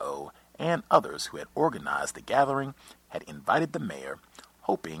 AFL-CIO, and others who had organized the gathering had invited the mayor,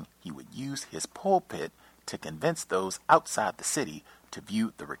 hoping he would use his pulpit to convince those outside the city to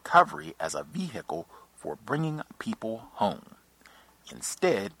view the recovery as a vehicle for bringing people home.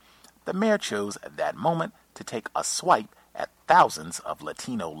 Instead, the mayor chose that moment to take a swipe at thousands of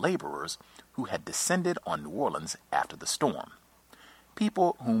Latino laborers who had descended on New Orleans after the storm.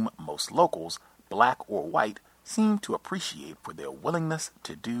 People whom most locals, black or white, seemed to appreciate for their willingness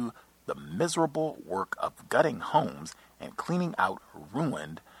to do the miserable work of gutting homes and cleaning out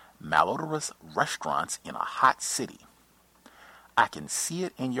ruined, malodorous restaurants in a hot city. "I can see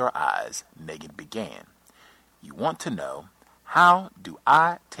it in your eyes," Nagin began. "You want to know, how do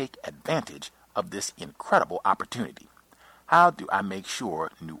I take advantage of this incredible opportunity? How do I make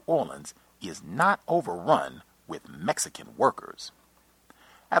sure New Orleans is not overrun with Mexican workers?"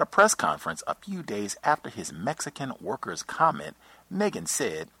 At a press conference a few days after his Mexican workers' comment, Nagin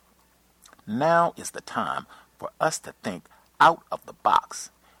said, "Now is the time for us to think out of the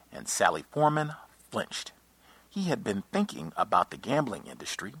box," and Sally Foreman flinched. He had been thinking about the gambling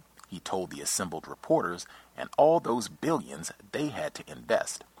industry, he told the assembled reporters, and all those billions they had to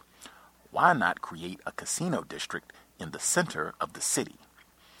invest. Why not create a casino district in the center of the city?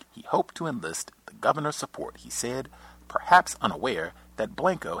 He hoped to enlist the governor's support, he said, perhaps unaware that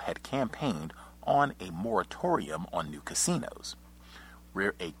Blanco had campaigned on a moratorium on new casinos.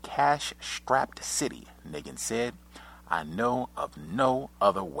 "We're a cash-strapped city," Nagin said. "I know of no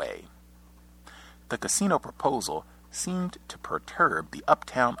other way." The casino proposal seemed to perturb the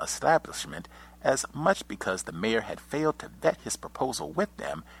uptown establishment as much because the mayor had failed to vet his proposal with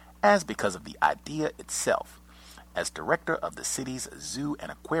them as because of the idea itself. As director of the city's zoo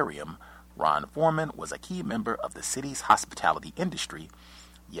and aquarium, Ron Foreman was a key member of the city's hospitality industry,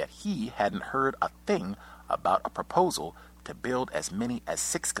 yet he hadn't heard a thing about a proposal to build as many as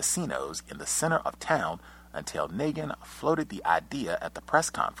 6 casinos in the center of town until Nagin floated the idea at the press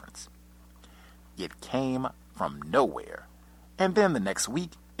conference. It came from nowhere, and then the next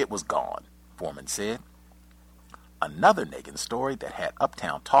week it was gone, Foreman said. Another Nagin story that had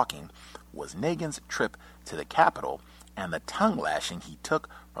Uptown talking was Nagin's trip to the Capitol and the tongue-lashing he took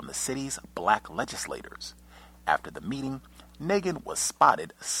from the city's black legislators. After the meeting, Nagin was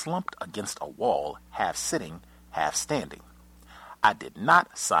spotted slumped against a wall, half sitting, half standing. "I did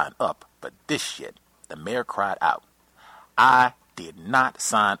not sign up for this shit," the mayor cried out. "I did not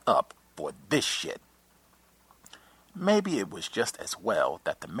sign up for this shit." Maybe it was just as well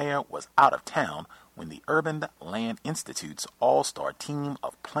that the mayor was out of town when the Urban Land Institute's all-star team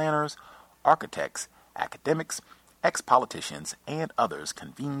of planners, architects, academics, ex-politicians, and others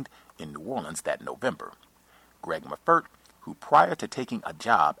convened in New Orleans that November. Greg Muffert, who prior to taking a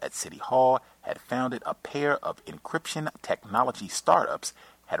job at City Hall had founded a pair of encryption technology startups,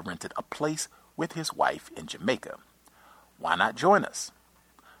 had rented a place with his wife in Jamaica. "Why not join us?"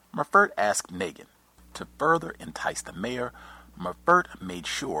 Muffert asked Nagin. To further entice the mayor, Muffert made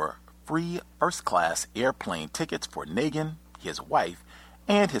sure free first-class airplane tickets for Nagin, his wife,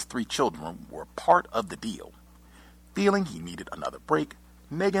 and his 3 children were part of the deal. Feeling he needed another break,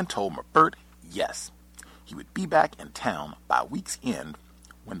 Nagin told Muffert yes. He would be back in town by week's end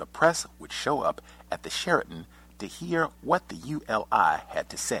when the press would show up at the Sheraton to hear what the ULI had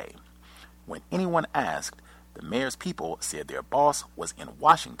to say. When anyone asked, the mayor's people said their boss was in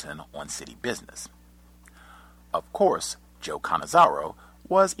Washington on city business. Of course, Joe Cannizzaro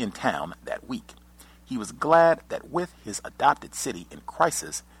was in town that week. He was glad that with his adopted city in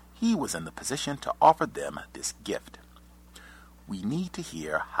crisis, he was in the position to offer them this gift. We need to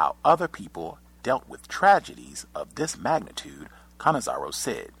hear how other people dealt with tragedies of this magnitude, Cannizzaro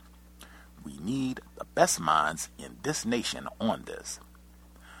said. We need the best minds in this nation on this.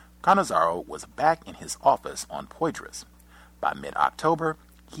 Cannizzaro was back in his office on Poydras. By mid-October,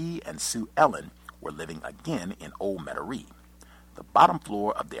 he and Sue Ellen were living again in Old Metairie. The bottom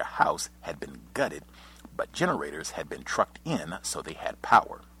floor of their house had been gutted, but generators had been trucked in so they had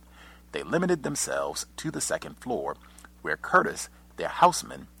power. They limited themselves to the second floor, where Curtis, their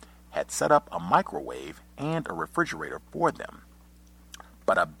houseman, had set up a microwave and a refrigerator for them.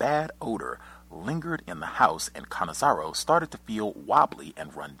 But a bad odor lingered in the house, and Cannizzaro started to feel wobbly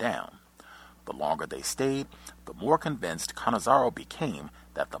and run down. The longer they stayed, the more convinced Cannizzaro became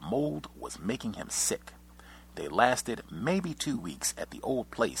that the mold was making him sick. They lasted maybe 2 weeks at the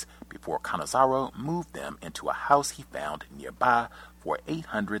old place before Cannizzaro moved them into a house he found nearby for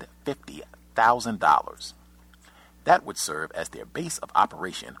 $850,000. That would serve as their base of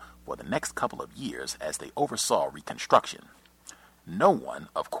operation for the next couple of years as they oversaw reconstruction. No one,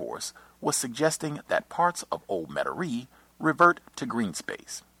 of course, was suggesting that parts of Old Metairie revert to green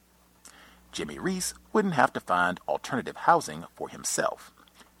space. Jimmy Reese wouldn't have to find alternative housing for himself.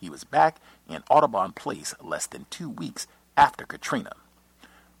 He was back in Audubon Place less than 2 weeks after Katrina.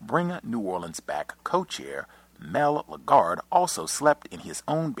 Bring New Orleans Back co-chair Mel Lagarde also slept in his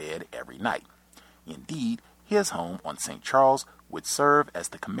own bed every night. Indeed, his home on St. Charles would serve as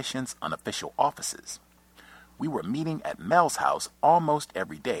the commission's unofficial offices. We were meeting at Mel's house almost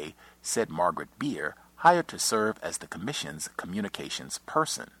every day, said Margaret Beer, hired to serve as the commission's communications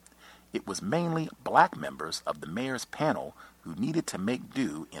person. It was mainly black members of the mayor's panel who needed to make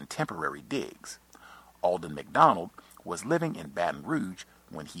do in temporary digs. Alden McDonald was living in Baton Rouge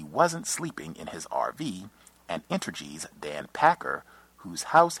when he wasn't sleeping in his RV, and Entergy's Dan Packer, whose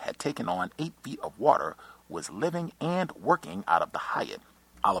house had taken on 8 feet of water, was living and working out of the Hyatt.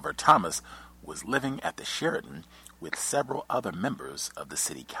 Oliver Thomas was living at the Sheraton with several other members of the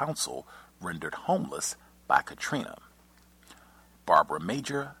city council rendered homeless by Katrina. Barbara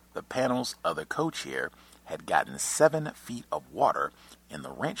Major, the panel's other co-chair, had gotten 7 feet of water in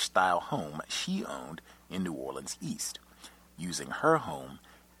the ranch-style home she owned in New Orleans East, using her home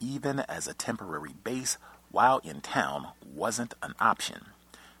even as a temporary base while in town wasn't an option.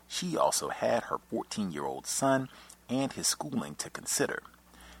 She also had her 14-year-old son and his schooling to consider.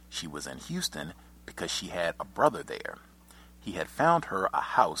 She was in Houston because she had a brother there. He had found her a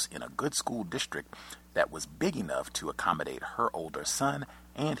house in a good school district that was big enough to accommodate her older son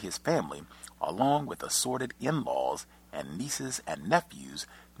and his family, along with assorted in-laws and nieces and nephews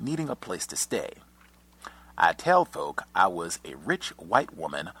needing a place to stay. I tell folk I was a rich white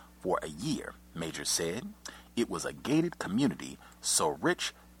woman for a year, Major said. It was a gated community, so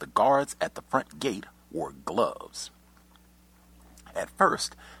rich the guards at the front gate wore gloves. At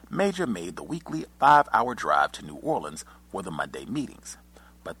first, Major made the weekly 5-hour drive to New Orleans for the Monday meetings,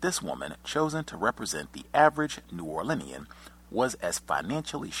 but this woman, chosen to represent the average New Orleanian, was as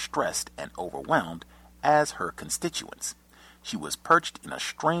financially stressed and overwhelmed as her constituents. She was perched in a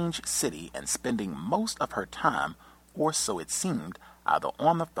strange city and spending most of her time, or so it seemed, either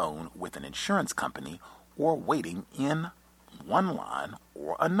on the phone with an insurance company or waiting in one line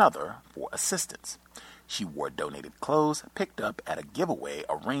or another for assistance. She wore donated clothes picked up at a giveaway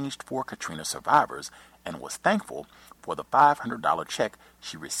arranged for Katrina survivors and was thankful for the $500 check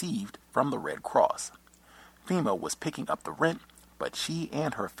she received from the Red Cross. FEMA was picking up the rent, but she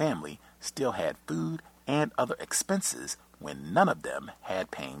and her family still had food and other expenses when none of them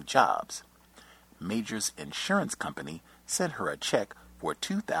had paying jobs. Major's insurance company sent her a check for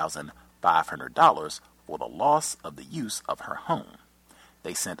 $2,500 for the loss of the use of her home.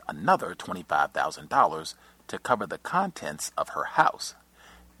 They sent another $25,000 to cover the contents of her house.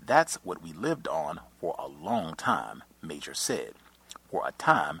 That's what we lived on for a long time, Major said. For a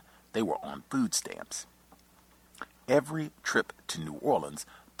time, they were on food stamps. Every trip to New Orleans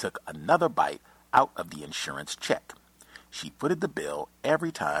took another bite out of the insurance check. She footed the bill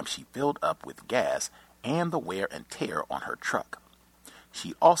every time she filled up with gas and the wear and tear on her truck.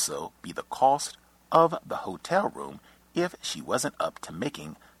 She'd also be the cost of the hotel room if she wasn't up to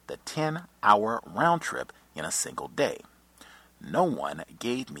making the 10-hour round trip in a single day. No one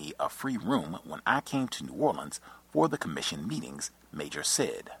gave me a free room when I came to New Orleans for the commission meetings, Major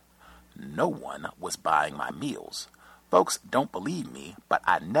said. No one was buying my meals. Folks don't believe me, but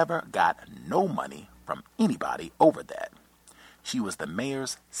I never got no money from anybody over that. She was the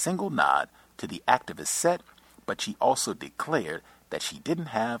mayor's single nod to the activist set, but she also declared that she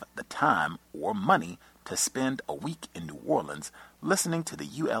didn't have the time or money to spend a week in New Orleans listening to the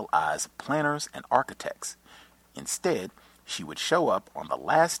ULI's planners and architects. Instead, she would show up on the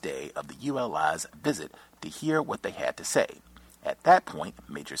last day of the ULI's visit to hear what they had to say. At that point,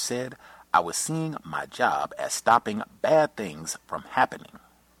 Major said, I was seeing my job as stopping bad things from happening.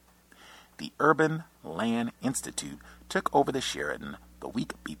 The Urban Land Institute took over the Sheraton the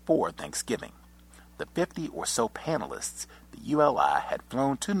week before Thanksgiving. The 50 or so panelists the ULI had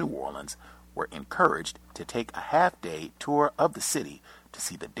flown to New Orleans were encouraged to take a half-day tour of the city to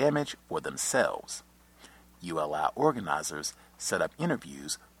see the damage for themselves. ULI organizers set up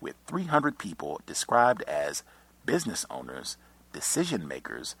interviews with 300 people described as business owners, decision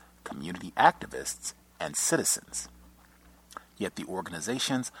makers, community activists, and citizens. Yet the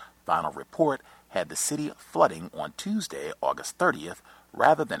organization's final report had the city flooding on Tuesday, August 30th,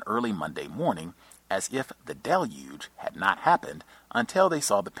 rather than early Monday morning, as if the deluge had not happened until they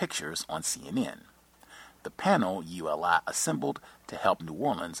saw the pictures on CNN. The panel ULI assembled to help New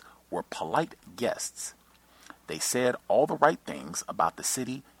Orleans were polite guests. They said all the right things about the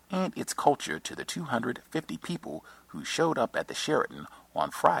city and its culture to the 250 people who showed up at the Sheraton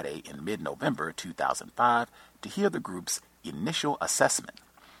on Friday in mid-November 2005 to hear the group's initial assessment.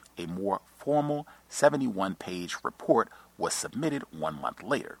 A more formal 71-page report was submitted 1 month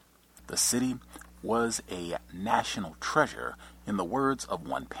later. The city was a national treasure, in the words of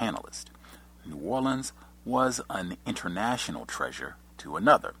one panelist. New Orleans was an international treasure to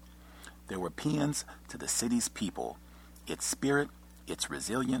another. There were paeans to the city's people, its spirit, its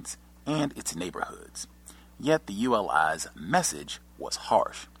resilience, and its neighborhoods. Yet the ULI's message was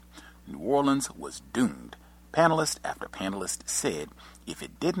harsh. New Orleans was doomed. Panelist after panelist said if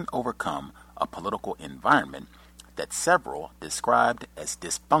it didn't overcome a political environment that several described as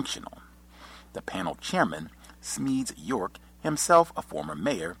dysfunctional. The panel chairman, Smedes York, himself a former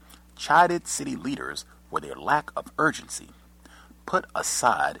mayor, chided city leaders for their lack of urgency. Put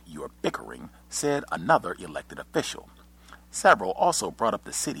aside your bickering, said another elected official. Several also brought up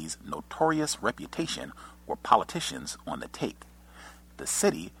the city's notorious reputation for politicians on the take. The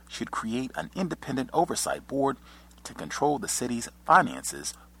city should create an independent oversight board to control the city's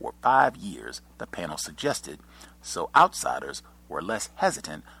finances for 5 years, the panel suggested, so outsiders were less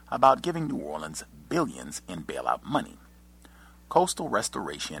hesitant about giving New Orleans billions in bailout money. Coastal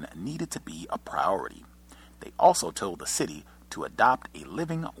restoration needed to be a priority. They also told the city to adopt a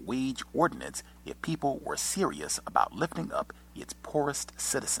living wage ordinance if people were serious about lifting up its poorest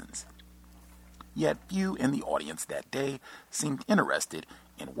citizens. Yet few in the audience that day seemed interested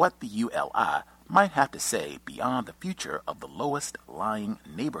in what the ULI might have to say beyond the future of the lowest lying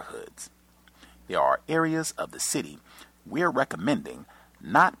neighborhoods. There are areas of the city we're recommending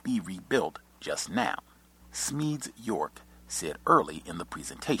not be rebuilt just now, Smedes York said early in the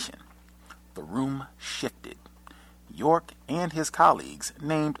presentation. The room shifted. York and his colleagues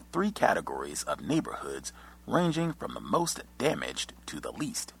named 3 categories of neighborhoods ranging from the most damaged to the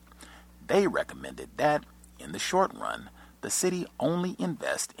least. They recommended that, in the short run, the city only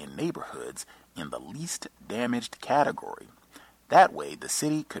invest in neighborhoods in the least damaged category. That way, the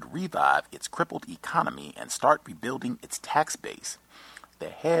city could revive its crippled economy and start rebuilding its tax base. The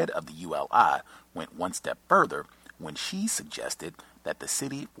head of the ULI went one step further when she suggested that the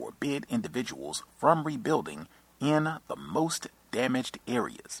city forbid individuals from rebuilding in the most damaged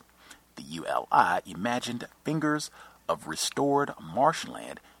areas. The ULI imagined fingers of restored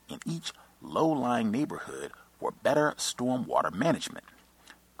marshland in each low-lying neighborhood for better stormwater management.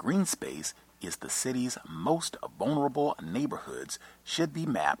 Green space is the city's most vulnerable neighborhoods should be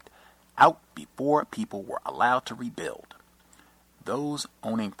mapped out before people were allowed to rebuild. Those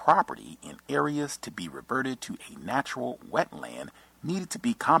owning property in areas to be reverted to a natural wetland needed to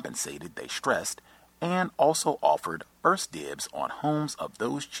be compensated, they stressed, and also offered first dibs on homes of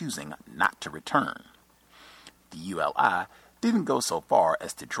those choosing not to return. The ULI didn't go so far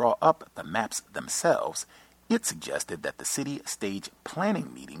as to draw up the maps themselves. It suggested that the city stage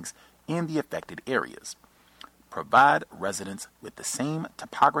planning meetings in the affected areas. Provide residents with the same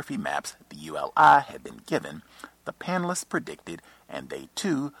topography maps the ULI had been given, the panelists predicted, and they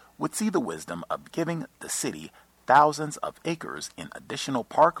too would see the wisdom of giving the city thousands of acres in additional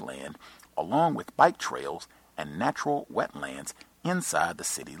parkland along with bike trails and natural wetlands inside the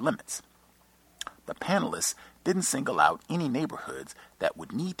city limits. The panelists didn't single out any neighborhoods that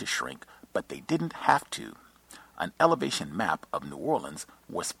would need to shrink, but they didn't have to. An elevation map of New Orleans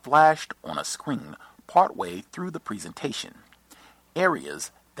was flashed on a screen partway through the presentation.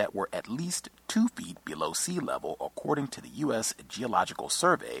 Areas that were at least 2 feet below sea level, according to the U.S. Geological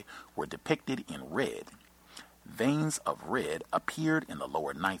Survey, were depicted in red. Veins of red appeared in the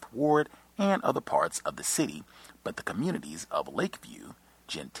lower Ninth Ward and other parts of the city, but the communities of Lakeview,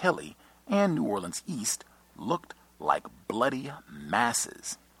 Gentilly, and New Orleans East looked like bloody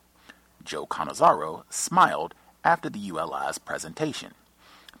masses. Joe Cannizzaro smiled after the ULI's presentation.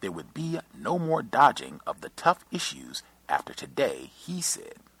 There would be no more dodging of the tough issues after today, he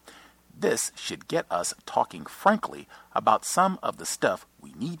said. This should get us talking frankly about some of the stuff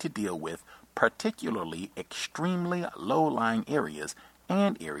we need to deal with, particularly extremely low-lying areas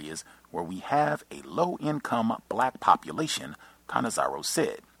and areas where we have a low-income black population, Cannizzaro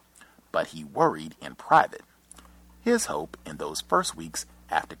said. But he worried in private. His hope in those first weeks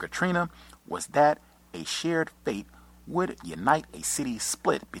after Katrina was that a shared fate would unite a city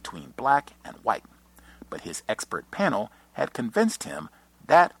split between black and white. But his expert panel had convinced him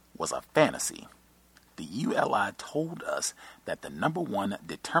that was a fantasy. The ULI told us that the number one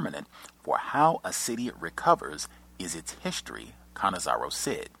determinant for how a city recovers is its history, Cannizzaro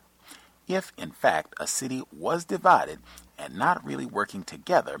said. If, in fact, a city was divided and not really working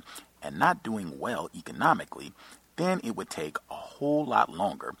together and not doing well economically, then it would take a whole lot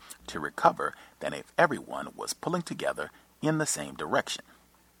longer to recover than if everyone was pulling together in the same direction.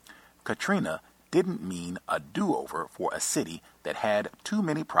 Katrina didn't mean a do-over for a city that had too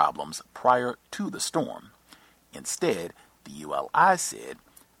many problems prior to the storm. Instead, the ULI said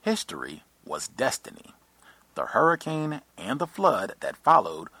history was destiny. The hurricane and the flood that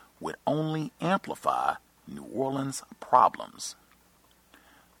followed would only amplify New Orleans' problems.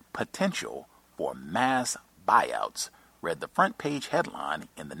 Potential for mass buyouts, read the front page headline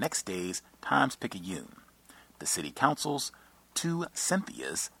in the next day's Times-Picayune. The city council's two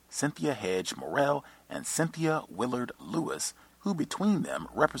Cynthias, Cynthia Hedge Morrell and Cynthia Willard Lewis, who between them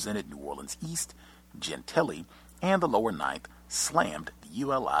represented New Orleans East, Gentilly, and the Lower Ninth, slammed the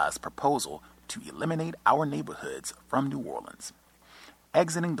ULI's proposal to eliminate our neighborhoods from New Orleans.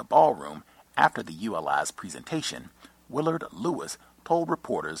 Exiting the ballroom after the ULI's presentation, Willard Lewis told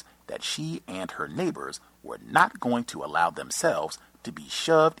reporters that she and her neighbors were not going to allow themselves to be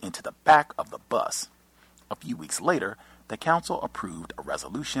shoved into the back of the bus. A few weeks later, the council approved a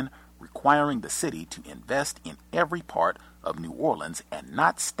resolution requiring the city to invest in every part of New Orleans and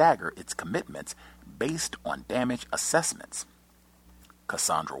not stagger its commitments based on damage assessments.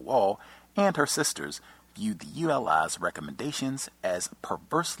 Cassandra Wall and her sisters viewed the ULI's recommendations as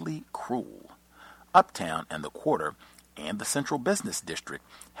perversely cruel. Uptown and the Quarter and the Central Business District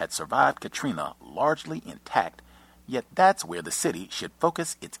had survived Katrina largely intact, yet that's where the city should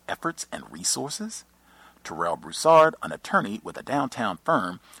focus its efforts and resources. Terrell Broussard, an attorney with a downtown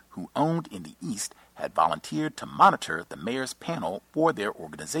firm who owned in the East, had volunteered to monitor the mayor's panel for their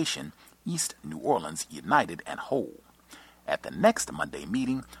organization, East New Orleans United and Whole. At the next Monday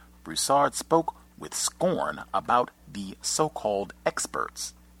meeting, Broussard spoke with scorn about the so-called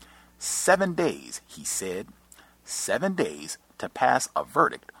experts. 7 days, he said. 7 days to pass a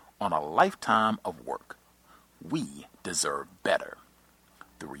verdict on a lifetime of work. We deserve better.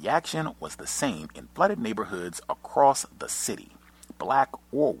 The reaction was the same in flooded neighborhoods across the city, black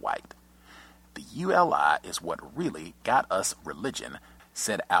or white. The ULI is what really got us religion,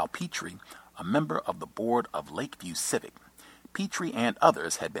 said Al Petrie, a member of the board of Lakeview Civic. Petrie and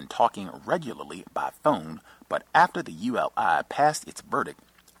others had been talking regularly by phone, but after the ULI passed its verdict,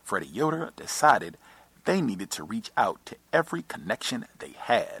 Freddie Yoder decided they needed to reach out to every connection they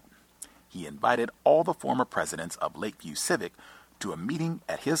had. He invited all the former presidents of Lakeview Civic to a meeting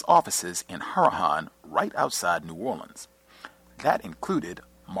at his offices in Hurahan, right outside New Orleans. That included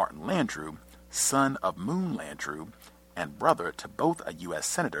Martin Landrieu, son of Moon Landrieu, and brother to both a U.S.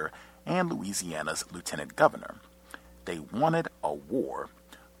 Senator and Louisiana's Lieutenant Governor. They wanted a war.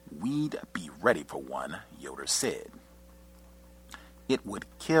 We'd be ready for one, Yoder said. It would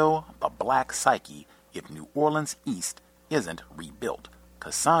kill the black psyche if New Orleans East isn't rebuilt,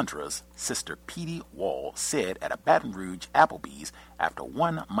 Cassandra's sister Petey Wall said at a Baton Rouge Applebee's after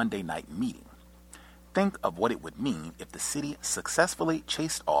one Monday night meeting. Think of what it would mean if the city successfully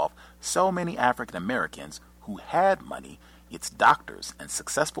chased off so many African Americans who had money, its doctors and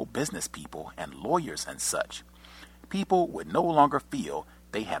successful business people and lawyers and such. People would no longer feel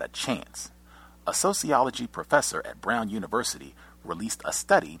they had a chance. A sociology professor at Brown University released a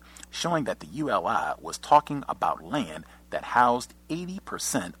study showing that the ULI was talking about land that housed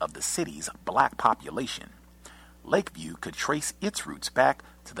 80% of the city's black population. Lakeview could trace its roots back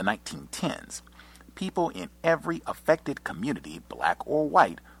to the 1910s. People in every affected community, black or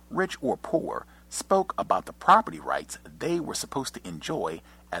white, rich or poor, spoke about the property rights they were supposed to enjoy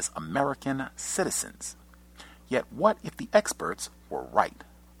as American citizens. Yet what if the experts were right?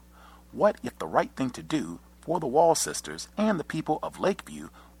 What if the right thing to do for the Wall sisters and the people of Lakeview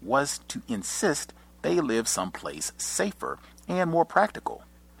was to insist they live someplace safer and more practical.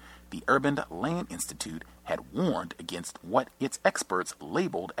 The Urban Land Institute had warned against what its experts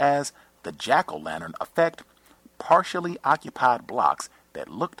labeled as the jack-o'-lantern effect, partially occupied blocks that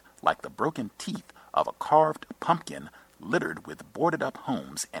looked like the broken teeth of a carved pumpkin littered with boarded-up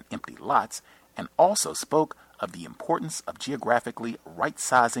homes and empty lots, and also spoke of the importance of geographically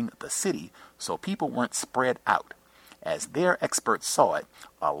right-sizing the city so people weren't spread out. As their experts saw it,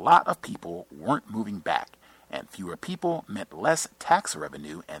 a lot of people weren't moving back, and fewer people meant less tax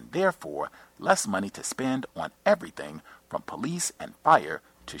revenue and therefore less money to spend on everything from police and fire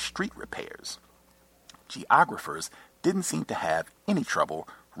to street repairs. Geographers didn't seem to have any trouble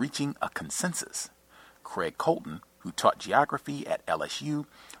reaching a consensus. Craig Colton, who taught geography at LSU,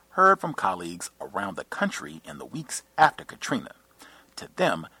 heard from colleagues around the country in the weeks after Katrina. To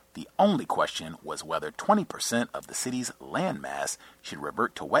them, the only question was whether 20% of the city's landmass should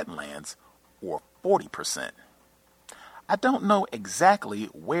revert to wetlands or 40%. I don't know exactly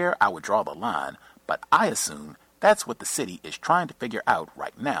where I would draw the line, but I assume that's what the city is trying to figure out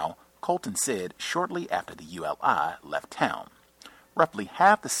right now, Colton said shortly after the ULI left town. Roughly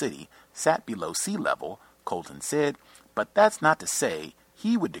half the city sat below sea level, Colton said, but that's not to say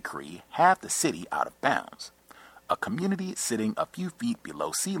he would decree half the city out of bounds. A community sitting a few feet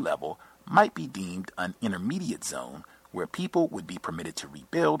below sea level might be deemed an intermediate zone where people would be permitted to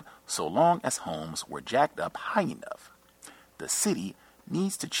rebuild so long as homes were jacked up high enough. The city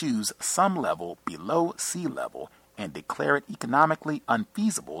needs to choose some level below sea level and declare it economically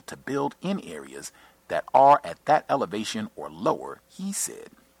unfeasible to build in areas that are at that elevation or lower, he said.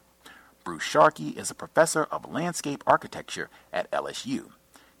 Bruce Sharkey is a professor of landscape architecture at LSU.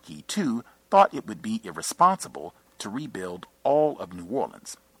 He, too, thought it would be irresponsible to rebuild all of New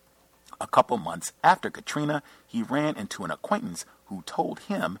Orleans. A couple months after Katrina, he ran into an acquaintance who told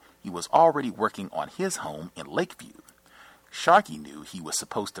him he was already working on his home in Lakeview. Sharkey knew he was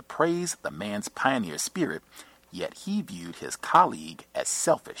supposed to praise the man's pioneer spirit, yet he viewed his colleague as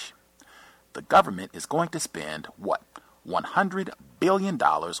selfish. The government is going to spend, $100 billion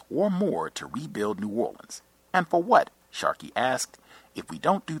or more to rebuild New Orleans. And for what? Sharkey asked. If we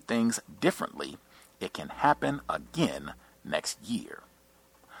don't do things differently, it can happen again next year.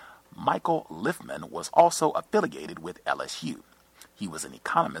 Michael Liffman was also affiliated with LSU. He was an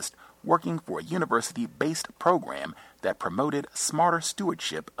economist working for a university-based program that promoted smarter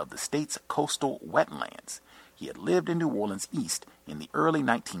stewardship of the state's coastal wetlands. He had lived in New Orleans East in the early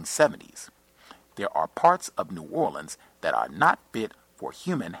 1970s. There are parts of New Orleans that are not fit for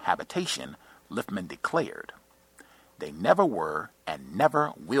human habitation, Liffman declared. They never were and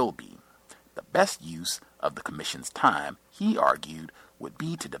never will be. The best use of the commission's time, he argued, would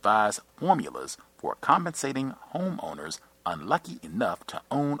be to devise formulas for compensating homeowners unlucky enough to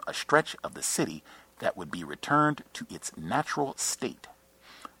own a stretch of the city that would be returned to its natural state.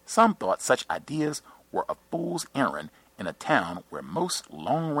 Some thought such ideas were a fool's errand in a town where most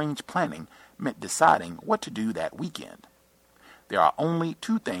long-range planning meant deciding what to do that weekend. There are only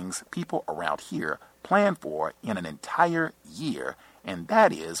two things people around here plan for in an entire year, and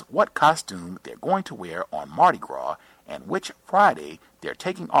that is what costume they're going to wear on Mardi Gras and which Friday they're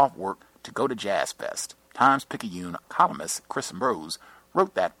taking off work to go to Jazz Fest. Times-Picayune columnist Chris Rose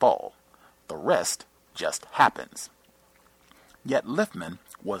wrote that fall. The rest just happens. Yet Liffman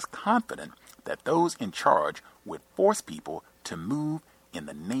was confident that those in charge would force people to move in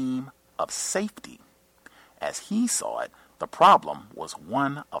the name of safety. As he saw it, the problem was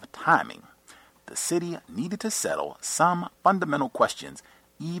one of timing. The city needed to settle some fundamental questions,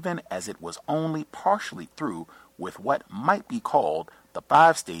 even as it was only partially through with what might be called the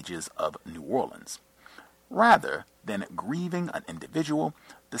 5 stages of New Orleans. Rather than grieving an individual,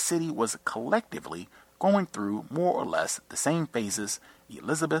 the city was collectively going through more or less the same phases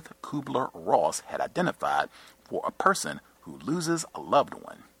Elizabeth Kubler-Ross had identified for a person who loses a loved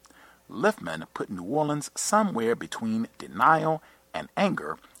one. Liffman put New Orleans somewhere between denial and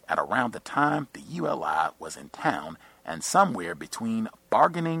anger at around the time the ULI was in town, and somewhere between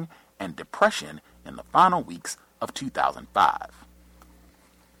bargaining and depression in the final weeks of 2005.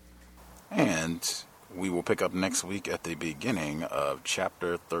 And we will pick up next week at the beginning of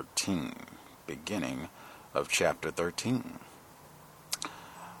Chapter 13.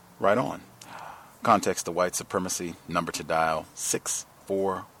 Right on. Context of white supremacy. Number to dial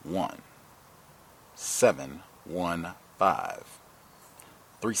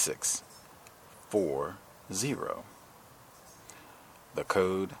 641-715-3640. The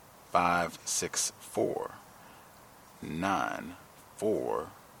code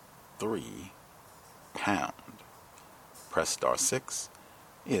 564-943 pound. Press star 6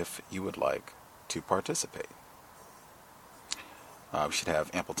 if you would like to participate. We should have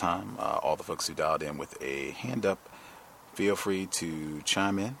ample time. All the folks who dialed in with a hand up, feel free to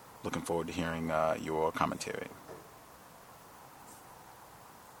chime in. Looking forward to hearing your commentary.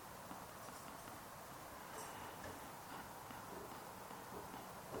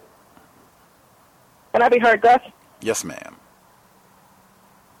 Can I be heard, Gus? Yes, ma'am.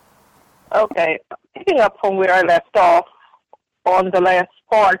 Okay. Picking up from where I left off on the last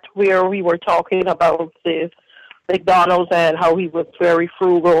part where we were talking about the McDonald's and how he was very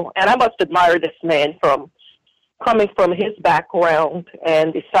frugal. And I must admire this man from coming from his background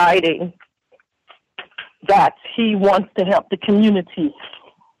and deciding that he wants to help the community.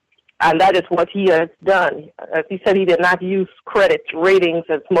 And that is what he has done. As he said, he did not use credit ratings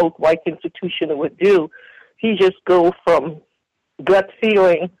as most white institutions would do. He just go from gut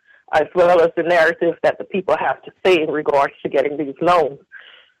feeling as well as the narrative that the people have to say in regards to getting these loans.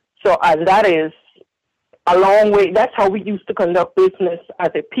 So and that is a long way. That's how we used to conduct business as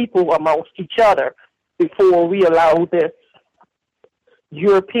a people amongst each other before we allow this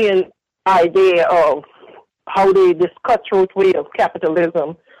European idea of how this cutthroat way of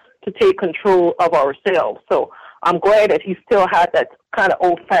capitalism to take control of ourselves. So I'm glad that he still had that kind of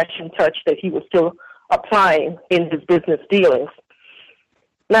old-fashioned touch that he was still applying in his business dealings.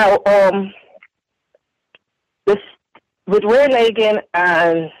 Now, this with Ray Nagin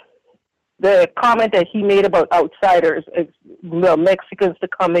and the comment that he made about outsiders, Mexicans to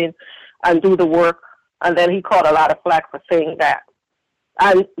come in and do the work, and then he caught a lot of flack for saying that.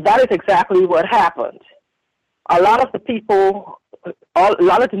 And that is exactly what happened. A lot of the people, a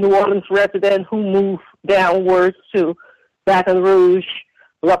lot of the New Orleans residents who moved downwards to Baton Rouge,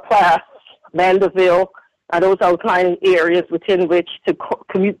 La Place, Mandeville, and those outlying areas within which to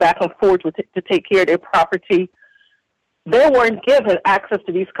commute back and forth to take care of their property, they weren't given access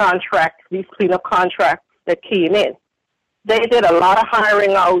to these contracts, these cleanup contracts that came in. They did a lot of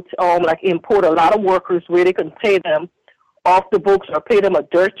hiring out, like import a lot of workers where they could pay them off the books or pay them a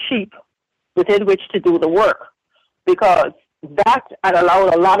dirt cheap within which to do the work, because that had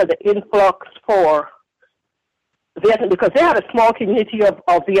allowed a lot of the influx for Vietnam, because they had a small community of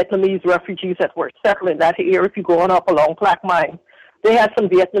Vietnamese refugees that were settling that area. If you're going up along Plaque Mine, they had some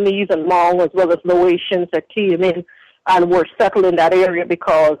Vietnamese and Hmong as well as Laotians that came in and were settled in that area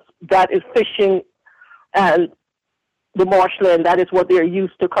because that is fishing and the marshland. That is what they're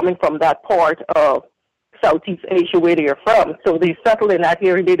used to coming from that part of Southeast Asia where they're from. So they settled in that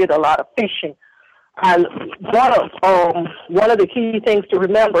area. They did a lot of fishing. And one of the key things to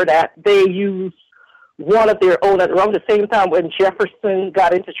remember that they used one of their own at around the same time when Jefferson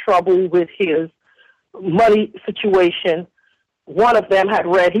got into trouble with his money situation. One of them had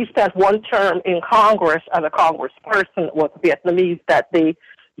read, he spent one term in Congress as a congressperson, was Vietnamese that they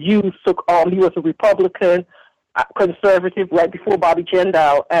used. He was a Republican, conservative, right before Bobby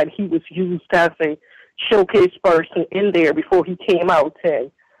Jindal, and he was used as a showcase person in there before he came out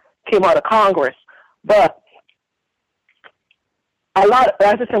of Congress. But as I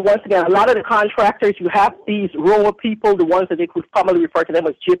said once again, a lot of the contractors, you have these Roma people, the ones that they could commonly refer to them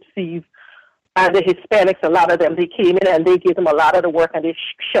as gypsies, and the Hispanics, a lot of them, they came in and they gave them a lot of the work and they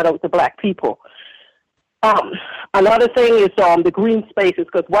shut out the black people. Another thing is the green spaces,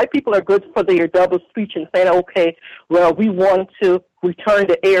 because white people are good for their double speech and saying, okay, well, we want to return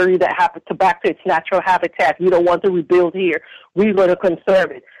the area that happened back to its natural habitat. We don't want to rebuild here. We're going to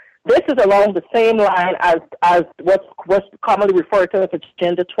conserve it. This is along the same line as what's commonly referred to as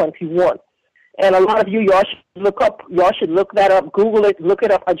Agenda 21. And a lot of y'all should look that up, Google it, look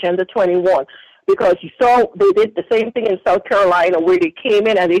it up, Agenda 21. Because you saw they did the same thing in South Carolina where they came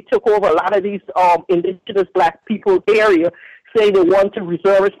in and they took over a lot of these indigenous black people area, saying they want to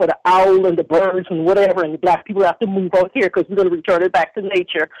reserve it for the owl and the birds and whatever, and the black people have to move out here because we're going to return it back to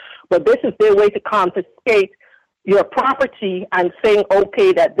nature. But this is their way to confiscate your property and saying,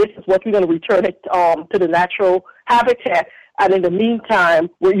 okay, that this is what we're going to return it to the natural habitat. And in the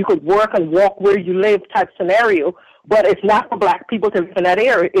meantime, where you could work and walk where you live type scenario, but it's not for black people to live in that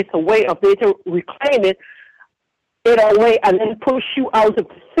area. It's a way of they to reclaim it in a way and then push you out of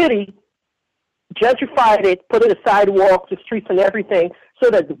the city, gentrified it, put it the sidewalks, the streets and everything, so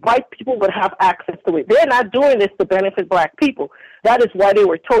that the white people would have access to it. They're not doing this to benefit black people. That is why they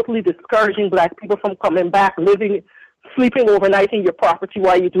were totally discouraging black people from coming back, sleeping overnight in your property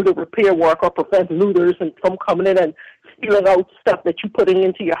while you do the repair work, or prevent looters and from coming in and stealing out stuff that you're putting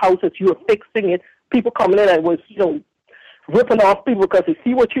into your house as you are fixing it. People coming in and was, ripping off people because they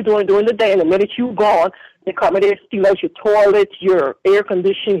see what you're doing during the day, and the minute you're gone, they come in there, steal out your toilet, your air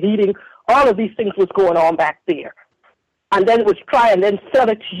conditioning, heating, All of these things was going on back there. And then was try and then sell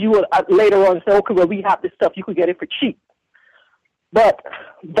it to you later on and say, okay, well, we have this stuff. You could get it for cheap. But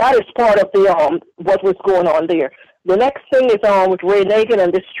that is part of the what was going on there. The next thing is with Ray Nagin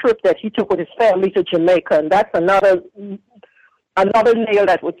and this trip that he took with his family to Jamaica, and that's another nail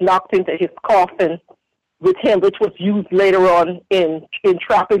that was knocked into his coffin with him, which was used later on in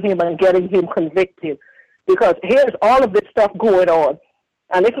trapping him and getting him convicted. Because here's all of this stuff going on,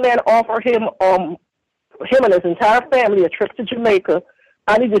 and this man offered him and his entire family a trip to Jamaica,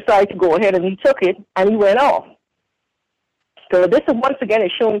 and he decided to go ahead and he took it and he went off. So this is once again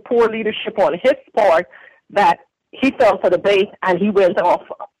is showing poor leadership on his part, that he fell for the bait and he went off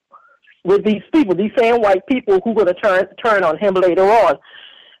with these people, these same white people who were going to turn on him later on.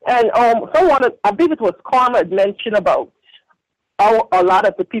 And someone, I believe it was Karma, had mentioned about a lot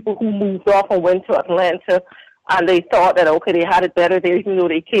of the people who moved off and went to Atlanta, and they thought that, okay, they had it better there, even though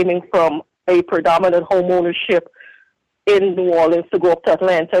they came in from a predominant home ownership in New Orleans to go up to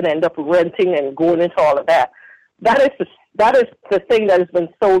Atlanta and end up renting and going into all of that. That is the thing that has been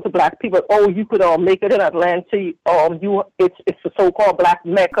sold to black people. Oh, you could make it in Atlanta. It's the so-called black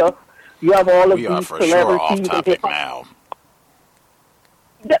Mecca. You have all of these celebrities. Sure off topic now.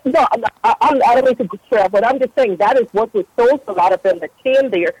 No, I don't mean to go, but I'm just saying that is what was sold to a lot of them that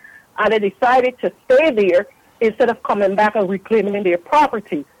came there, and they decided to stay there instead of coming back and reclaiming their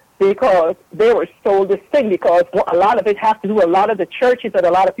property, because they were sold this thing, because a lot of it has to do with a lot of the churches that a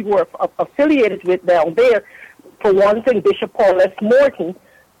lot of people were affiliated with down there. For one thing, Bishop Paul S. Morton,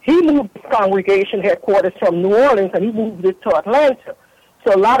 he moved his congregation headquarters from New Orleans and he moved it to Atlanta.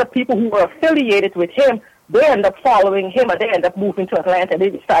 So a lot of people who were affiliated with him, they end up following him and they end up moving to Atlanta, and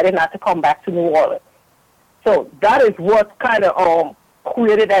they decided not to come back to New Orleans. So that is what kind of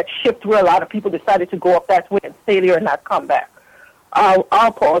created that shift where a lot of people decided to go up that way and stay there and not come back. I'll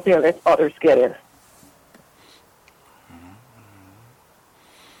pause there and let others get in.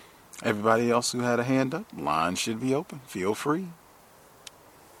 Everybody else who had a hand up, line should be open. Feel free.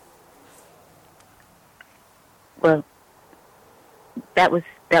 Well, that was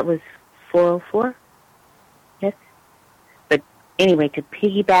 404. Yes. But anyway, to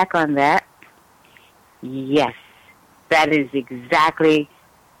piggyback on that, yes, that is exactly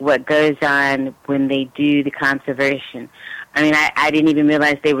what goes on when they do the conservation. I mean, I didn't even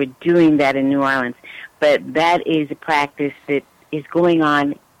realize they were doing that in New Orleans, but that is a practice that is going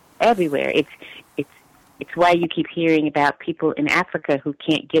on everywhere. It's why you keep hearing about people in Africa who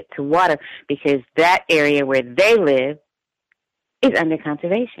can't get to water, because that area where they live is under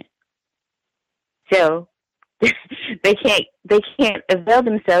conservation. So they can't avail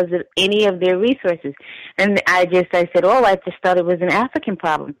themselves of any of their resources. And I said, I just thought it was an African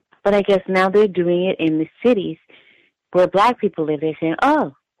problem. But I guess now they're doing it in the cities where black people live. They're saying,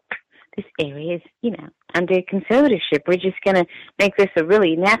 this area is, under conservatorship. We're just going to make this a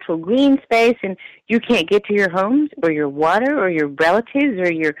really natural green space, and you can't get to your homes or your water or your relatives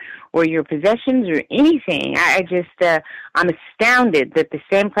or your possessions or anything. I'm astounded that the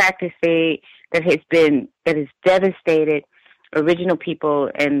same practice that has devastated original people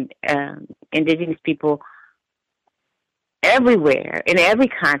and indigenous people everywhere in every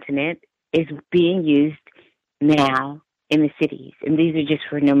continent is being used now in the cities, and these are just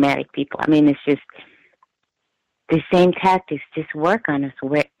for nomadic people. I mean, it's just the same tactics just work on us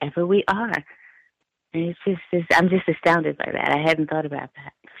wherever we are. And I'm just astounded by that. I hadn't thought about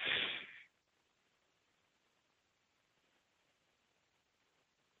that.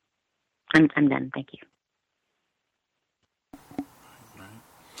 I'm done. Thank you. Right.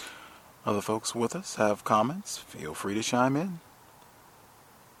 Other folks with us have comments. Feel free to chime in.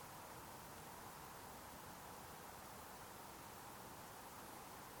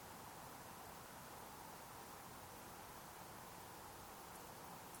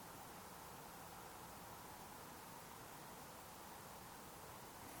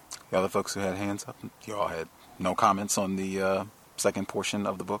 The other folks who had hands up, you all had no comments on the second portion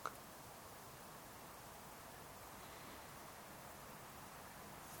of the book?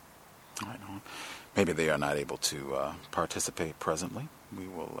 All right, maybe they are not able to participate presently. We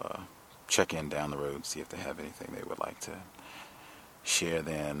will check in down the road, see if they have anything they would like to share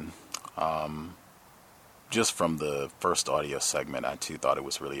then. Just from the first audio segment, I too thought it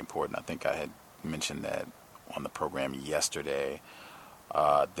was really important. I think I had mentioned that on the program yesterday,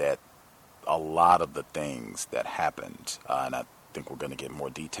 that a lot of the things that happened, and I think we're going to get more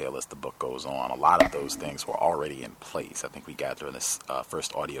detail as the book goes on, a lot of those things were already in place. I think we got through this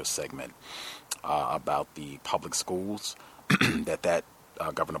first audio segment about the public schools, that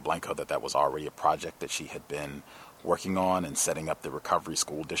Governor Blanco that was already a project that she had been working on, and setting up the recovery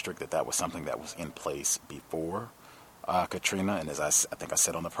school district, that was something that was in place before Katrina. And as I think I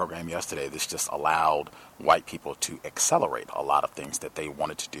said on the program yesterday, this just allowed white people to accelerate a lot of things that they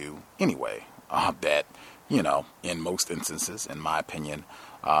wanted to do anyway, that, in most instances, in my opinion,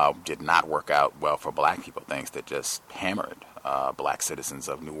 did not work out well for black people, things that just hammered black citizens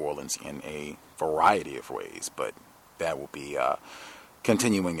of New Orleans in a variety of ways. But that will be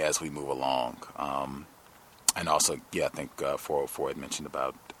continuing as we move along. And also, I think Ford mentioned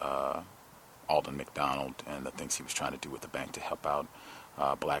about Alden McDonald and the things he was trying to do with the bank to help out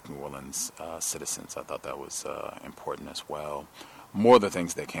black New Orleans citizens. I thought that was important as well. More of the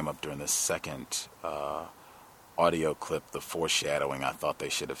things that came up during the second audio clip, the foreshadowing, I thought they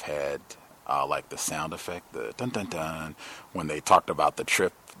should have had like the sound effect, the dun dun dun, when they talked about the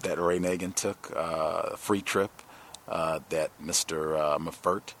trip that Ray Nagin took, free trip that Mr.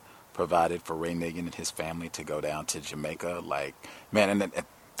 Muffert provided for Ray Nagin and his family to go down to Jamaica. Like, man, and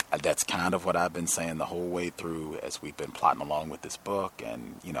that's kind of what I've been saying the whole way through as we've been plotting along with this book,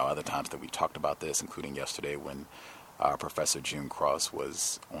 and other times that we talked about this, including yesterday when Professor June Cross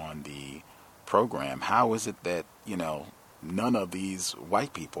was on the program. How is it that none of these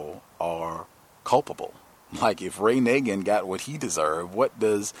white people are culpable? Like, if Ray Nagin got what he deserved, what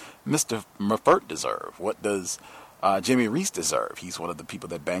does Mr. Muffert deserve? What does Jimmy Reese deserve? He's one of the people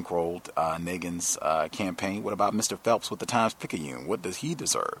that bankrolled Nagin's campaign. What about Mr. Phelps with the Times-Picayune? What does he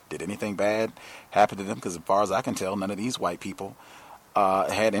deserve? Did anything bad happen to them? Because as far as I can tell, none of these white people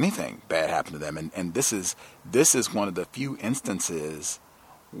had anything bad happen to them. And this is one of the few instances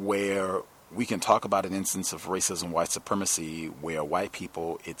where we can talk about an instance of racism, white supremacy, where white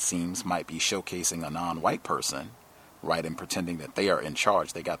people, it seems, might be showcasing a non-white person, right, and pretending that they are in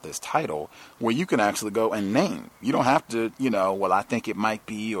charge. They got this title where you can actually go and name. You don't have to, well, I think it might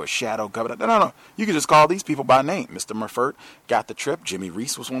be, or shadow governor. No. You can just call these people by name. Mr. Muffert got the trip. Jimmy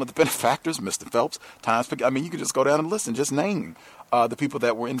Reese was one of the benefactors. Mr. Phelps, you can just go down and listen. Just name the people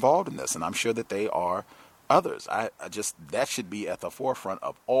that were involved in this. And I'm sure that they are others. That should be at the forefront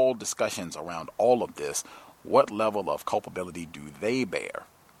of all discussions around all of this. What level of culpability do they bear?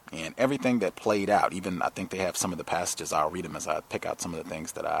 And everything that played out, even I think they have some of the passages, I'll read them as I pick out some of the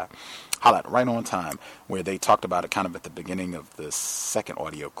things that I highlight right on time, where they talked about it kind of at the beginning of the second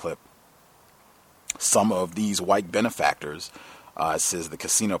audio clip. Some of these white benefactors, says the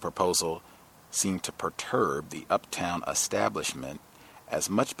casino proposal seemed to perturb the uptown establishment as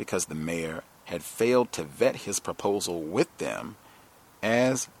much because the mayor had failed to vet his proposal with them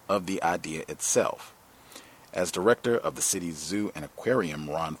as of the idea itself. As director of the city's zoo and aquarium,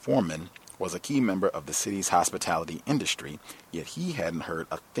 Ron Foreman was a key member of the city's hospitality industry, yet he hadn't heard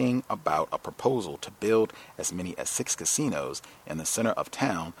a thing about a proposal to build as many as 6 casinos in the center of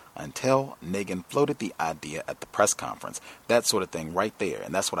town until Nagin floated the idea at the press conference. That sort of thing right there.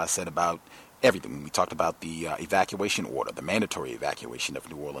 And that's what I said about everything. We talked about the evacuation order, the mandatory evacuation of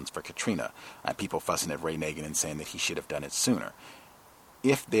New Orleans for Katrina, and people fussing at Ray Nagin and saying that he should have done it sooner.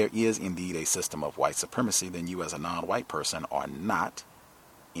 If there is indeed a system of white supremacy, then you as a non-white person are not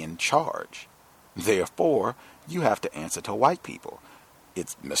in charge. Therefore, you have to answer to white people.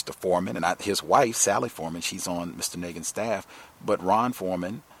 It's Mr. Foreman and his wife, Sally Foreman. She's on Mr. Nagin's staff. But Ron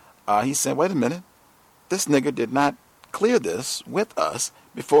Foreman, he said, wait a minute. This nigger did not clear this with us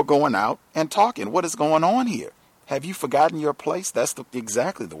before going out and talking. What is going on here? Have you forgotten your place? That's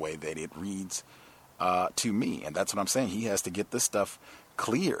exactly the way that it reads to me. And that's what I'm saying. He has to get this stuff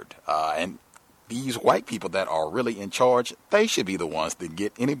cleared. And these white people that are really in charge, they should be the ones that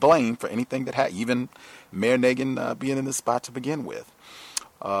get any blame for anything that even Mayor Nagin being in this spot to begin with.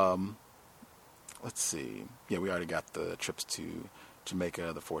 Let's see. Yeah, we already got the trips to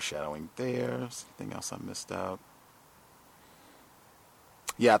Jamaica, the foreshadowing there. Something else I missed out.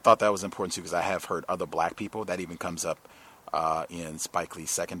 Yeah, I thought that was important too, because I have heard other black people, that even comes up in Spike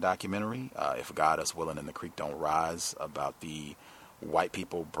Lee's second documentary, If God Is Willing and the Creek Don't Rise, about the white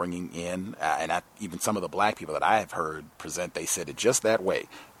people bringing in, even some of the black people that I have heard present, they said it just that way.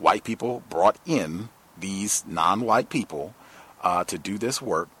 White people brought in these non-white people to do this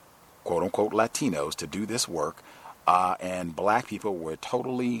work, quote-unquote Latinos, to do this work, and black people were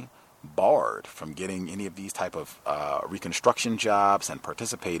totally barred from getting any of these type of reconstruction jobs and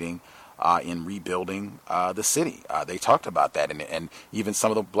participating in rebuilding the city. They talked about that, and even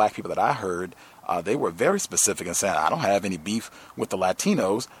some of the black people that I heard, they were very specific in saying, I don't have any beef with the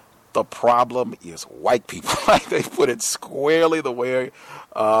Latinos. The problem is white people. Like, they put it squarely the way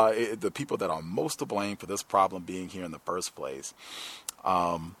the people that are most to blame for this problem being here in the first place.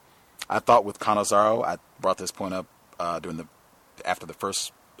 I thought with Canizaro, I brought this point up during after the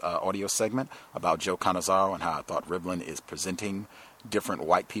first audio segment about Joe Cannizzaro and how I thought Rivlin is presenting different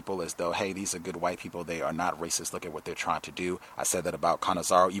white people as though, hey, these are good white people. They are not racist. Look at what they're trying to do. I said that about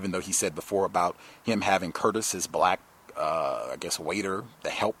Cannizzaro, even though he said before about him having Curtis, his black, waiter, the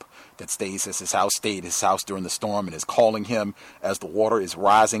help that stayed his house during the storm and is calling him as the water is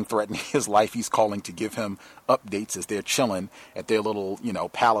rising, threatening his life. He's calling to give him updates as they're chilling at their little,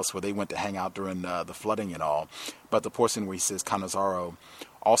 palace where they went to hang out during the flooding and all. But the portion where he says Cannizzaro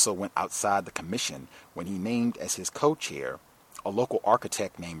also went outside the commission when he named as his co-chair a local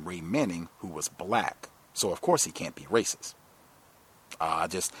architect named Ray Manning who was black. So, of course, he can't be racist. I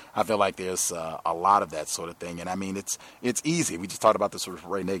feel like there's a lot of that sort of thing. And, I mean, it's easy. We just talked about this with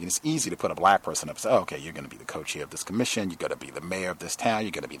Ray Nagin. It's easy to put a black person up and say, oh, okay, you're going to be the co-chair of this commission. You're going to be the mayor of this town.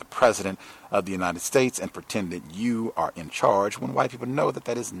 You're going to be the president of the United States and pretend that you are in charge when white people know that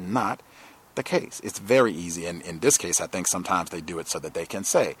that is not the case. It's very easy. And in this case, I think sometimes they do it so that they can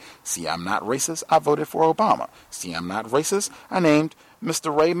say, see, I'm not racist. I voted for Obama. See, I'm not racist. I named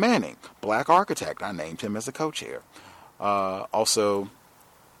Mr. Ray Manning, black architect. I named him as a co-chair. Also,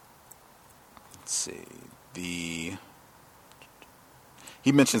 let's see, he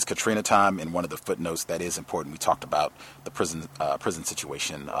mentions Katrina time in one of the footnotes. That is important. We talked about the prison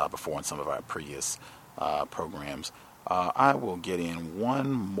situation before in some of our previous programs. I will get in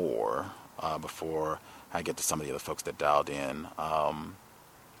one more before I get to some of the other folks that dialed in.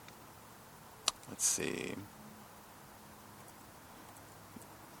 Let's see.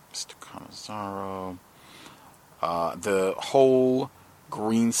 Mr. Cannizzaro. The whole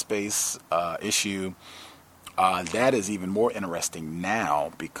green space issue, that is even more interesting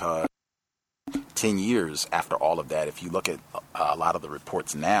now because 10 years after all of that, if you look at a lot of the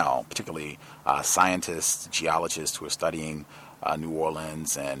reports now, particularly scientists, geologists who are studying New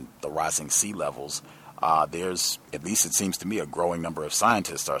Orleans and the rising sea levels, there's, at least it seems to me, a growing number of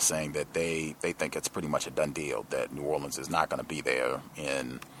scientists are saying that they think it's pretty much a done deal, that New Orleans is not going to be there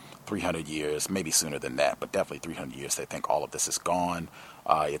in 300 years, maybe sooner than that, but definitely 300 years. They think all of this is gone.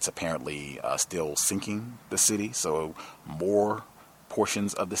 It's apparently still sinking the city, so more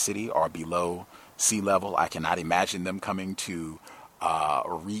portions of the city are below sea level. I cannot imagine them coming to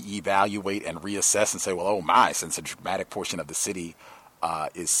reevaluate and reassess and say, well, oh my, since a dramatic portion of the city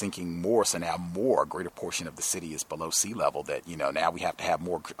is sinking more, so now a greater portion of the city is below sea level, that, now we have to have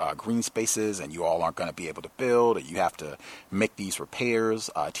more green spaces and you all aren't going to be able to build, or you have to make these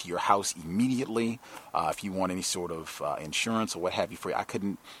repairs to your house immediately if you want any sort of insurance or what have you for you. I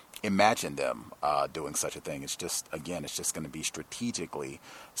couldn't imagine them doing such a thing. It's just, again, it's just going to be strategically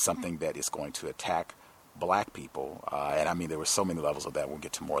something that is going to attack black people, and I mean there were so many levels of that. We'll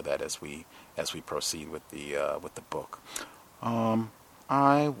get to more of that as we proceed with the book.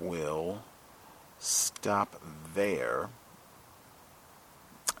 I will stop there.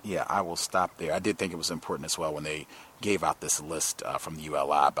 Yeah, I will stop there. I did think it was important as well when they gave out this list from the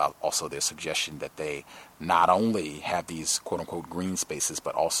ULI about also their suggestion that they not only have these quote-unquote green spaces,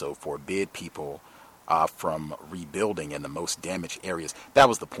 but also forbid people from rebuilding in the most damaged areas. That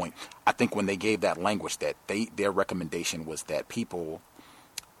was the point. I think when they gave that language, that their recommendation was that people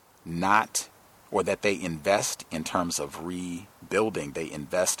that they invest in terms of rebuilding. They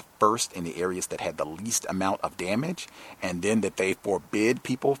invest first in the areas that had the least amount of damage, and then that they forbid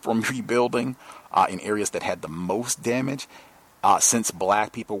people from rebuilding in areas that had the most damage. Since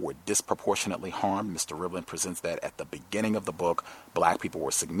black people were disproportionately harmed, Mr. Rivlin presents that at the beginning of the book, black people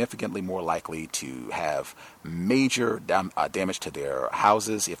were significantly more likely to have major damage to their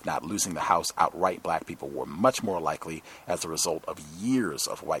houses, if not losing the house outright. Black people were much more likely as a result of years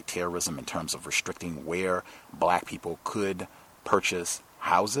of white terrorism in terms of restricting where black people could purchase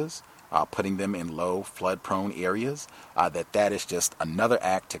houses, putting them in low flood-prone areas, that is just another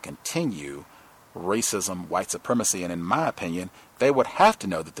act to continue racism, white supremacy, and in my opinion, they would have to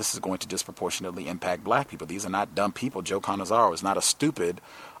know that this is going to disproportionately impact black people. These are not dumb people. Joe Cannizzaro is not a stupid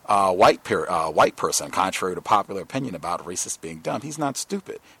white person, contrary to popular opinion about racists being dumb. He's not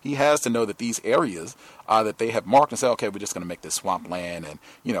stupid. He has to know that these areas that they have marked and say, okay, we're just going to make this swampland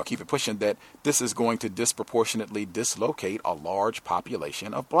and, keep it pushing, that this is going to disproportionately dislocate a large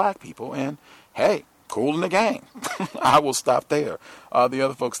population of black people. And hey, cool in the game. I will stop there. The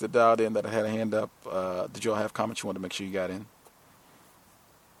other folks that dialed in that had a hand up, did you all have comments you wanted to make sure you got in?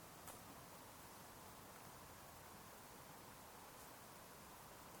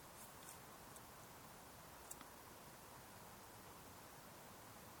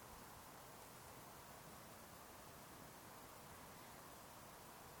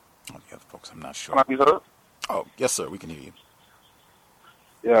 The other folks, I'm not sure. Can I be heard? Oh, yes, sir. We can hear you.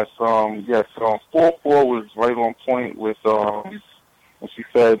 Yes, 4-4 was right on point with And she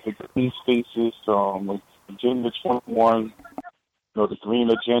said the green spaces, Agenda 21, the green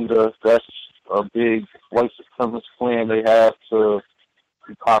agenda, that's a big white supremacist plan they have to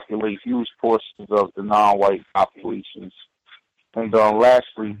populate huge portions of the non-white populations. And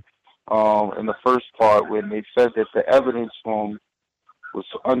lastly, in the first part, when they said that the evidence room was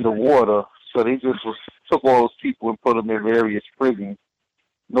underwater, so they just took all those people and put them in various prisons.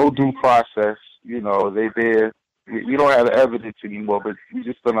 No due process, they're there. We don't have the evidence anymore, but we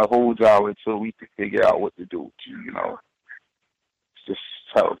just done a whole job until we can figure out what to do. It's just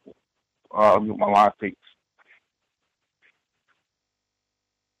terrible. My line, thanks.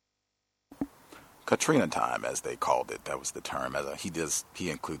 KATRINA time, as they called it. That was the term. He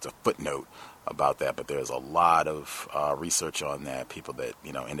includes a footnote about that, but there's a lot of research on that. People that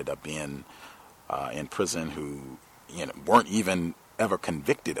ended up being in prison who weren't even ever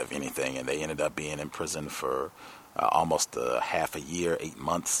convicted of anything, and they ended up being in prison for almost half a year, 8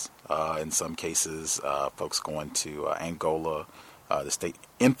 months in some cases. Folks going to Angola, the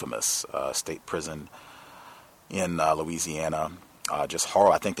infamous state prison in Louisiana. Just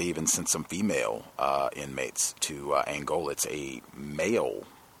horror. I think they even sent some female inmates to Angola. It's a male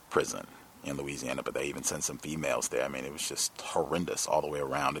prison in Louisiana, but they even sent some females there. I mean, it was just horrendous all the way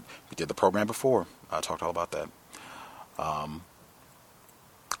around. We did the program before. I talked all about that.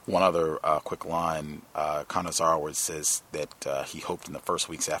 One other quick line, Connor Zarwood says that he hoped in the first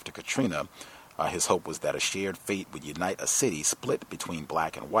weeks after Katrina, his hope was that a shared fate would unite a city split between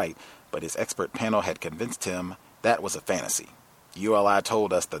black and white, but his expert panel had convinced him that was a fantasy. ULI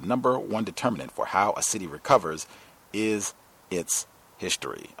told us the number one determinant for how a city recovers is its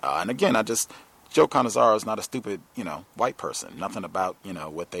history. And again, Joe Cannizzaro is not a stupid, white person. Nothing about,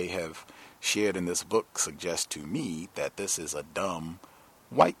 what they have shared in this book suggests to me that this is a dumb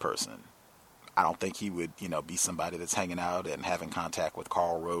white person. I don't think he would, be somebody that's hanging out and having contact with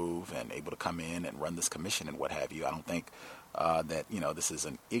Karl Rove and able to come in and run this commission and what have you. I don't think that, this is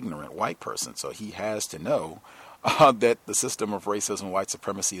an ignorant white person. So he has to know that the system of racism and white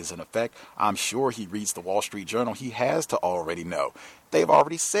supremacy is in effect. I'm sure he reads the Wall Street Journal. He has to already know. They've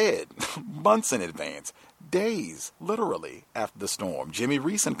already said months in advance, days, literally, after the storm. Jimmy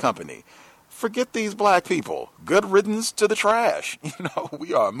Reese and company, forget these black people. Good riddance to the trash.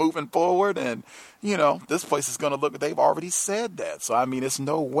 We are moving forward and, this place is going to look, they've already said that. So, I mean, it's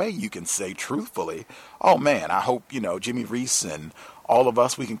no way you can say truthfully, oh man, I hope, Jimmy Reese and all of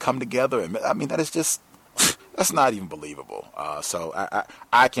us, we can come together. And I mean, that is just, that's not even believable. So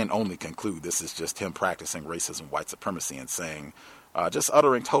I can only conclude this is just him practicing racism, white supremacy, and saying, just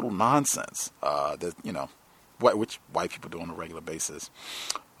uttering total nonsense that, which white people do on a regular basis.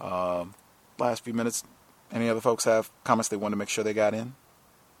 Last few minutes, any other folks have comments they want to make sure they got in?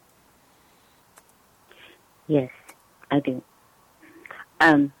 Yes, I do.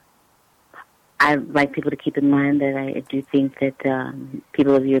 I'd like people to keep in mind that I do think that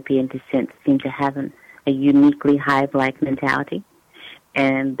people of European descent seem to have a uniquely high black mentality,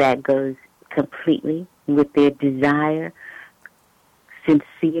 and that goes completely with their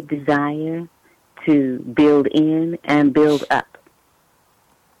sincere desire to build in and build up.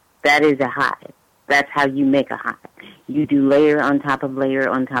 That is a hive. That's how you make a hive. You do layer on top of layer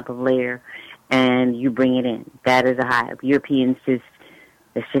on top of layer, and you bring it in. That is a hive. Europeans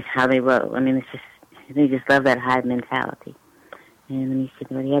it's just how they roll. I mean, they just love that hive mentality. And let me see,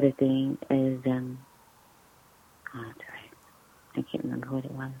 the other thing is, that's right. I can't remember what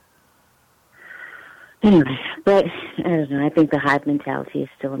it was. Anyway, but I don't know. I think the hive mentality is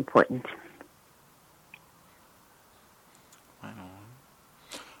still important.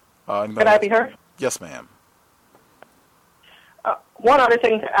 Can I be heard? Yes, ma'am. One other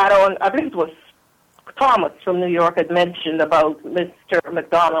thing to add on, I believe it was Thomas from New York had mentioned about Mr.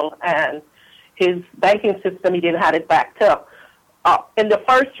 McDonald and his banking system. He didn't have it backed up. In the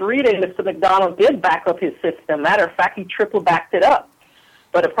first reading, Mr. McDonald did back up his system. Matter of fact, he triple backed it up.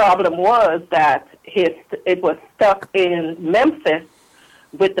 But the problem was that it was stuck in Memphis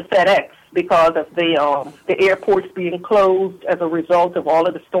with the FedEx because of the airports being closed as a result of all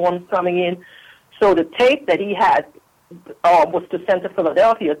of the storms coming in. So the tape that he had was to send to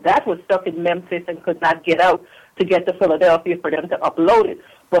Philadelphia. That was stuck in Memphis and could not get out to get to Philadelphia for them to upload it.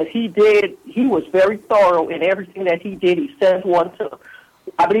 But he was very thorough in everything that he did. He sent one to,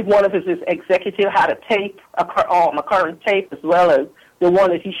 I believe one of his executives had a tape, a current tape, as well as the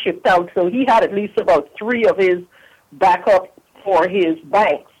one that he shipped out. So he had at least about 3 of his backup for his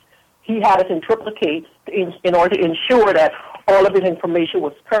banks. He had it in triplicate in order to ensure that all of his information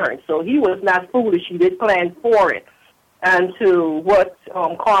was current. So he was not foolish. He did plan for it. And to what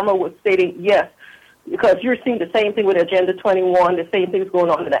Karma was stating, yes, because you're seeing the same thing with Agenda 21, the same thing's going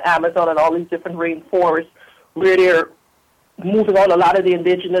on in the Amazon and all these different rainforests where they're moving on a lot of the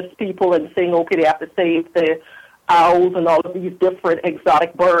indigenous people and saying, okay, they have to save the owls and all of these different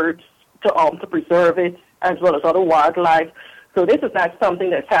exotic birds to preserve it, as well as other wildlife. So this is not something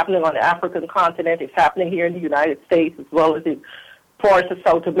that's happening on the African continent. It's happening here in the United States, as well as in parts of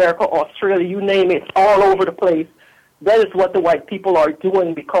South America, Australia, you name it, all over the place. That is what the white people are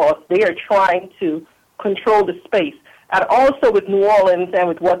doing because they are trying to control the space. And also with New Orleans and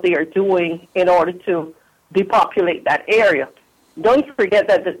with what they are doing in order to depopulate that area. Don't forget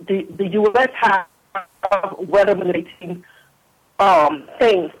that the U.S. has weather manipulating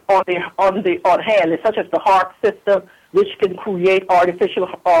things on hand, such as the HARP system, which can create artificial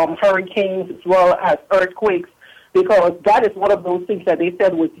hurricanes as well as earthquakes, because that is one of those things that they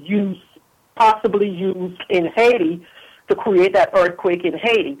said was possibly used in Haiti to create that earthquake in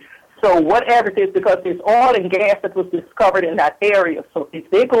Haiti. So whatever it is, because there's oil and gas that was discovered in that area. So if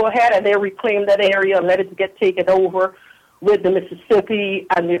they go ahead and they reclaim that area and let it get taken over with the Mississippi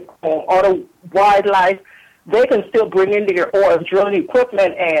and the other wildlife, they can still bring in their oil drilling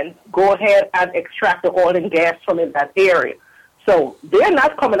equipment and go ahead and extract the oil and gas from in that area. So they're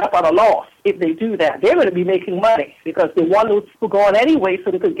not coming up on a loss if they do that. They're going to be making money because they want those people going anyway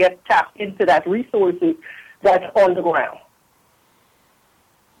so they could get tapped into that resources that's on the ground.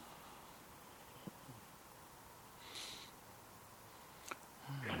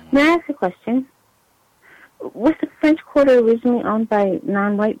 May I ask a question? Was the French Quarter originally owned by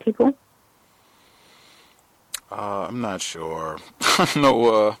non-white people? I'm not sure.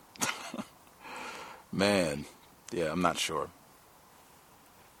 No, man. Yeah, I'm not sure.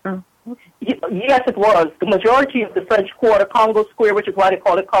 Oh, okay. Yes, it was. The majority of the French Quarter, Congo Square, which is why they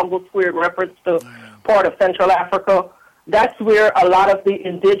call it Congo Square in reference to part of Central Africa, that's where a lot of the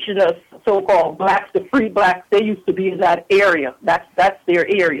indigenous so-called blacks, the free blacks, they used to be in that area. That's their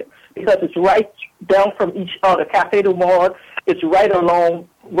area because it's right down from each other. Café du Monde is right down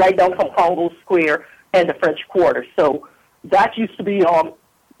from Congo Square and the French Quarter. So that used to be,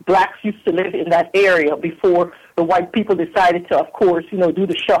 blacks used to live in that area before the white people decided to, of course, do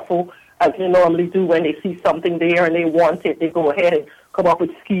the shuffle as they normally do when they see something there and they want it. They go ahead and come up with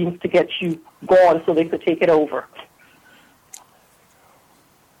schemes to get you gone so they could take it over.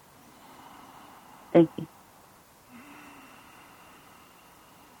 Thank you.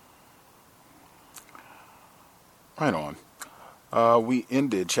 Right on. We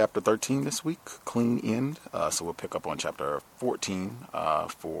ended chapter 13 this week, clean end. So we'll pick up on chapter 14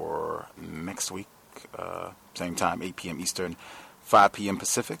 for next week. Same time, 8 p.m. Eastern, 5 p.m.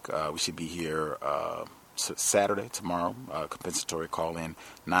 Pacific. We should be here Saturday, tomorrow. Compensatory call-in,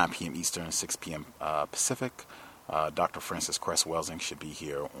 9 p.m. Eastern, 6 p.m. Pacific. Dr. Francis Cress-Welsing should be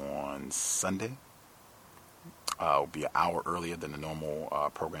here on Sunday. Will be an hour earlier than the normal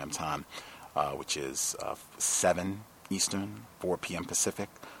program time, which is 7 Eastern, 4 p.m. Pacific.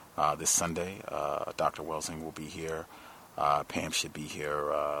 This Sunday, Dr. Welsing will be here. Pam should be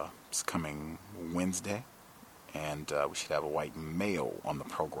here this coming Wednesday. And we should have a white male on the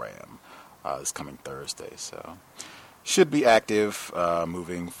program this coming Thursday. So should be active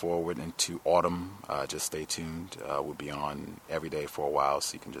moving forward into autumn. Just stay tuned. We'll be on every day for a while,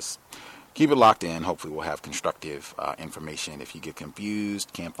 so you can just keep it locked in. Hopefully we'll have constructive information. If you get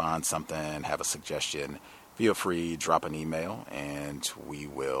confused, can't find something, have a suggestion, feel free, drop an email, and we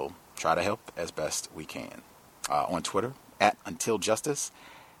will try to help as best we can. On Twitter, @UntilJustice,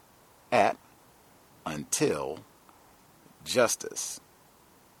 @UntilJustice.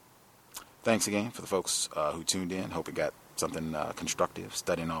 Thanks again for the folks who tuned in. Hope you got something constructive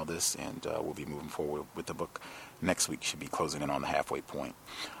studying all this, and we'll be moving forward with the book next week. Should be closing in on the halfway point.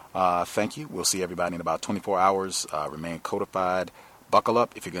 Thank you. We'll see everybody in about 24 hours. Remain codified. Buckle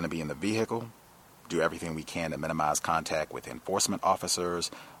up if you're going to be in the vehicle. Do everything we can to minimize contact with enforcement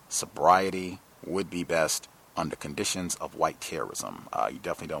officers. Sobriety would be best under conditions of white terrorism. You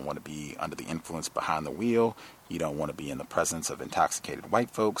definitely don't want to be under the influence behind the wheel. You don't want to be in the presence of intoxicated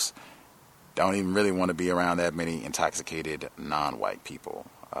white folks. Don't even really want to be around that many intoxicated non-white people.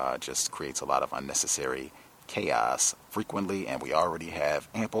 Just creates a lot of unnecessary chaos frequently, and we already have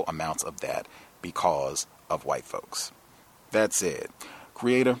ample amounts of that because of white folks. That's it.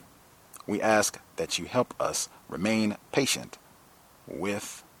 Creator, we ask that you help us remain patient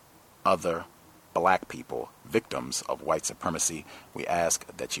with other black people, victims of white supremacy. We ask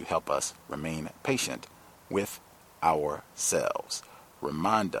that you help us remain patient with ourselves.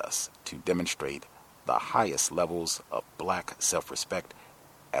 Remind us to demonstrate the highest levels of black self-respect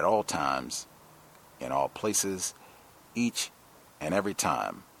at all times, in all places, each and every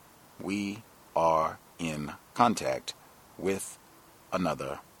time we are in contact with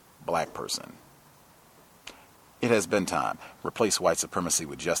another black person. It has been time. Replace white supremacy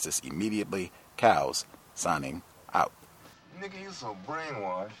with justice immediately. Cows signing out. Nigga, you so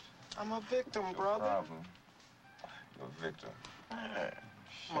brainwashed. I'm a victim, brother. Problem. You're a victim. Man,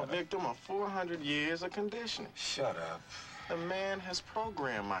 I'm a victim of 400 years of conditioning. Shut up. The man has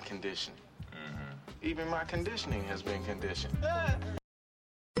programmed my conditioning. Even my conditioning has been conditioned.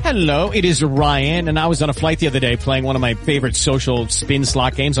 Hello, it is Ryan, and I was on a flight the other day playing one of my favorite social spin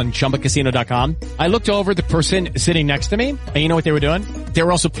slot games on ChumbaCasino.com. I looked over at the person sitting next to me, and you know what they were doing? They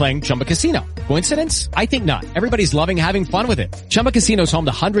were also playing Chumba Casino. Coincidence? I think not. Everybody's loving having fun with it. Chumba Casino is home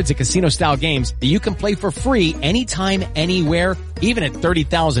to hundreds of casino-style games that you can play for free anytime, anywhere, even at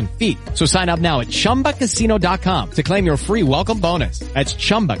 30,000 feet. So sign up now at ChumbaCasino.com to claim your free welcome bonus. That's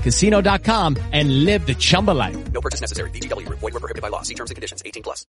ChumbaCasino.com and live the Chumba life. No purchase necessary. VGW. Void where prohibited by law. See terms and conditions. 18+.